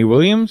am Bunny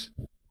Williams.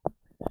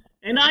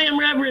 And I am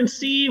Reverend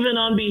Steve, and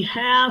on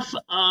behalf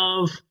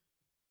of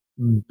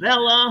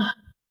Bella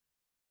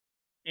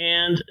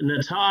and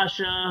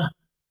Natasha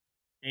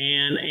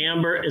and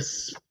Amber,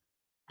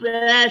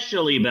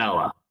 especially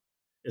Bella,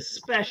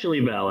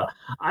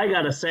 I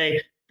gotta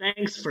say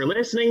thanks for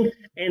listening,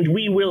 and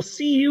we will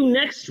see you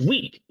next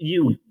week,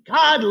 you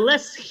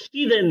godless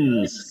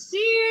heathens. See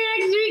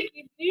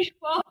you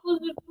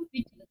next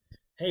week.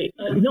 Hey,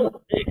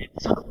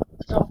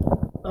 stop.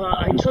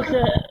 I took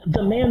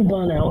the man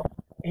bun out,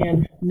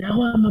 and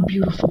now I'm a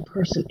beautiful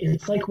person.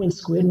 It's like when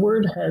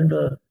Squidward had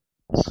the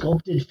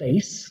sculpted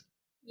face.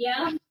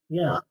 Yeah?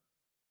 Yeah.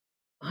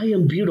 I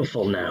am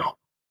beautiful now,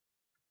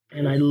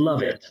 and I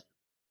love it.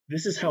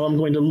 This is how I'm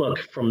going to look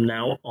from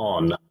now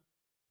on,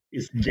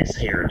 is this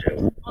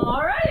hairdo.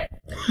 All right.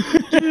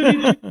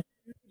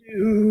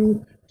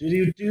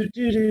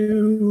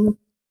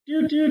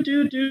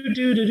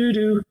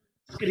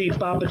 Skitty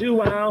bop a doo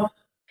wow.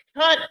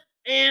 Cut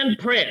and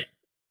print.